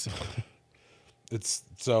words. It's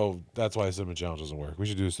so that's why a cinnamon challenge doesn't work. We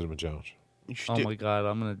should do a cinnamon challenge. You should Oh do, my god,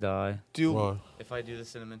 I'm gonna die Why? if I do the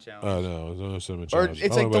cinnamon challenge. Oh no, there's no cinnamon or challenge.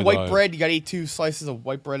 it's I like don't the know white about bread. You gotta eat 2 slices of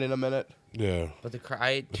white bread in a minute. Yeah. But I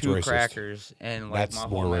ate That's 2 racist. crackers and like That's my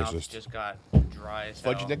more whole mouth racist. just got dry as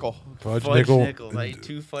Fudge hell. nickel. Fudge Fudge nickel. nickels. I ate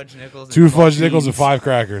 2 fudge nickels. And 2 fudge nickels and beans. 5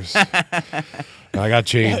 crackers. I got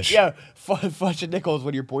change. Yeah, fudge nickel is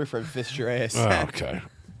when your boyfriend fists your ass. Oh, okay.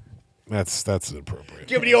 That's inappropriate.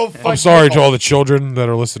 Give me the old fudge I'm sorry nickel. to all the children that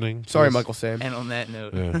are listening. Sorry, Yes. Michael Sam. And on that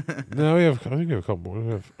note, Yeah. No, I think we have a couple more.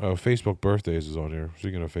 We have Facebook birthdays is on here.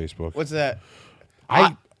 Speaking of Facebook. What's that?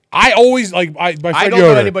 I always like my I friend don't know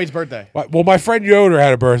Yoder. anybody's birthday. Well, my friend Yoder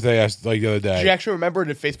had a birthday like the other Did you day. actually remember? Or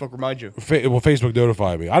did Facebook remind you? Well, Facebook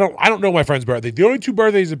notified me. I don't know my friend's birthday. The only 2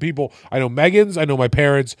 birthdays of people I know: Megan's, I know my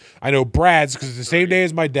parents, I know Brad's because it's the same day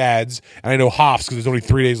as my dad's, and I know Hoff's because it's only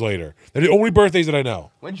 3 days later. They're the only birthdays that I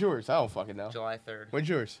know. When's yours? I don't fucking know. July 3rd. When's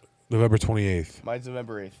yours? November 28th. Mine's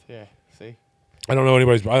November 8th. Yeah. See? I don't know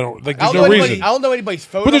anybody's. I don't like. I There's don't, no know reason. anybody, I don't know anybody's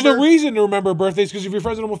phone But there's no number. reason to remember birthdays because if you're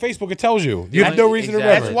friends with them on Facebook, it tells you. You have Yeah, no reason to exactly. remember.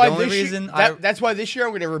 That's it. why The only this reason year, I- that's why this year I'm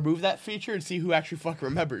going to remove that feature and see who actually fucking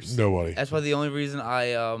remembers. Nobody. That's why the only reason I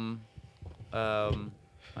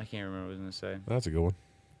can't remember what I was gonna say. That's a good one.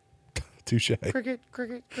 Touche. I Cricket.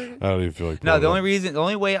 don't even feel like. No, pulling the it up.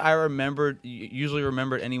 only way I usually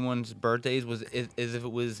remembered anyone's birthdays is if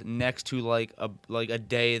it was next to like a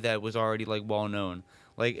day that was already like well known.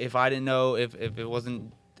 Like if I didn't know if it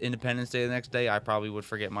wasn't Independence Day the next day, I probably would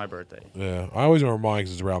forget my birthday. Yeah, I always remember mine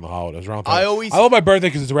because it's around the holidays. Around I always- I love my birthday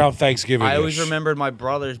because it's around Thanksgiving. I always remembered my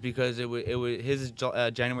brother's because it was his is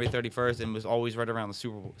January 31st and was always right around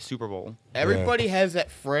the Super Bowl. Everybody has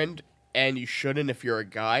that friend, and you shouldn't if you're a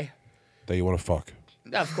guy. that you want to fuck.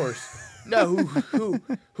 No, of course. No, who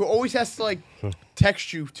always has to like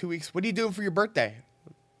text you 2 weeks. What are you doing for your birthday?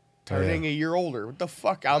 Turning a year older. What the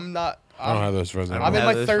fuck? I'm not. I don't have those friends. I'm anymore. in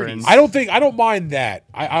my have those 30s. friends. I don't mind that.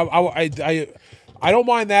 I don't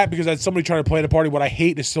mind that because that's somebody trying to plan a party. What I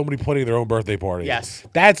hate is somebody planning their own birthday party. Yes.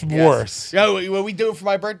 That's Yes. worse. Yo, what are we doing for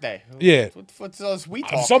my birthday? Yeah. What's this we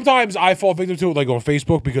talk? Sometimes I fall victim to it, like on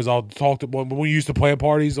Facebook, because I'll talk to when we used to plan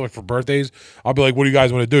parties, like for birthdays. I'll be like, "What do you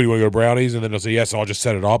guys want to do? Do you want to go to Brownies?" And then they'll say yes, and I'll just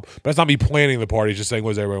set it up. But that's not me planning the party; it's just saying,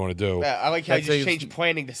 "What does everybody want to do?" Yeah, I like how you That's just like- changed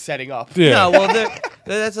planning to setting up. Yeah. No, well,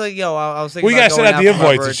 that's like I was thinking. Well, you about gotta send going out the for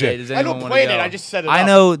my invites and birthday. shit. Does I don't anyone wanna plan it, go? I just set it I up.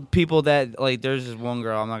 know people that like. There's this one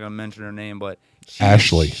girl. I'm not gonna mention her name, but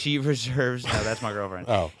Ashley. She reserves. No, that's my girlfriend.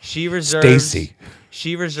 Oh. She reserves. Stacy.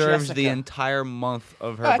 She reserves the Jessica. entire month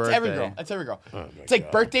of her That's birthday. every girl. That's every girl. my It's like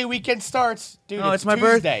birthday weekend starts, dude. No, it's my Tuesday.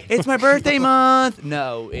 birthday. It's my birthday month.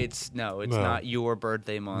 No, it's No. not your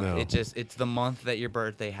birthday month. No. It's the month that your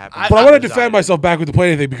birthday happens. But I want to reside defend in. myself back with the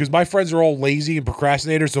planning thing because my friends are all lazy and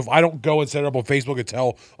procrastinators. So if I don't go and set it up on Facebook and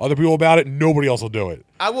tell other people about it, nobody else will do it.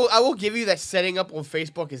 I will give you that setting up on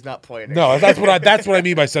Facebook is not planning. No, that's what I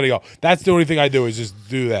mean by setting up. That's the only thing I do is just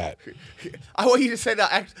do that. I want you to send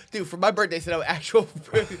out, dude, for my birthday, send out actual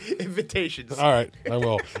invitations. All right, I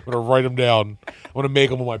will. I'm gonna write them down. I'm gonna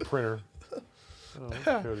make them on my printer.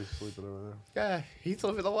 Cody's sleeping over there. Yeah, he's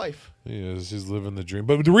living the life. He is. He's living the dream.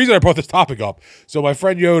 But the reason I brought this topic up, so my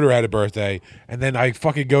friend Yoder had a birthday, and then I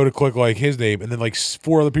fucking go to click like his name, and then like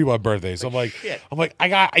 4 other people have birthdays. So I'm like, shit. I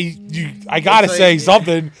gotta It's like- say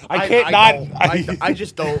something. I can't not. don't. I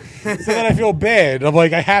just don't. So then I feel bad. I'm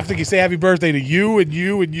like, I have to say happy birthday to you and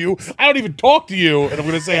you and you. I don't even talk to you, and I'm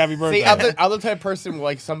gonna say happy birthday. See, I'm the type of person where,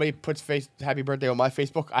 like, somebody puts happy birthday on my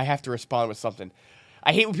Facebook, I have to respond with something.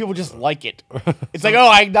 I hate when people just like it. It's like, oh,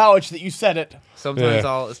 I acknowledge that you said it. Sometimes Yeah.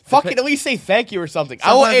 I'll Fucking at least say thank you or something.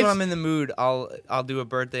 Sometimes when I'm in the mood, I'll do a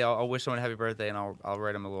birthday. I'll wish someone a happy birthday, and I'll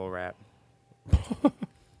write them a little rap.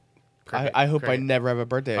 I hope I Cricket. never have a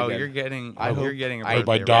birthday Oh, again. you're getting. I hope- you're getting a I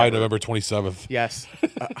birthday. hope I die rap. November 27th. Yes.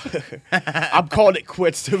 I'm calling it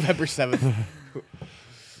quits November 7th.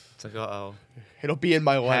 It's like, oh, It'll be in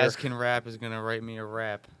my letter. Haskin Rap is gonna write me a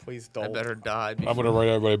rap. Please I don't. better die. I'm gonna write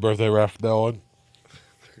everybody a birthday rap from now on.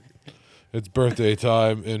 It's birthday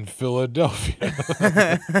time in Philadelphia.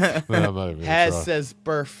 No, I'm not even gonna Has try. says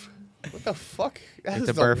birth. What the fuck? That It's is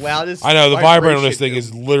a the birth. loudest. I know the vibrator on this vibration, thing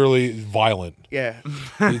is literally violent. Yeah.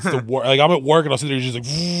 It's the like I'm at work and I'll sit there just like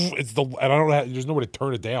it's the and I don't have there's nowhere to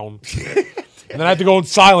turn it down. And then I have to go in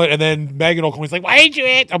silent, and then Megan will come. He's like, "Why did you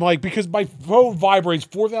hit?" I'm like, "Because my phone vibrates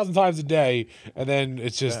 4,000 times a day, and then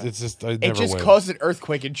it's just I It never just win." caused an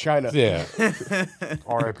earthquake in China. Yeah.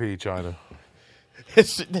 R.I.P. China. the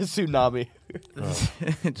tsunami.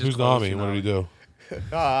 Who's Nami? What did he do?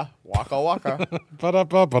 Waka waka.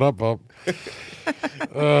 Ba-da-ba-ba-da-ba.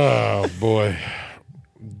 Oh boy.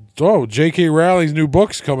 Oh, J.K. Rowling's new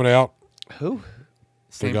book's coming out. Who?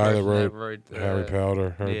 The Same guy that person wrote Harry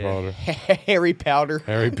Potter. Harry yeah. Potter. Harry Powder.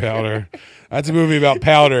 Harry Powder. That's a movie about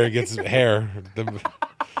powder. It gets hair.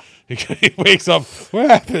 He wakes up. What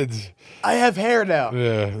happens? I have hair now.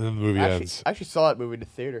 Yeah, and then the movie I ends. actually saw that movie in the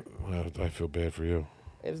theater. I feel bad for you.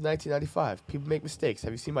 It was 1995. People make mistakes.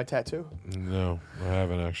 Have you seen my tattoo? No, I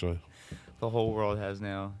haven't actually. The whole world has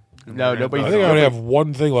now. No, nobody- I think I only have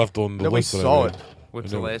one thing left on the Nobody list. that I saw made. it. What's I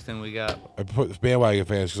the know. last thing we got? I put bandwagon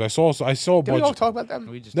fans because I saw a Did we all bunch. talk about them?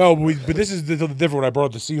 We just No, but this is the different one. I brought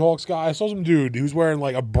up the Seahawks guy. I saw some dude who's wearing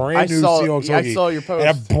like a brand new Seahawks I hoodie saw your post.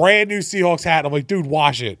 and a brand new Seahawks hat. I'm like, dude,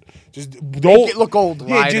 wash it. Just Make don't it look old.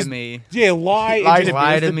 Yeah, Lie to just- me. Yeah, lie. Lie and to just me.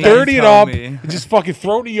 Lie to me. Dirty it Tell up. me. And just fucking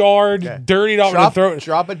throw it in the yard. Yeah. Dirty it up and throw it.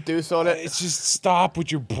 Drop a deuce on it. It's just stop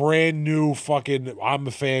with your brand new fucking I'm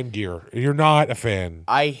a fan gear. You're not a fan.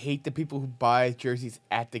 I hate the people who buy jerseys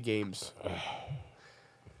at the games.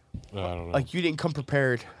 I don't know. Like, you didn't come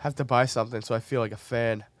prepared. Have to buy something, so I feel like a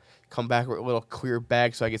fan. Come back with a little clear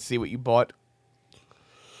bag so I can see what you bought.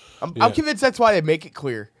 I'm Yeah. convinced that's why they make it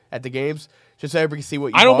clear at the games, just so everybody can see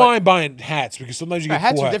what you I don't bought. mind buying hats because sometimes you get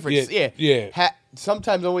Hats cool are different. Yeah. Yeah.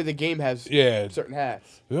 Sometimes only the game has Yeah. certain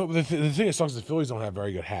hats. You know, the thing that sucks is the Phillies don't have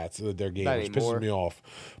very good hats at their games, Not which anymore. pisses me off.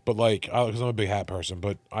 But like, because I'm a big hat person,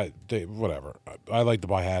 but whatever. I like to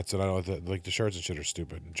buy hats, and I don't like the shirts and shit are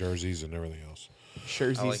stupid, and jerseys and everything else.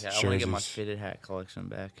 Jerseys. I like. I want to get my Jerseys. fitted hat collection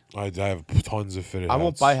back. I have tons of fitted. I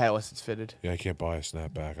won't hats. buy a hat unless it's fitted. Yeah, I can't buy a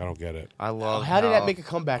snapback. I don't get it. I love. How did that make a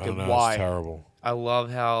comeback I don't and know. why? It's terrible. I love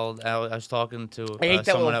how I was talking to I hate that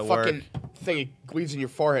someone little at work. fucking thing. It leaves in your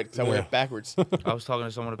forehead because I wear Yeah. it backwards. I was talking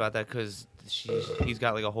to someone about that because he's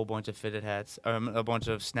got like a whole bunch of fitted hats, a bunch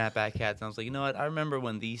of snapback hats, and I was like, you know what? I remember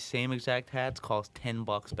when these same exact hats cost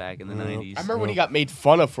 $10 back in the '90s. I remember when he got made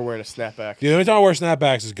fun of for wearing a snapback. Yeah, the only time I wear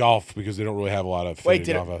snapbacks is golf because they don't really have a lot of fitted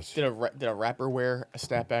Wait, golf hats. did a rapper wear a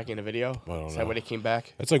snapback in a video? I don't Is know. that when it came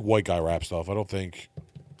back? It's like white guy rap stuff. I don't think.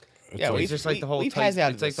 It's Yeah, like, It's just like the whole. we've tight- has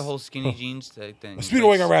out it's like this. the whole skinny jeans thing. speaking of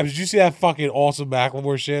white guy rap, did you see that fucking awesome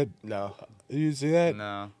Macklemore shit? No. Did you see that?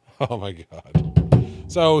 No. Oh my god!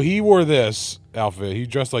 So he wore this outfit. He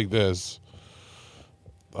dressed like this.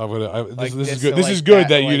 This Like is this good. or This like is good that,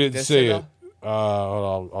 that or you like didn't this see or it.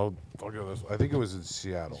 Hold on, I'll get this. I think it was in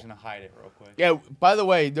Seattle. I'm gonna hide it real quick. Yeah. By the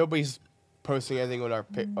way, nobody's posting anything on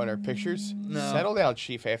our pictures. No. Settle down,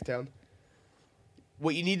 Chief Halftown.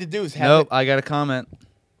 What you need to do is have Nope. it. I got a comment.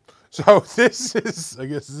 So this is, I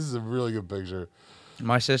guess, this is a really good picture.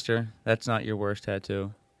 My sister. That's not your worst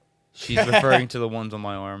tattoo. She's referring to the ones on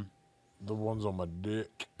my arm. The ones on my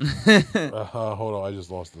dick. Hold on, I just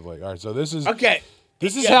lost the leg. All right, so this is Okay.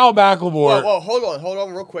 this is Yeah. how Macklemore. Whoa, hold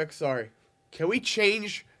on, real quick. Sorry. Can we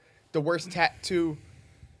change the worst tattoo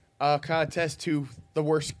contest to the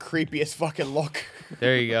worst, creepiest fucking look?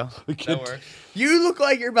 There you go. kid- That works. You look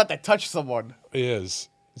like you're about to touch someone. is.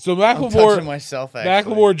 So I'm touching Macklemore, myself.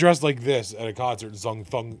 Actually. Macklemore dressed like this at a concert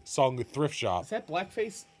and sung Thrift Shop. Is that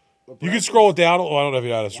blackface? You can scroll it down. Oh, I don't know if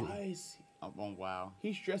you had Why a. is Oh, wow.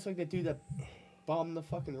 he's dressed like that dude that bombed the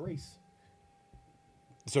fucking race?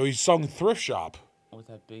 So he sung Thrift Shop. With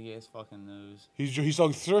that big ass fucking nose. He's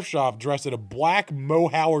selling thrift shop dressed in a black Mo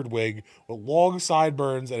Howard wig with long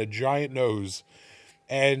sideburns and a giant nose,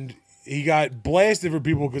 and he got blasted for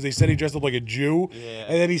people because they said he dressed up like a Jew, Yeah.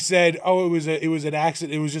 and then he said, "Oh, it was an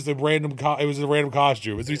accident. It was just a random. It was a random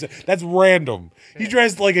costume." That's what he said. That's random. He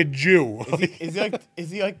dressed like a Jew. Is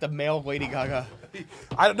he like the male Lady Gaga?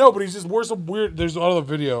 I don't know, but he's just wore some weird. There's another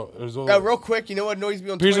video. There's Real quick, you know what annoys me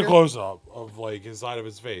on here's Twitter? a close up of like his side of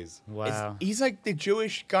his face. Wow. He's like the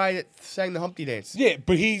Jewish guy that sang the Humpty Dance. Yeah,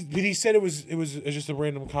 but he said it was just a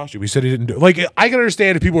random costume. He said he didn't do like I can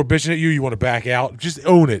understand if people are bitching at you, you want to back out. Just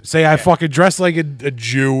own it. Say I fucking dressed like a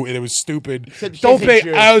Jew and it was stupid. Said- Don't said pay.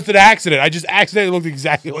 Jew. I was an accident. I just accidentally looked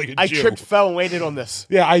exactly like a I Jew. tripped, fell, and landed on this.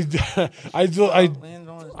 Yeah,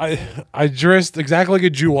 I dressed exactly like a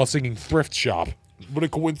Jew while singing Thrift Shop. What a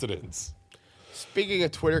coincidence. Speaking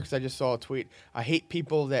of Twitter, because I just saw a tweet, I hate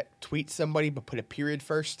people that tweet somebody but put a period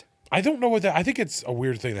first. I don't know what that. I think it's a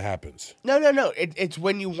weird thing that happens. No. It's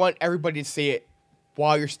when you want everybody to see it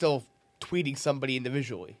while you're still tweeting somebody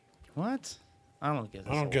individually. What? I don't get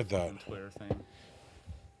this I don't whole get that. fucking Twitter thing.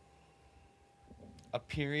 A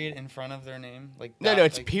period in front of their name? Like No, dot-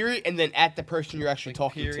 it's like, period and then at the person you're actually like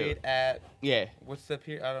talking period to. at Yeah. what's the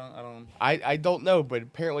period? I don't I don't know, but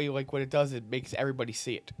apparently, like, what it does, it makes everybody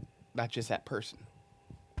see it, not just that person.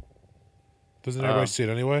 Doesn't everybody see it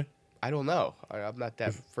anyway? I don't know. I'm not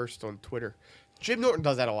that versed on Twitter. Jim Norton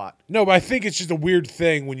does that a lot. No, but I think it's just a weird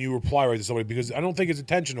thing when you reply right to somebody because I don't think it's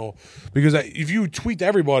intentional. Because if you tweet to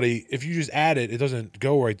everybody, if you just add it, it doesn't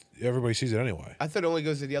go right. Everybody sees it anyway. I thought it only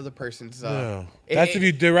goes to the other person's. No. That's if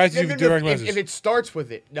you direct message. If it starts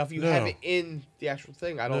with it. Now, if you have No. it in the actual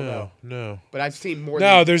thing, I don't know. No. But I've seen more.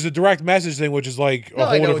 No, than, there's a direct message thing, which is like a no,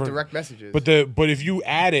 whole I know what different. direct messages. But if you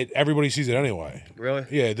add it, everybody sees it anyway. Really?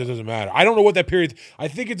 Yeah, it doesn't matter. I don't know what that period. I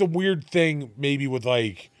think it's a weird thing, maybe with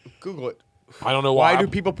like Google it. I don't know why. Why do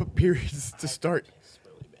people put periods to start?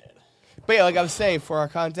 But yeah, like I was saying, for our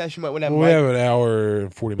contest, you might want to have We Mike. have an hour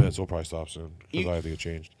and 40 minutes. We'll probably stop soon because You- I have to get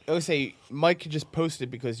changed. I would say Mike could just post it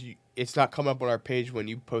because it's not coming up on our page when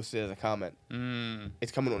you post it as a comment.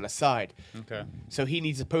 It's coming on the side. Okay. So he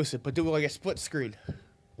needs to post it, but do it like a split screen.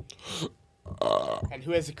 And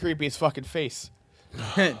who has the creepiest fucking face?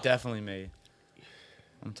 Definitely me.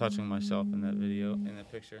 I'm touching myself in that video, in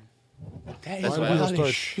that picture. That That's is why wild I as start-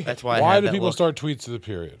 shit. That's why. I Why have do that people look. start tweets to the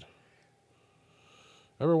period?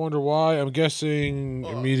 Ever wonder why? I'm guessing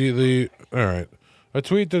immediately. All right. A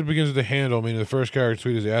tweet that begins with the handle, meaning the first character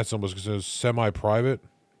tweet is the at symbol, is considered semi-private.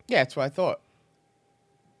 Yeah, that's what I thought.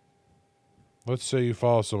 Let's say you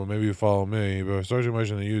follow someone, maybe you follow me, but if I start to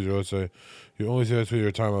mention the user, let's say you only see that tweet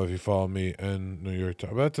your timeline if you follow me and New York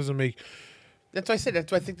Times. But that doesn't make. That's what I said.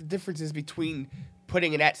 That's what I think the difference is between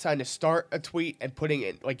putting an at sign to start a tweet and putting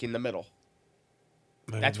it like in the middle.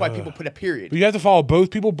 That's why people put a period. But you have to follow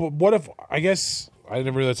both people. But what if? I guess I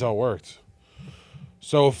never knew that's how it worked.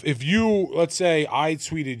 So if you, let's say I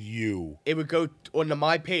tweeted you, It would go onto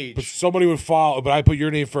my but page. somebody would follow, but I put your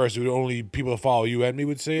name first, it would only people that follow you and me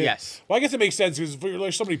would see it. Yes. Well, I guess it makes sense because if you're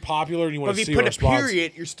like somebody popular and you But want to if see you a put a response.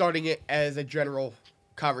 period, you're starting it as a general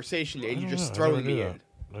conversation, and you're just I throwing never me knew in.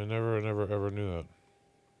 that. I never ever knew that.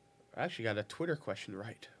 I actually got a Twitter question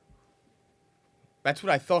right. That's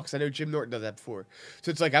what I thought, because I know Jim Norton does that before. So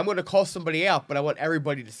it's like, I'm going to call somebody out, but I want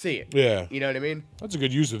everybody to see it. Yeah. You know what I mean? That's a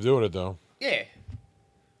good use of doing it though. Yeah.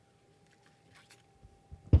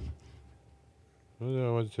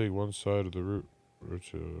 I want to take one side of the route.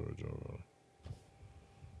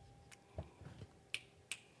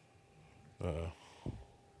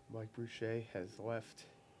 Mike Boucher has left.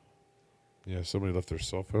 Yeah, somebody left their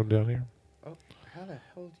cell phone down here. Oh, how the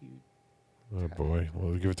hell do you... Oh boy,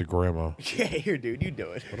 well, give it to grandma. Yeah, here, dude, you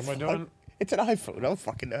do it. What am I doing? It's an iPhone. I don't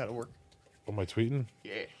fucking know how to work. Am I tweeting?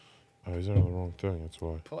 Yeah. Oh, he's on the wrong thing. That's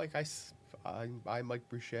why. Put like I'm Mike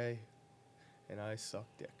Boucher, and I suck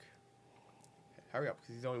dick. Hurry up,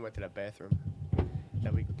 because he's only went to that bathroom.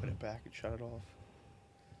 Then we can put it back and shut it off.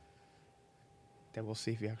 Then we'll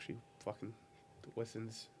see if he actually fucking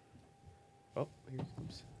listens. Oh, here he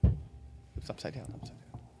comes. It's upside down,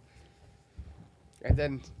 And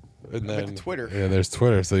then, And went to Twitter. Yeah, there's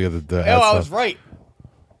Twitter. So you have the. oh, I was right.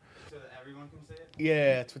 So that everyone can see it.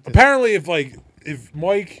 Yeah, that's what this Apparently, if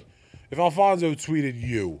Alfonso tweeted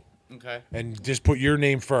you Okay. and just put your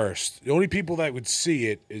name first, the only people that would see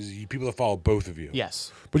it is people that follow both of you.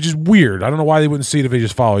 Yes. Which is weird. I don't know why they wouldn't see it if they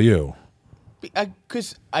just follow you.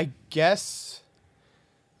 Because I guess,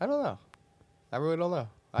 I don't know. I really don't know.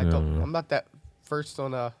 I'm not that versed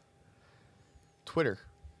on Twitter.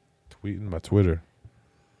 Tweeting my Twitter.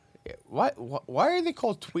 Yeah, why are they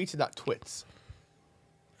called tweets and not twits?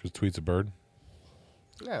 Because tweet's a bird.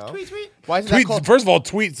 No. Tweet. Why is that called? Tweets. First of all,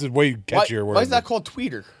 tweets is way catchier word. Why is that called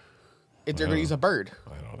tweeter? If they're gonna use a bird.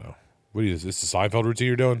 I don't know. What is this? The Seinfeld routine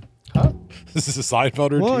you're doing? Huh? This is a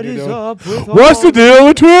Seinfeld routine What you're is doing? up with What's the deal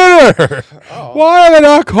with Twitter? Why are they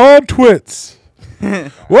not called twits?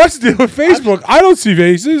 What's the deal with Facebook? I don't see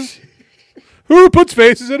faces. Who puts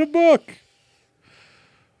faces in a book?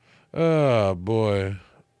 Oh, boy.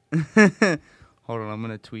 Hold on, I'm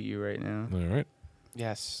gonna tweet you right now. All right.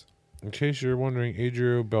 Yes. In case you're wondering,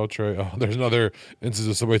 Adrian Beltre. Oh, there's another instance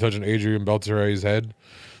of somebody touching Adrian Beltre's head.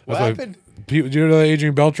 What That's why happened? People, do you know that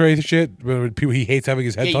Adrian Beltre shit? When people, he hates having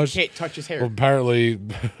his head Yeah, touched. you can't touch his hair. Well, apparently,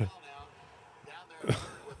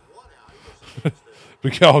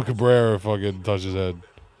 Miguel Cabrera fucking touched his head.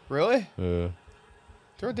 Really? Yeah.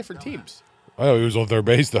 They're on different teams. I know he was on third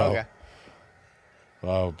base though.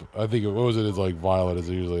 Okay. I think what was it? As like violent as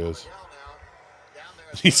it usually is.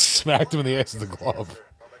 He smacked him in the ass with the glove.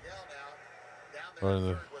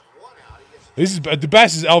 This is the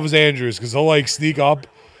best is Elvis Andrews because he'll like sneak up.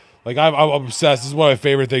 Like I'm obsessed. This is one of my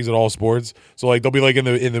favorite things in all sports. So like they'll be like in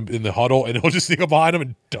the huddle and he'll just sneak up behind him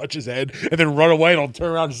and touch his head and then run away and he'll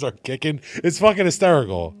turn around and start kicking. It's fucking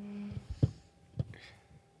hysterical.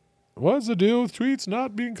 What's the deal with tweets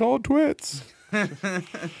not being called twits? Now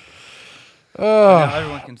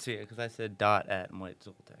everyone can see it because I said .@ White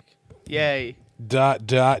Zoltek. Yay.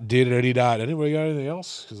 Did any dot. Anybody got anything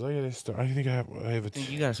else? Because I gotta start. I think I have a. I think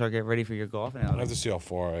you gotta start getting ready for your golf now. I have to see how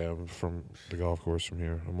far I am from the golf course from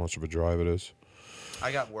here. How much of a drive it is.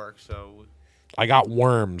 I got work, so I got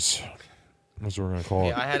worms. That's what we're gonna call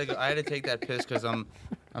yeah, it. I had to take that piss because I'm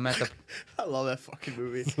at the I love that fucking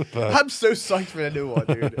movie. I'm so psyched for the new one,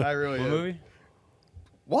 dude. I really am. movie.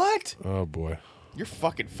 What? Oh boy. You're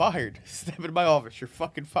fucking fired. Step into my office. You're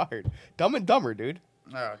fucking fired. Dumb and Dumber, dude.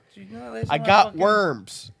 Oh, you know last I time got fucking-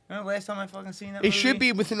 worms. You know the last time I fucking seen that It movie? should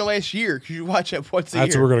be within the last year because you watch it once a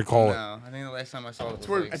That's year. what we're gonna call it. No, I think the last time I saw it was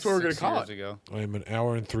where- like that's what we're gonna 6 call years it. ago. I am an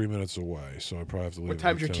hour and 3 minutes away, so I probably have to leave. What in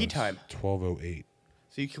time's like your 10 tea time? minutes. 12:08.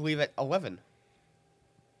 So you can leave at 11.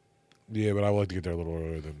 Yeah, but I would like to get there a little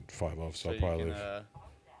earlier than 5 off, so So I'll you probably can leave.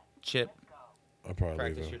 chip I'll probably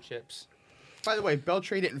practice leave. your chips. By the way,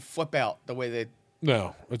 Beltray didn't flip out the way they.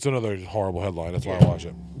 No, it's another horrible headline. That's why I watch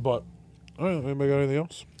it. But all right, anybody got anything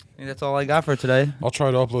else? I think that's all I got for today. I'll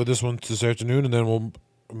try to upload this one this afternoon, and then I'm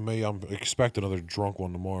expect another drunk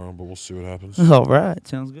one tomorrow, but we'll see what happens. All right,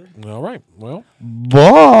 sounds good. All right, well, Bye.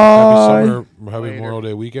 happy summer, happy Later. Memorial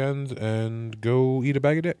Day weekend, and go eat a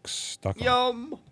bag of dicks. Yum!